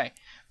part. Okay.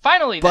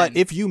 Finally, But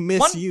if you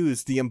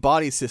misuse the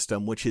embody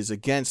system, which is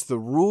against the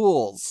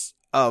rules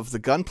of the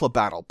Gunpla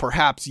battle,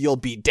 perhaps you'll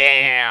be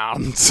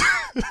damned.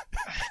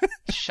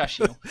 Shush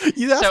you.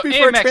 You asked me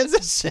for a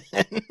transition.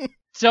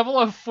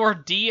 004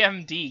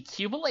 DMD,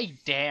 Cubile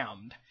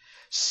damned.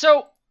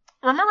 So,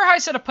 remember how I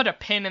said to put a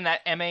pin in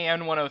that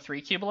MAN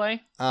 103 Cubile?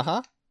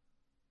 Uh-huh.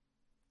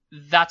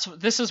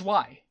 This is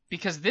why.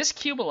 Because this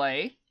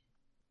Cubile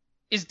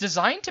is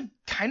designed to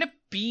kind of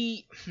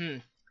be...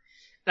 And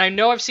I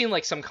know I've seen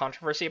like some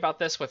controversy about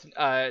this with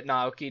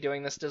Naoki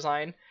doing this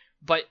design,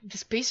 but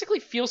this basically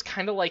feels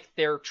kind of like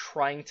they're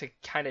trying to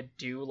kind of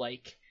do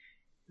like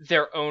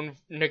their own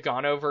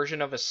Nagano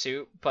version of a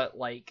suit, but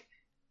like...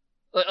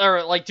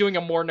 Or like doing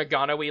a more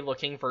Nagano-y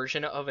looking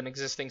version of an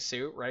existing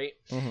suit, right?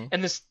 Mm-hmm.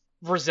 And this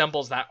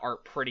resembles that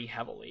art pretty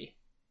heavily.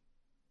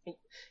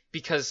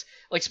 Because,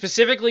 like,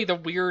 specifically the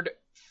weird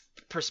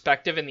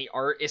perspective in the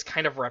art is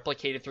kind of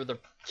replicated through the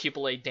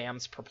Cubile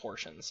dam's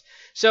proportions.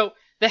 So,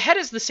 the head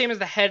is the same as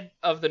the head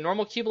of the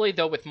normal Cubile,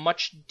 though with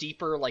much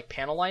deeper, like,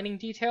 panel lining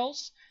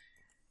details.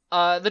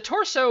 The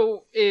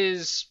torso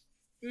is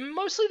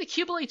mostly the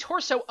Cubile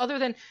torso, other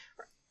than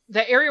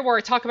the area where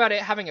I talk about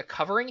it having a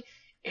covering.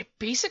 It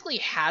basically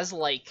has,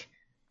 like,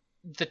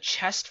 the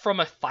chest from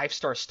a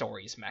 5-Star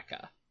Stories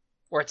mecha.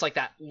 Where it's, like,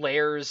 that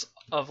layers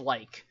of,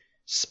 like,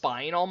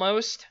 spine,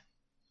 almost.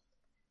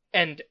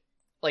 And,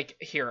 like,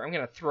 here, I'm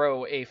gonna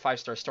throw a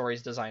 5-Star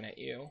Stories design at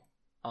you.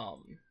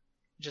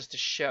 Just to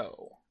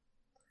show.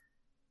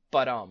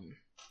 But,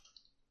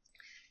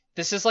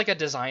 this is, like, a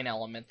design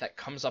element that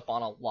comes up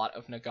on a lot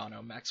of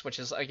Nagano mechs, which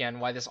is, again,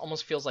 why this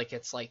almost feels like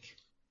it's, like...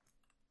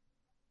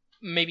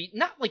 Maybe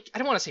not like, I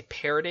don't want to say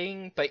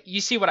parroting, but you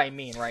see what I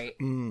mean, right?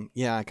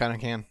 Yeah, I kind of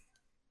can.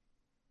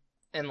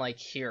 And like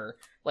here,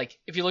 like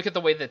if you look at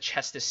the way the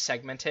chest is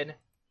segmented,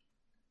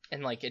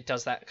 and like it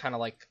does that kind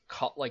of like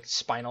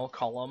spinal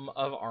column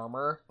of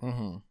armor.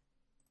 Mm-hmm.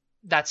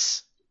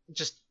 That's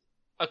just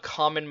a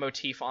common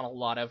motif on a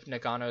lot of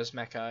Nagano's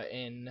mecha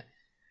in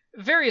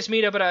various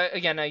media, but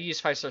again, I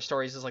use 5-Star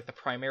Stories as like the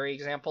primary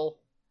example.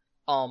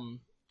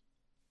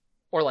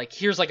 Or like,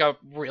 here's like a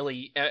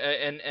really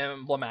an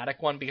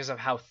emblematic one because of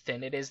how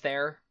thin it is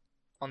there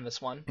on this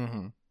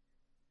one.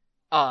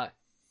 Mm-hmm.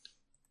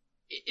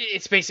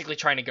 It's basically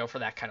trying to go for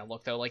that kind of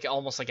look, though. Like,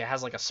 almost like it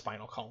has like a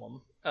spinal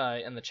column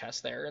in the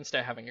chest there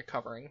instead of having a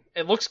covering.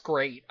 It looks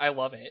great. I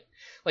love it.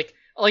 Like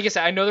I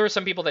said, I know there are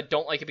some people that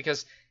don't like it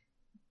because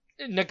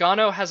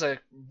Nagano has a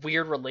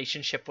weird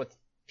relationship with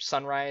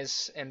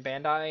Sunrise and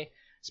Bandai,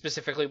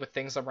 specifically with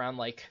things around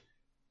like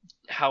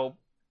how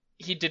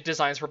he did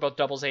designs for both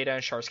Double Zeta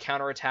and Char's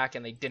Counterattack,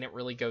 and they didn't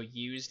really go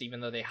used,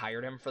 even though they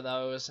hired him for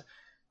those.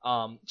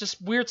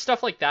 Just weird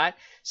stuff like that.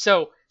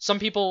 So some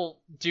people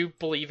do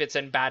believe it's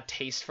in bad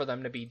taste for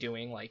them to be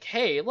doing like,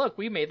 hey, look,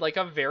 we made like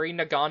a very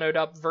Nagano'd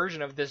up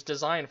version of this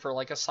design for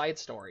like a side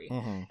story.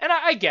 Mm-hmm. And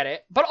I get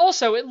it, but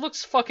also it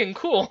looks fucking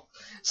cool.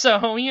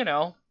 So, you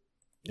know.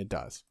 It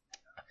does.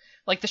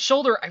 Like the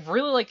shoulder, I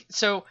really like...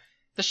 So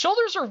the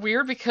shoulders are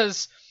weird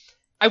because...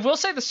 I will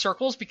say the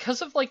circles,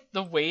 because of like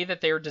the way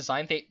that they are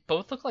designed, they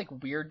both look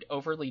like weird,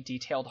 overly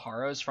detailed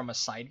Haros from a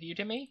side view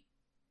to me.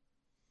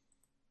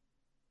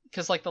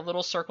 Because like the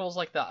little circles,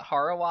 like the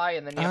Haro eye,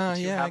 and then you have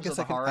the two halves of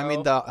the Haro. I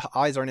mean, the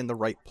eyes aren't in the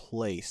right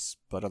place,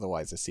 but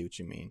otherwise I see what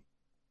you mean.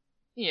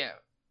 Yeah.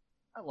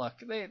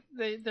 Look,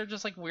 they're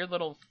just like weird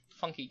little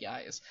funky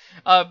guys.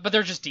 But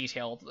they're just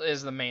detailed,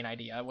 is the main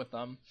idea with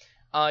them.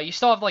 You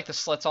still have like the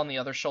slits on the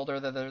other shoulder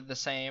that are the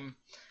same.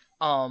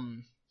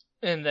 And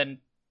then...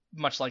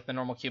 much like the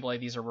normal Cubile,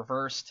 these are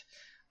reversed.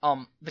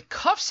 The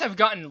cuffs have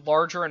gotten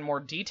larger and more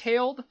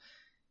detailed.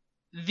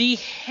 The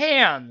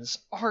hands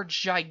are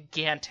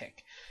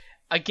gigantic.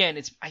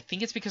 Again, I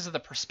think it's because of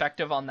the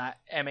perspective on that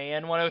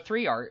MAN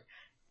 103 art,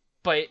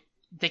 but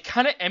they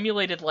kind of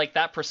emulated like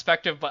that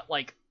perspective, but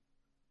like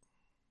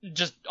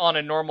just on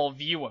a normal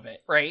view of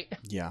it, right?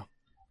 Yeah.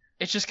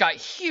 It's just got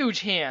huge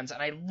hands,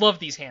 and I love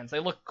these hands. They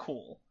look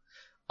cool.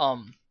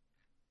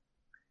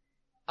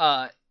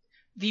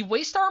 The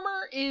waist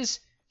armor is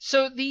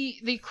so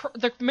the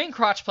main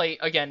crotch plate,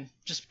 again,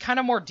 just kind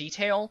of more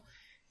detail.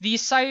 The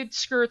side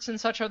skirts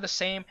and such are the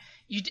same.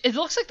 It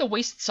looks like the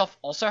waist itself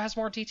also has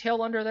more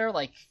detail under there.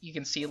 Like you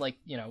can see, like,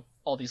 you know,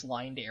 all these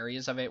lined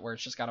areas of it where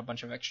it's just got a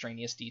bunch of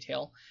extraneous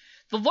detail.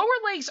 The lower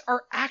legs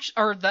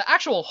are the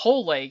actual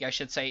whole leg, I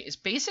should say, is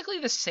basically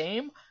the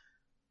same,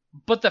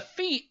 but the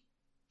feet,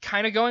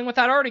 kind of going with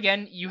that art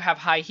again, you have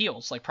high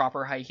heels, like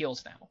proper high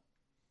heels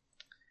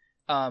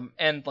now.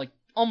 And like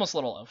almost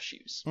little elf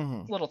shoes,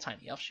 little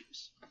tiny elf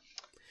shoes.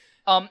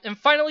 And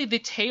finally the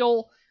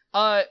tail.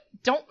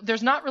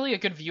 There's not really a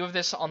good view of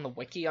this on the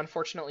wiki,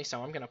 unfortunately,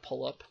 so I'm gonna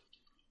pull up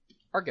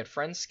our good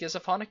friend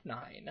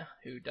Schizophonic9,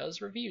 who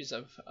does reviews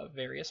of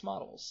various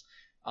models.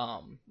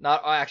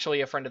 Not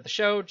actually a friend of the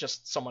show,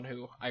 just someone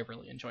who I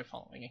really enjoy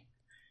following.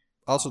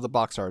 Also, the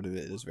box art of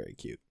it is very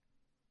cute.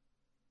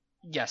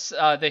 Yes,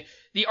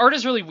 the art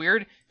is really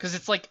weird because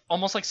it's like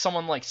almost like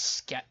someone like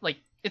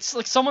it's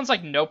like someone's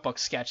like notebook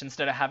sketch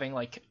instead of having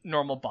like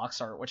normal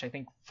box art, which I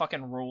think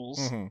fucking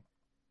rules.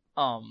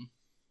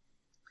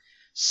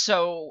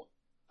 So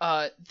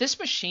this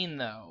machine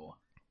though,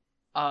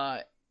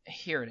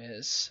 here it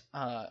is.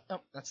 Oh,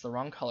 that's the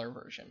wrong color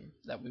version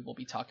that we will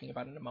be talking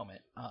about in a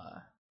moment.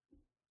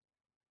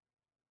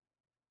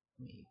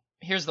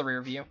 Here's the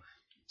rear view.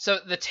 So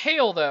the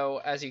tail though,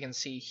 as you can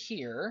see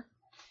here,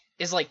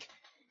 is like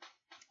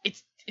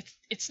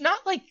it's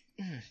not like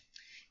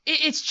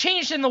it's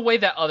changed in the way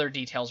that other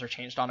details are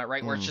changed on it,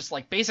 right? Where it's just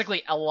like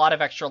basically a lot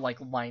of extra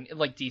like line,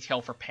 like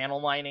detail for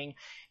panel lining,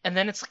 and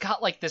then it's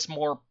got like this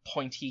more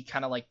pointy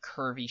kind of like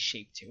curvy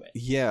shape to it.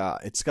 Yeah,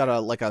 it's got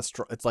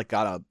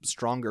got a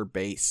stronger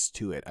base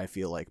to it, I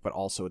feel like, but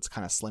also it's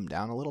kind of slimmed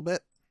down a little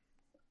bit.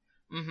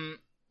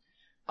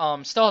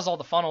 Still has all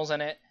the funnels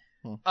in it.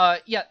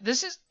 Yeah,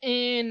 this is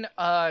in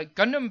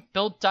Gundam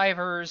Build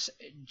Divers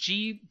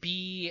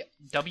GBWC,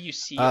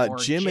 or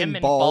Jim and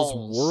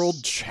Ball's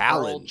World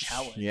Challenge.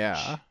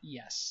 Yeah.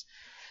 Yes.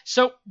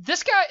 So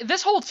this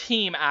whole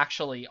team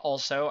actually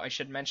also, I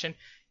should mention,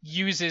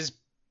 uses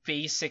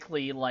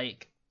basically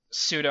like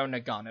pseudo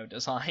Nagano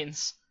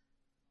designs.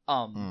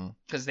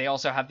 Because they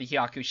also have the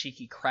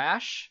Hyakushiki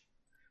Crash.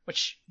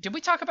 Which, did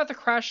we talk about the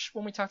Crash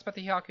when we talked about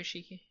the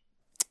Hyakushiki?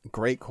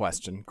 Great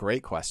question.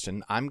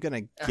 I'm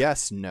gonna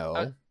guess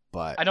no,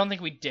 but I don't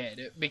think we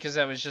did, because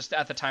that was just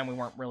at the time we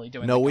weren't really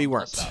doing. No, we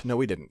weren't. Stuff. No,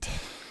 we didn't.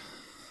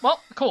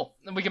 Well, cool.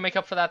 We can make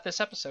up for that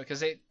this episode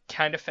because it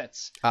kind of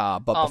fits. But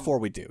before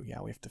we do, we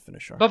have to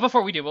finish our. But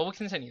before we do, we'll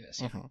continue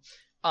this.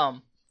 Yeah.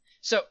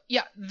 So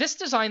yeah, this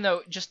design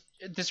though, just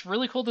this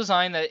really cool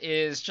design that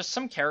is just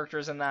some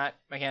characters in that.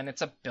 Again,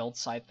 it's a build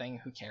side thing.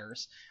 Who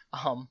cares?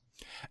 I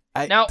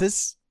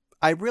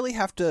really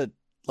have to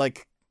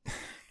like.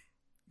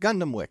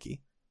 Gundam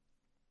Wiki.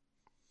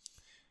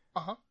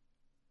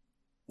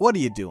 What are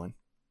you doing?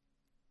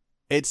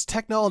 Its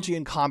technology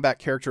and combat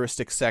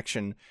characteristics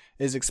section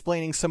is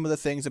explaining some of the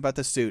things about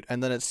the suit,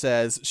 and then it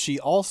says she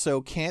also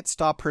can't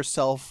stop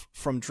herself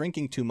from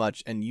drinking too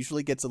much and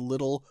usually gets a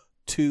little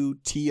too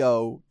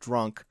TO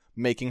drunk,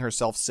 making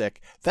herself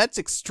sick. That's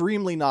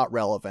extremely not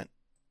relevant.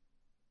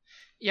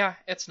 Yeah,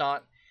 it's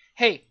not.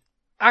 Hey,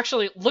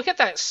 actually, look at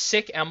that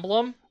sick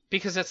emblem,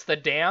 because it's the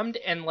damned,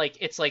 and like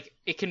it's like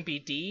it can be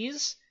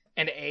D's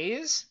and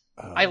A's.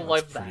 I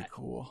love that.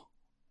 Cool.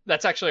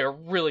 That's actually a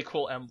really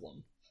cool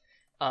emblem.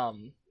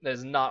 That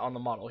is not on the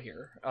model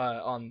here,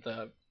 on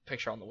the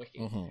picture on the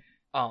wiki.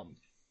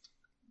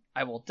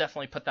 I will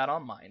definitely put that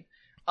on mine.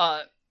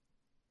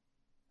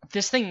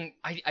 This thing,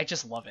 I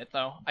just love it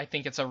though. I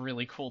think it's a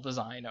really cool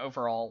design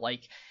overall.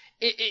 Like,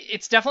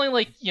 it's definitely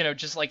like, you know,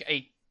 just like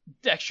a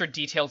extra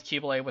detailed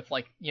Keyblade with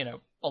like, you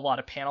know, a lot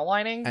of panel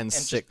lining and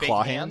sick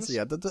claw hands.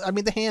 Yeah, I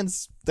mean the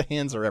hands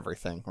are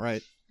everything,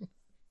 right?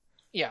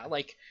 Yeah,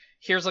 like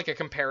here's like a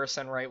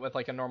comparison, right, with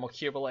like a normal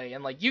Keyblade,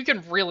 and like you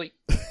can really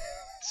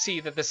see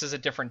that this is a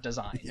different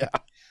design. Yeah,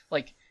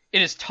 like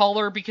it is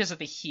taller because of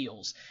the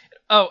heels.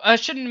 Oh, I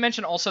shouldn't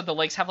mention also the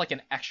legs have like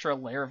an extra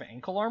layer of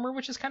ankle armor,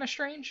 which is kind of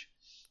strange.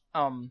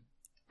 Or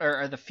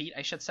the feet,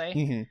 I should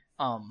say.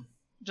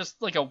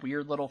 Just like a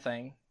weird little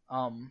thing.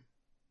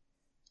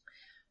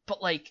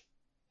 But like,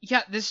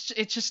 yeah,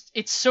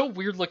 it's so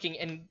weird looking,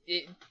 and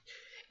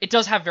it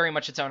does have very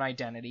much its own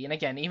identity. And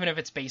again, even if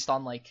it's based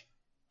on like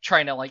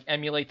trying to like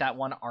emulate that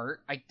one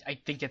art, I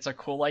think it's a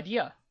cool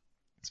idea.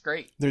 It's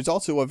great. There's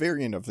also a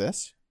variant of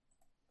this.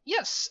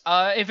 Yes,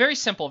 a very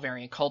simple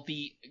variant called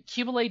the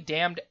Keyblade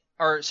Damned.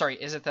 Or sorry,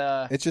 is it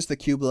the? It's just the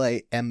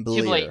Keyblade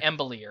Embolier. Keyblade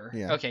Embolier.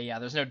 Yeah. Okay, yeah.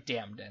 There's no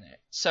damned in it.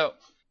 So,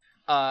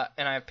 and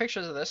I have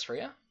pictures of this for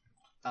you.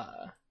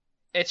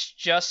 It's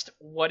just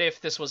what if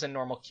this was in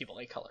normal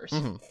Keyblade colors.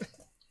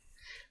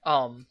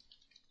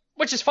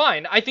 Which is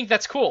fine. I think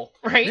that's cool,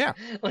 right? Yeah.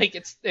 Like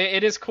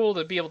it is cool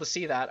to be able to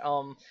see that.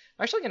 I'm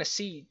actually gonna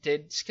see,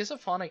 did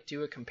Schizophonic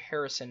do a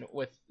comparison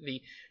with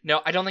the?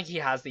 No, I don't think he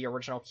has the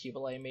original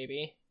Keyblade,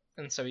 maybe,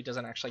 and so he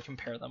doesn't actually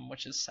compare them,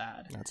 which is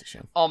sad. That's a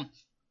shame.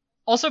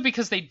 Also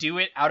because they do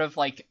it out of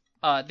like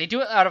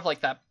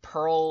that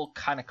pearl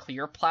kind of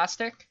clear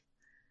plastic.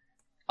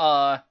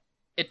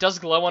 it does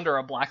glow under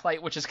a black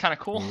light, which is kind of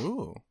cool.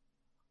 Ooh.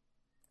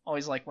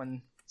 Always like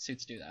when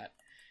suits do that.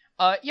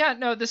 Yeah,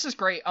 no, this is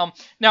great.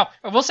 Now,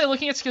 I will say,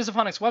 looking at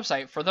Schizophonic's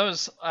website, for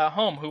those at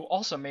home who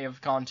also may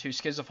have gone to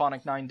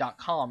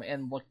schizophonic9.com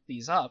and looked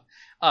these up,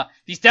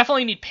 these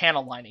definitely need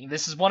panel lining.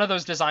 This is one of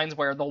those designs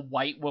where the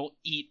white will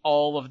eat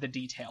all of the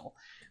detail.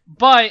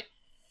 But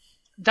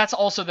that's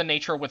also the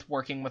nature with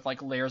working with,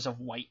 like, layers of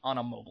white on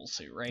a mobile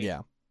suit, right?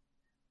 Yeah.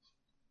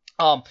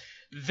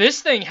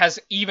 This thing has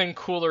even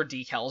cooler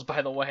decals,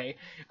 by the way.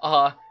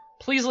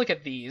 Please look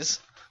at these.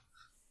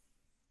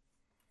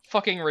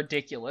 Fucking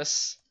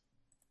ridiculous.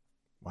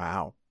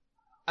 Wow.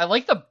 I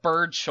like the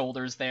bird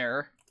shoulders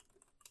there.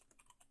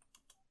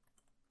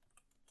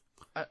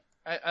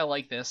 I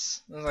like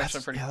this. This is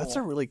actually pretty cool. That's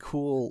a really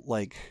cool,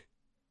 like,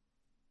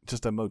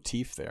 just a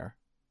motif there.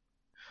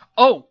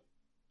 Oh!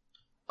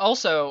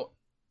 Also,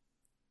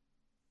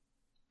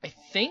 I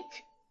think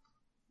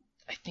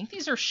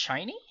these are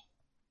shiny?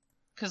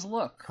 Because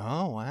look.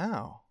 Oh,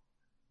 wow.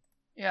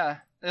 Yeah,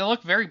 they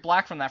look very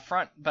black from that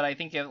front, but I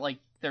think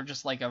they're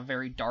just like a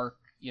very dark,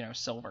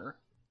 silver.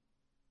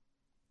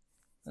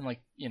 And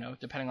like,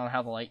 depending on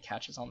how the light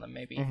catches on them,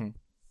 maybe.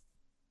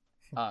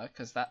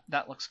 Because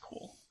that looks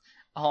cool.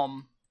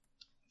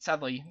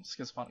 Sadly,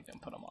 Schizophronic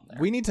didn't put them on there.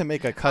 We need to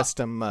make a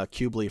custom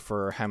Cubely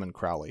for Hammond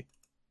Crowley.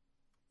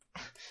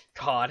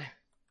 God.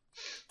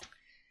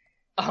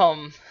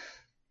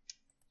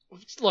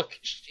 Look,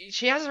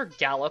 she has her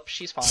gallop.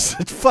 She's fine.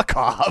 Fuck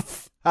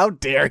off! How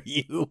dare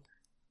you?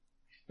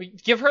 We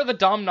give her the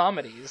Dom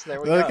Nomides.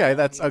 There we go.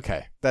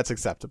 Okay. That's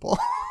acceptable.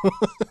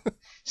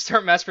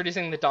 Start mass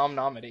producing the Dom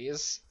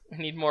Nomides. We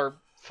need more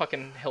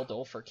fucking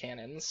Hildolfer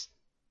cannons.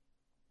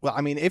 Well,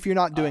 I mean, if you're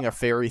not doing a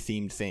fairy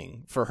themed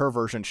thing, for her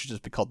version, it should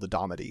just be called the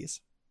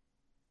Domades.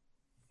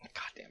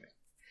 God damn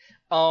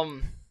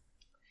it.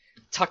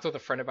 Talked with a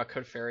friend about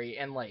Code Fairy,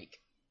 and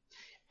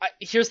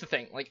here's the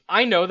thing. Like,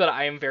 I know that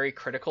I am very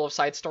critical of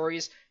side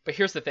stories, but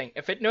here's the thing.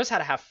 If it knows how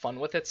to have fun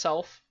with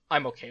itself,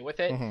 I'm okay with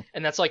it.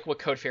 And that's like what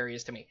Code Fairy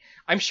is to me.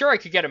 I'm sure I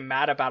could get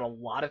mad about a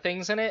lot of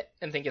things in it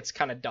and think it's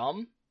kind of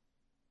dumb,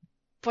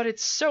 but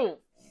it's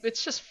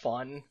just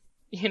fun,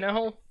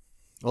 Well,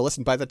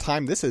 listen, by the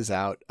time this is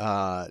out,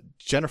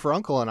 Jennifer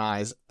Uncle and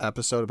I's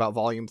episode about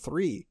Volume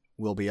 3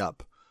 will be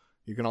up.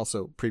 You can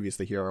also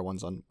previously hear our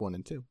ones on 1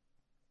 and 2.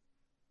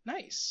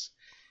 Nice.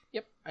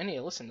 Yep, I need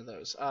to listen to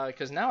those,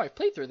 because now I've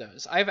played through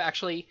those. I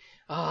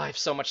have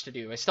so much to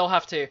do.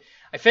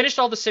 I finished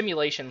all the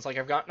simulations,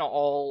 I've gotten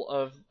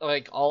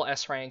all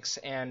S ranks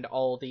and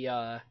all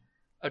the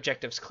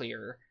objectives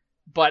clear,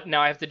 but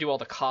now I have to do all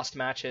the cost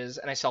matches,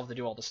 and I still have to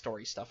do all the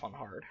story stuff on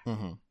hard.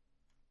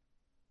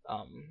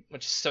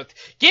 Which is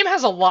game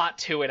has a lot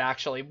to it,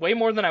 actually, way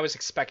more than I was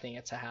expecting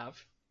it to have.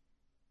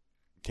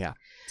 Yeah.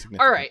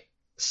 Alright,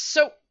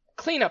 so,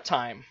 cleanup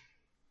time.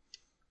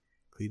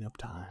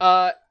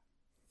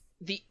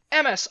 The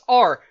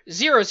MSR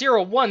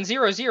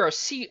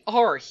 00100CR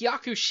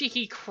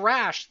Hyakushiki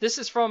Crash. This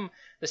is from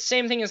the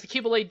same thing as the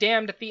Cubelay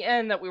Damned at the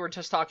end that we were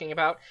just talking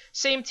about.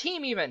 Same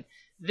team, even.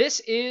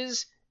 This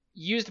is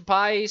used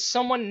by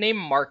someone named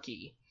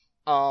Marky.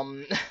 Know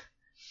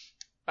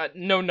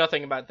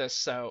nothing about this,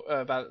 so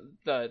about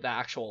the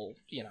actual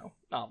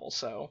novel.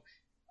 So,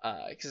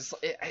 because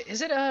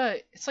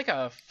it's like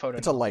a photo.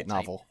 It's a light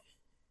novel.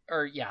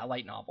 Or yeah,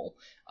 light novel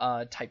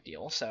type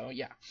deal. So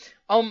yeah.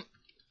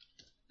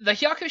 The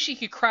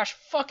Hyakushiki Crash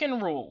fucking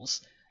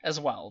rules as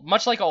well,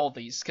 much like all of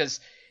these, because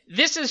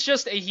this is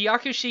just a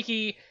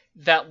Hyakushiki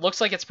that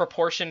looks like it's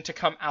proportioned to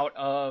come out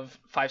of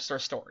 5-star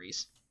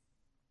stories.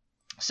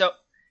 So,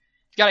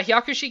 you got a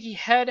Hyakushiki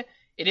head.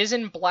 It is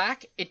in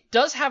black. It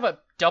does have a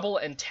double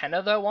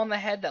antenna, though, on the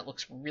head that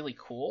looks really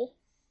cool.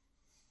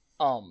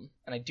 And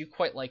I do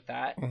quite like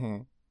that.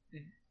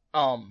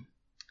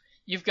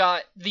 You've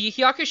got the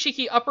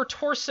Hyakushiki upper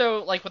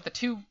torso, with the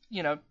two,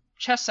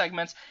 chest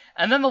segments,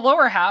 and then the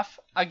lower half,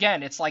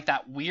 again, it's like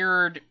that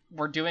weird,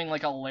 we're doing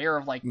a layer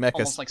of mecha,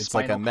 almost like it's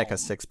like a mecha column.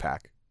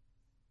 6-pack.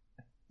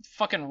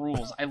 Fucking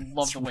rules. I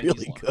love the way really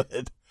these look.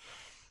 Good.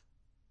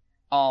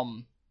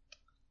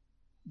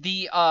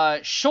 The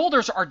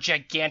shoulders are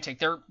gigantic.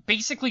 They're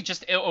basically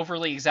just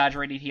overly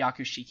exaggerated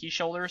Hyakushiki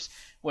shoulders,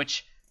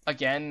 which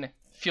again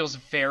feels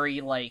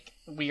very like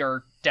we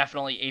are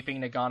definitely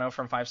aping Nagano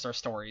from 5-star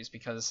stories,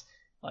 because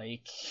I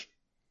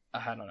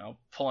don't know,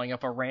 pulling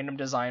up a random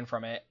design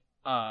from it,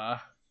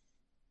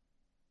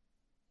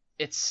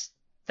 it's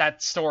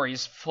that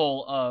story's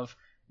full of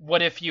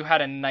what if you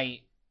had a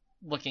knight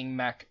looking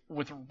mech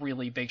with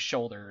really big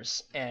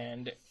shoulders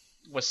and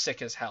was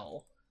sick as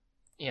hell,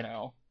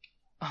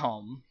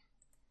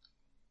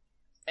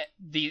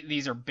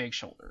 these are big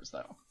shoulders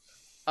though.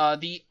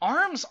 The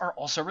arms are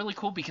also really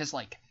cool because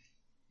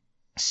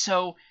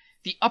so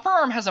the upper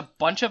arm has a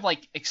bunch of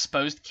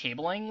exposed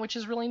cabling, which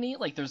is really neat.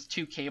 There's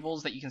 2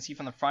 cables that you can see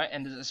from the front,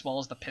 and as well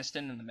as the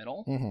piston in the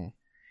middle.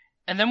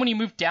 And then when you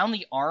move down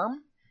the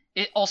arm,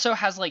 it also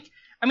has the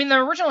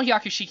original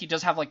Hyakushiki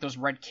does have those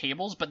red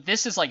cables, but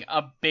this is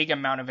a big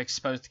amount of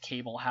exposed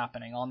cable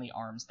happening on the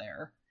arms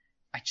there.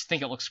 I just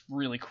think it looks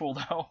really cool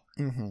though.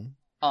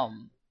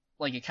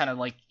 like it kind of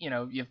like, you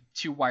have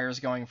two wires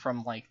going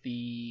from like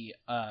the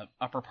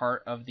upper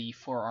part of the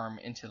forearm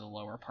into the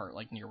lower part,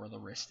 like near where the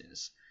wrist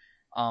is.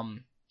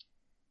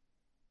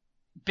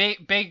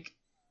 Big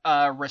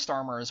wrist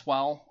armor as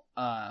well.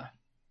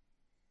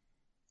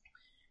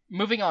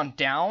 Moving on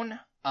down,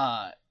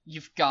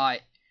 you've got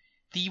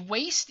the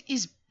waist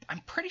is,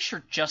 I'm pretty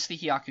sure, just the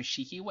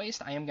Hyakushiki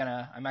waist.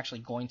 I'm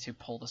actually going to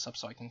pull this up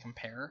so I can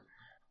compare.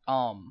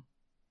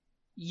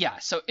 Yeah,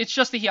 so it's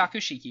just the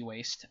Hyakushiki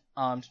waist.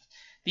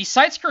 The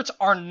side skirts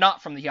are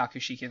not from the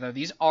Hyakushiki, though.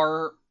 These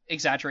are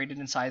exaggerated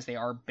in size. They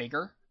are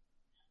bigger.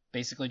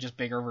 Basically just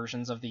bigger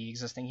versions of the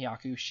existing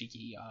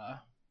Hyakushiki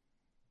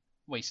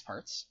waist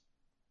parts.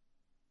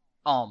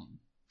 For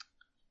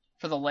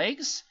the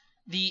legs,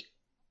 the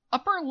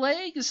upper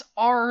legs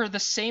are the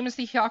same as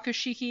the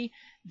Hyakushiki.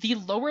 The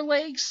lower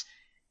legs,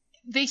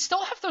 they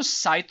still have those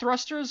side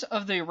thrusters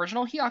of the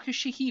original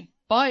Hyakushiki,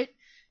 but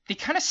they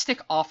kind of stick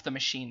off the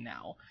machine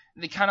now.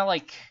 They kind of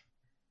like...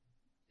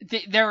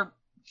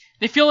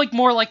 They feel like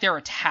more like they're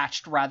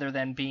attached rather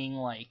than being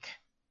like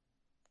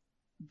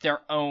their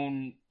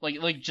own,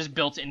 like just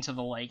built into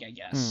the leg, I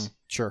guess.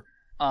 Sure.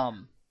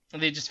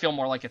 They just feel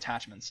more like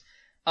attachments.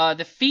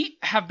 The feet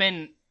have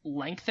been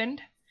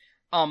lengthened.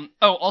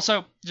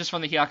 Also, just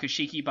from the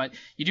Hyakushiki, but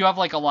you do have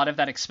like a lot of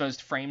that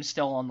exposed frame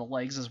still on the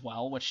legs as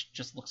well, which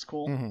just looks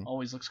cool. Mm-hmm.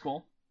 Always looks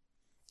cool.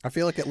 I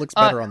feel like it looks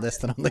better on this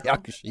than on the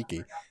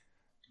Hyakushiki.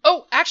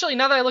 Oh, actually,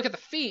 now that I look at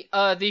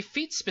the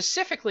feet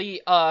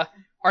specifically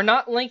are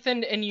not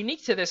lengthened and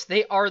unique to this.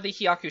 They are the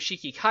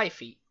Hyakushiki Kai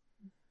feet,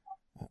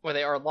 where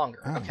they are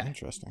longer. Oh, okay.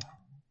 Interesting.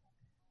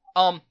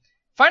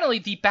 Finally,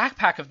 the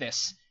backpack of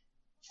this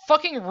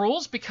fucking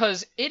rules,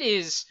 because it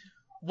is...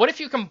 What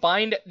if you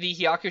combined the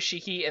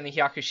Hyakushiki and the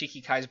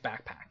Hyakushiki Kai's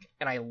backpack?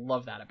 And I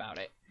love that about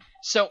it.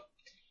 So,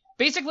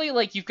 basically,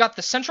 like, you've got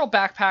the central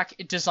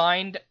backpack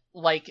designed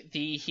like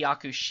the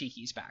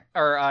Hyakushiki's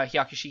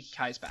Hyakushiki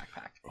Kai's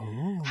backpack.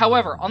 Ooh.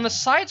 However, on the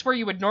sides where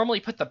you would normally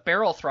put the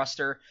barrel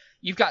thruster,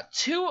 you've got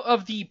two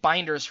of the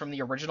binders from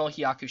the original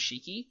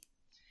Hyakushiki,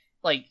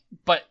 like,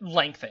 but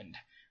lengthened.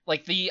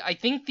 Like, the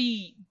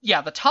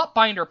top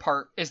binder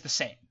part is the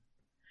same,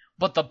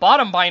 but the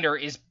bottom binder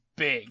is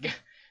big.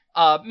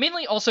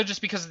 Mainly also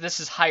just because this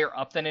is higher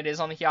up than it is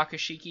on the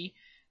Hyakushiki.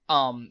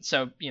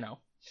 So,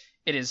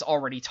 it is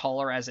already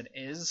taller as it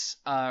is,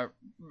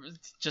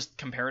 just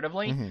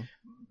comparatively. Mm-hmm.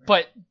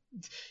 But,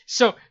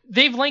 so,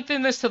 they've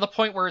lengthened this to the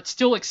point where it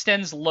still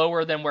extends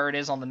lower than where it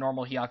is on the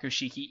normal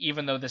Hyakushiki,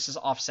 even though this is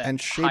offset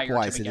and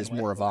shape-wise, it is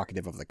more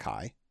evocative of the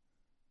Kai.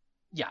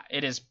 Yeah,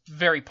 it is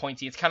very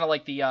pointy. It's kind of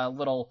like the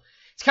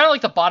it's kind of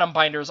like the bottom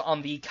binders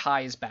on the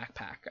Kai's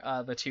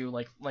backpack, the two,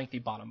 like, lengthy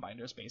bottom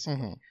binders,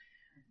 basically.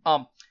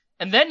 Mm-hmm.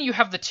 And then you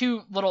have the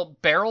two little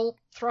barrel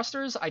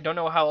thrusters. I don't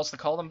know how else to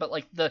call them, but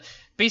like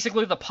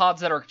basically the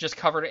pods that are just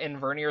covered in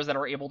verniers that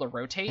are able to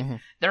rotate. Mm-hmm.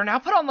 They're now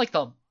put on like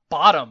the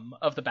bottom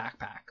of the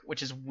backpack,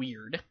 which is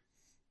weird.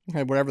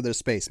 Okay, whatever, there's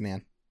space,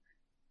 man.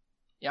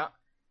 Yeah.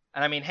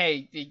 And I mean,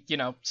 hey,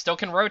 still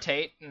can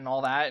rotate and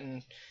all that,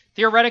 and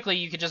theoretically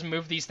you could just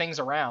move these things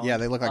around. Yeah,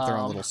 they look like their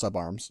own little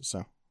sub-arms,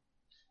 so.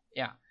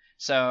 Yeah.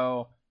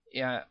 So,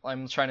 yeah,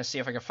 I'm trying to see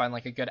if I can find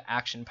like a good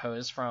action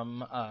pose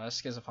from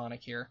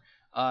Schizophonic here.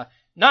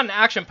 Not an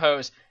action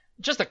pose,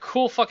 just a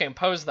cool fucking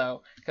pose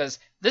though, because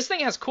this thing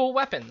has cool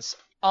weapons.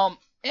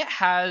 It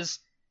has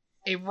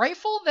a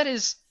rifle that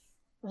is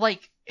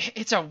like,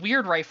 it's a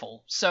weird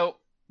rifle. So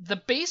the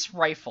base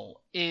rifle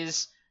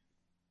is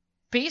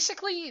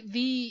basically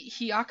the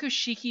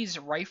Hyakushiki's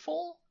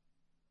rifle,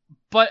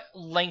 but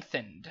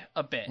lengthened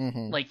a bit.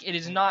 Mm-hmm. Like, it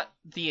is not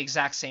the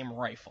exact same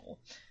rifle.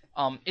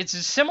 It's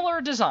a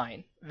similar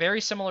design,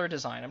 very similar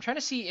design. I'm trying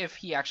to see if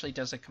he actually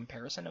does a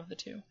comparison of the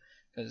two.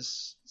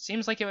 Because it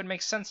seems like it would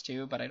make sense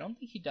to, but I don't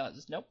think he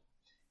does. Nope,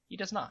 he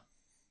does not.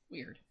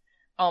 Weird.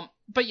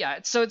 But yeah,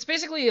 so it's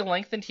basically a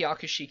lengthened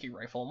Hyakushiki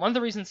rifle. And one of the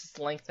reasons it's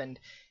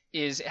lengthened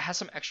is it has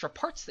some extra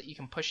parts that you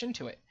can push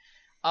into it.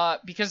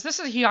 Because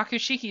this is a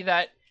Hyakushiki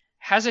that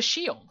has a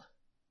shield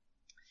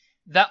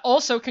that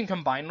also can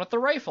combine with the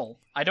rifle.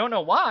 I don't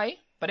know why,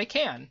 but it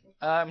can.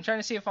 I'm trying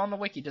to see if on the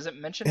wiki, does it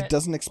mention it? It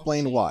doesn't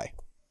explain why.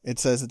 It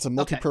says it's a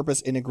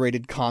multi-purpose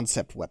integrated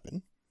concept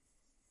weapon.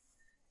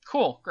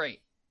 Cool,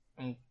 great.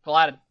 I'm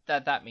glad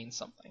that means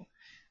something.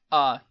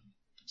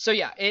 So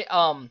yeah, it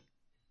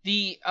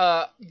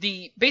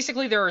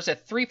basically there is a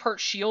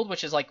 3-part shield,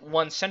 which is like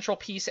one central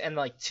piece and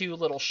like 2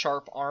 little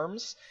sharp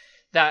arms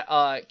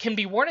that can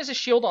be worn as a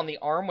shield on the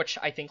arm, which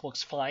I think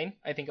looks fine.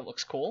 I think it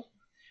looks cool.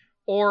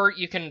 Or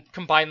you can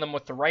combine them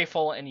with the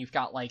rifle, and you've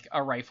got like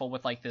a rifle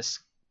with like this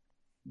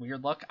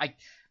weird look. I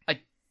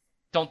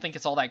don't think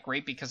it's all that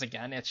great because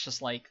again, it's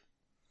just like,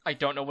 I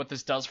don't know what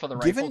this does for the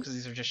rifle because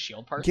these are just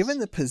shield parts. Given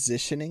the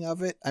positioning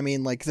of it, I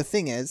mean, like, the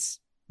thing is,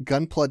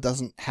 Gunpla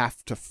doesn't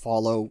have to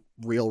follow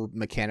real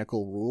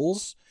mechanical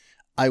rules.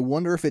 I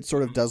wonder if it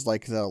sort of does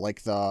like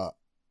the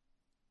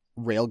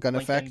railgun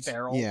effect.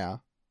 Barrel. Yeah.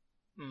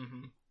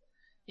 Mm-hmm.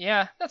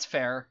 Yeah, that's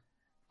fair.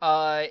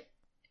 I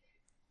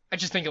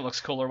just think it looks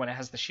cooler when it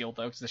has the shield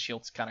though, because the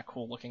shield's kind of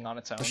cool looking on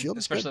its own. The shield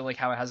is especially good. like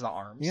how it has the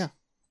arms. Yeah.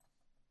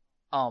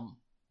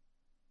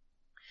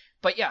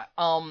 But yeah,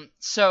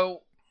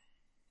 so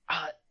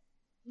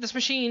this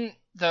machine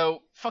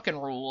though fucking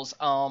rules.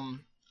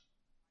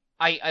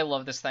 I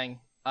love this thing.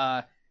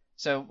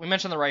 So we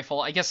mentioned the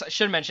rifle. I guess I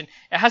should mention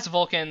it has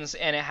Vulcans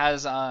and it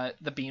has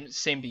the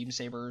same beam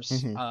sabers.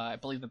 Mhm. I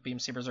believe the beam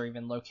sabers are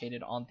even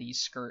located on the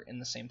skirt in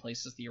the same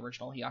place as the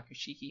original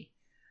Hyakushiki.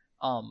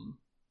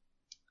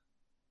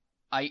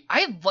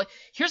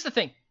 Here's the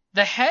thing.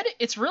 The head,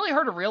 it's really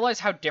hard to realize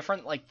how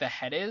different like the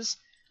head is,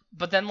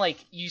 but then like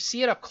you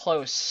see it up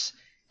close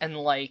and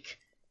like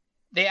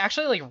they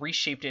actually like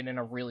reshaped it in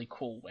a really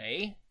cool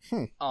way.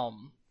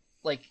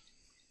 Like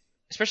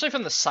especially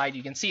from the side,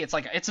 you can see it's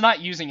like it's not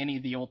using any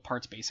of the old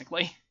parts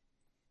basically,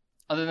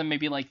 other than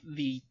maybe like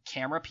the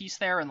camera piece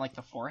there and like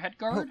the forehead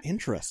guard. Oh,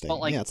 interesting.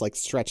 But, like, yeah, it's like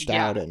stretched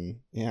yeah. out and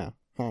yeah.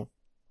 Huh.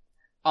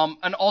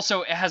 And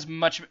also it has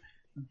much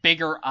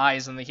bigger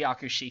eyes than the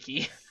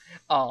Hyakushiki.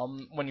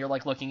 When you're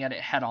like looking at it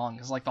head on,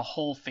 because like the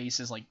whole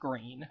face is like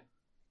green.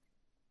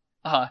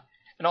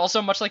 And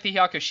also much like the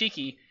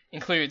Hyakushiki,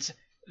 includes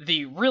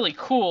the really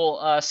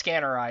cool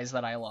scanner eyes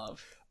that I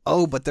love.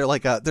 Oh, but they're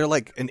like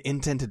an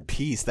indented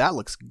piece. That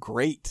looks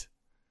great.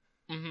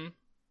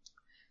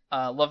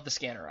 Love the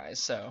scanner eyes.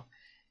 So,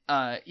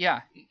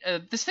 yeah,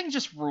 this thing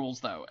just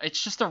rules though.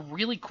 It's just a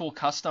really cool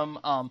custom.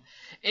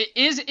 It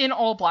is in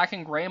all black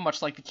and gray,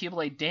 much like the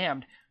Keyblade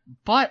Damned,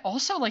 but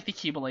also like the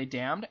Keyblade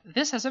Damned,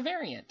 this has a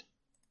variant.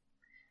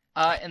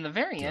 And the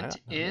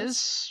variant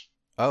is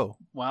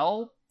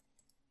well,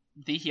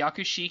 the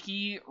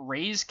Hyakushiki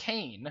Rise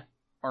Cane,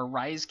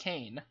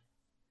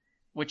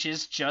 which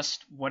is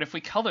just, what if we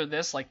color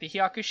this like the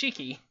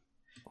Hyakushiki?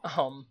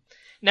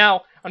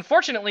 Now,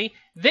 unfortunately,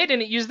 they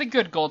didn't use the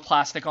good gold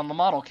plastic on the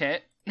model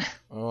kit.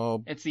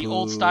 Oh, it's the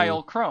old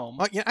style chrome.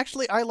 Oh, yeah,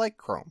 actually, I like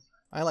chrome.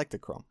 I like the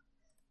chrome.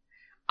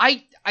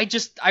 I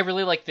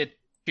really like the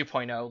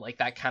 2.0, like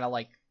that kind of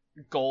like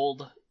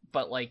gold,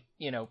 but like,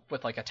 you know,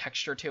 with like a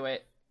texture to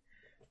it.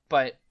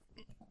 But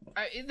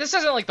this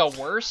isn't like the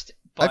worst.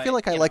 But, I feel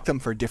like I like them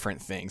for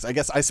different things. I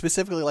guess I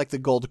specifically like the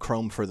gold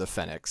chrome for the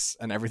Phoenix,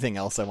 and everything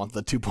else I want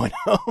the 2.0.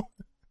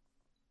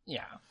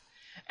 Yeah.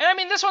 And I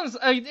mean, this one's,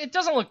 it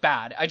doesn't look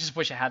bad. I just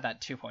wish it had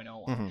that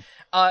 2.0 one.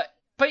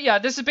 But yeah,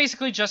 this is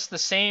basically just the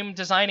same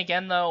design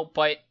again, though,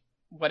 but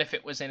what if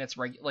it was in its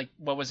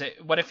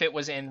what if it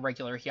was in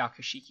regular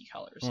Hyakushiki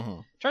colors?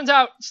 Turns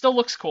out, still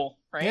looks cool,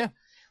 right? Yeah.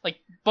 Like,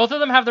 both of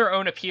them have their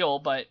own appeal,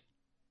 but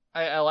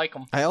I like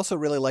them. I also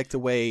really like the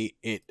way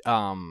it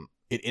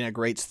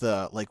integrates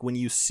the, like, when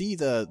you see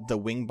the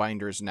wing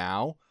binders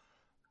now,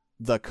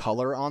 the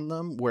color on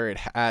them, where it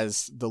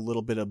has the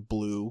little bit of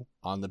blue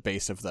on the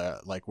base of the,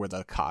 like, where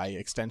the Kai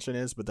extension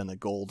is, but then the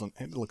gold, and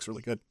it looks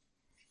really good.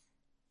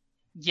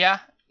 Yeah,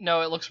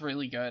 no, it looks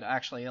really good,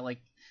 actually.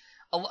 Like,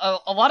 a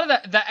lot of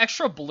that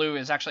extra blue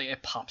is actually,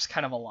 it pops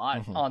kind of a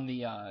lot on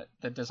the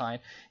design.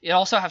 It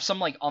also have some,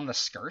 like, on the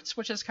skirts,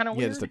 which is kind of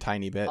weird. Yeah, just a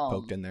tiny bit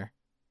poked in there.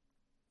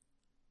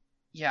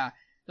 Yeah.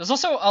 There's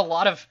also a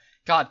lot of,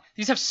 God,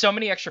 these have so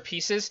many extra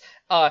pieces.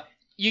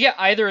 You get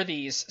either of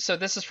these. So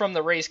this is from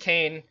the Rise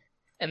Cane,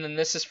 and then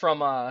this is from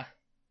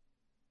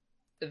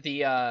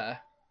the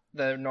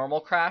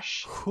normal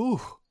Crash. Whew.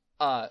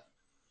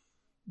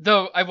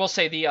 Though I will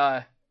say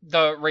the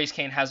Rise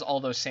Cane has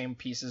all those same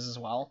pieces as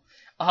well.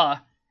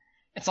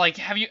 It's like,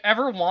 have you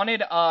ever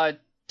wanted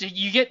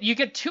you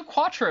get 2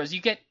 Quattros,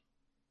 you get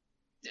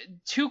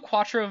 2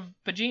 Quattro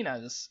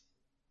Vaginas.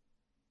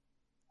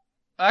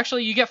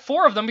 Actually, you get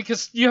 4 of them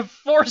because you have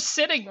 4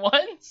 sitting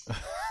ones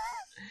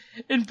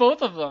in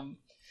both of them.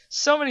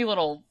 So many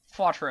little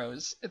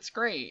Quattros. It's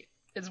great.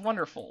 It's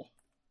wonderful.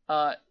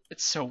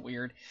 It's so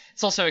weird.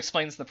 It also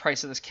explains the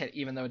price of this kit,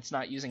 even though it's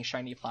not using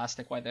shiny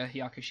plastic, why the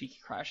Hyakushiki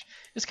Crash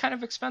is kind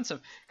of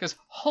expensive. Because,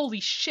 holy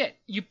shit,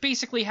 you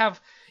basically have...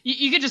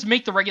 You could just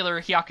make the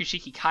regular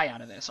Hyakushiki Kai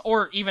out of this.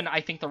 Or even,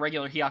 I think, the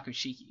regular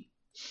Hyakushiki.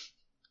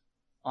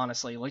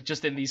 Honestly, like,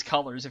 just in these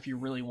colors, if you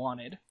really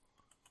wanted.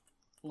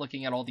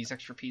 Looking at all these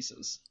extra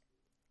pieces.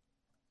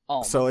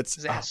 So it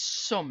has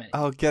so many.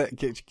 Oh,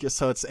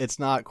 so it's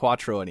not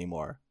Quattro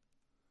anymore.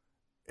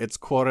 It's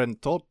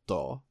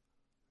Quarantotto.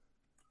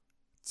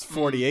 It's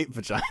 48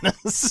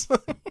 vaginas.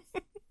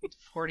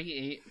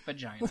 48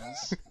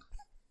 vaginas.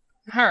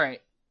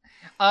 Alright.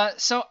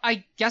 So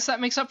I guess that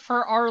makes up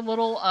for our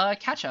little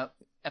catch-up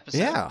episode.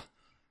 Yeah.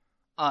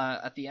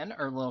 At the end,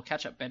 or little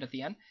catch-up bit at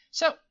the end.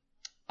 So,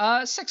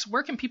 Six,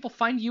 where can people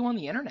find you on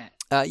the internet?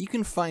 You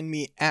can find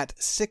me at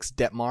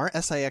Sixdettmar,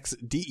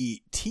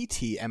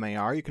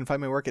 SIXDETTMAR. You can find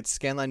my work at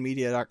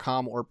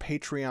scanlinemedia.com or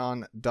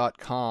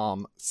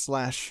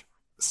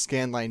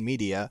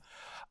patreon.com/scanlinemedia.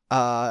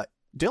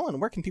 Dylan,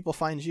 where can people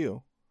find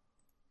you?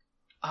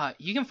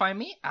 You can find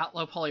me at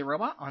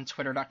lowpolyrobot on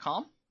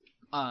twitter.com,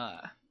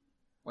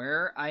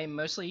 where I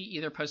mostly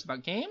either post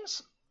about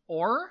games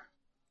or,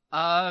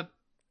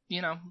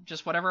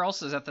 just whatever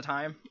else is at the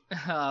time.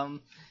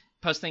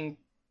 Posting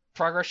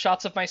progress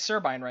shots of my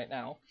Turbine right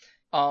now.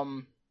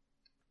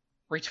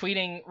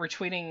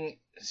 Retweeting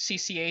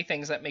CCA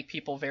things that make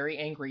people very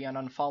angry and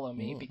unfollow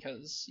me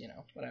because,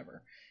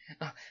 whatever.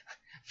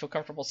 feel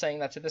comfortable saying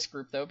that to this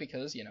group, though,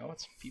 because,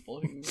 it's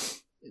people who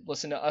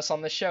listen to us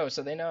on this show,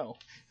 so they know.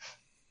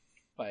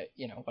 But,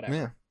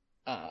 whatever.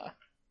 Yeah.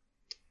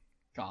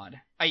 God.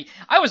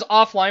 I was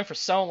offline for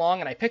so long,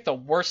 and I picked the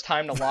worst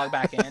time to log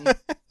back in.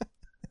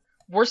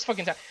 Worst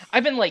fucking time.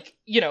 I've been,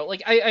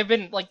 I've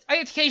been, I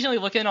occasionally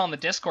look in on the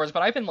Discords,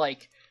 but I've been,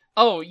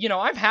 oh,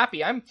 I'm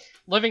happy. I'm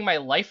living my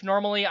life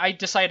normally. I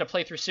decided to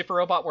play through Super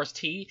Robot Wars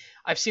T.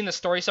 I've seen the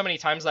story so many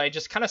times that I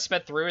just kind of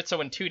sped through it, so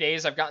in 2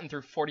 days I've gotten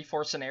through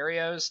 44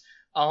 scenarios.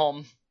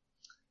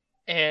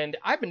 And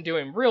I've been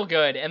doing real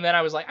good. And then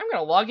I was like, I'm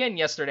going to log in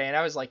yesterday, and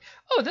I was like,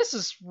 oh, this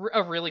is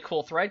a really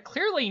cool thread.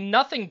 Clearly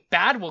nothing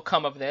bad will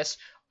come of this.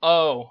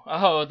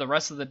 Oh, the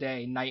rest of the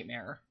day,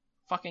 nightmare.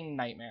 Fucking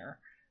nightmare.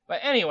 But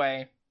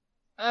anyway,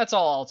 that's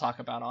all I'll talk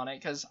about on it,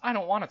 because I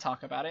don't want to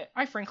talk about it.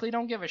 I frankly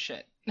don't give a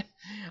shit.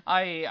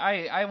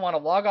 I want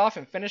to log off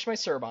and finish my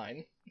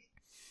Turbine.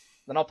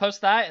 Then I'll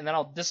post that, and then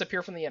I'll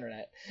disappear from the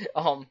internet.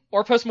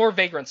 Or post more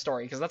Vagrant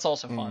Story, because that's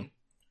also fun.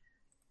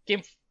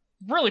 Game,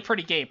 really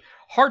pretty game.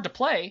 Hard to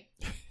play.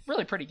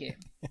 Really pretty game.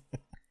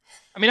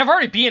 I mean, I've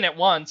already beaten it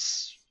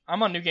once.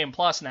 I'm on New Game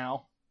Plus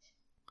now.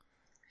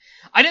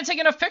 I didn't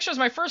take enough pictures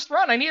my first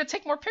run. I need to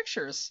take more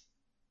pictures.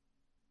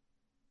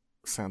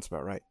 Sounds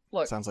about right.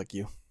 Look, sounds like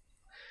you.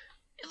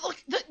 Look,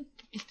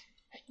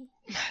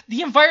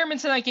 the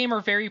environments in that game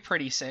are very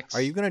pretty, Six.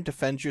 Are you going to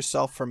defend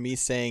yourself from me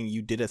saying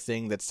you did a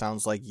thing that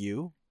sounds like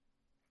you?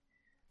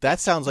 That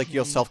sounds like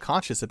you're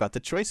self-conscious about the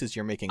choices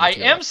you're making. I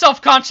am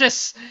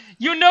self-conscious!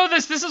 You know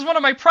this! This is one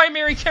of my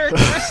primary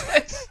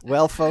characteristics!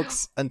 Well,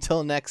 folks,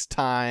 until next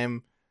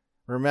time,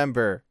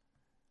 remember,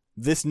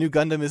 this new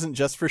Gundam isn't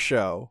just for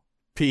show.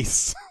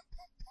 Peace.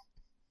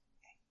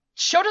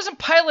 Sho doesn't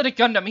pilot a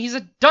Gundam, he's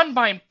a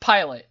Dunbine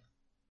pilot.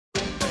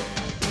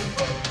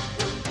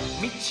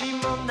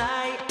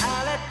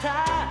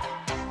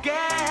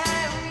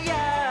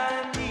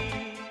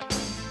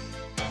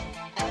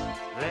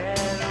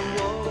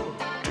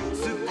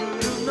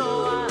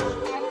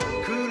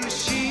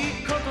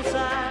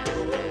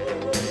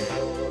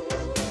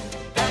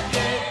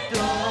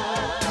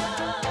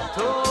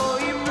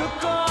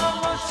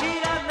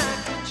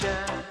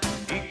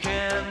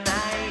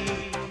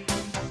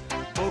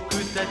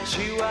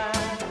 You are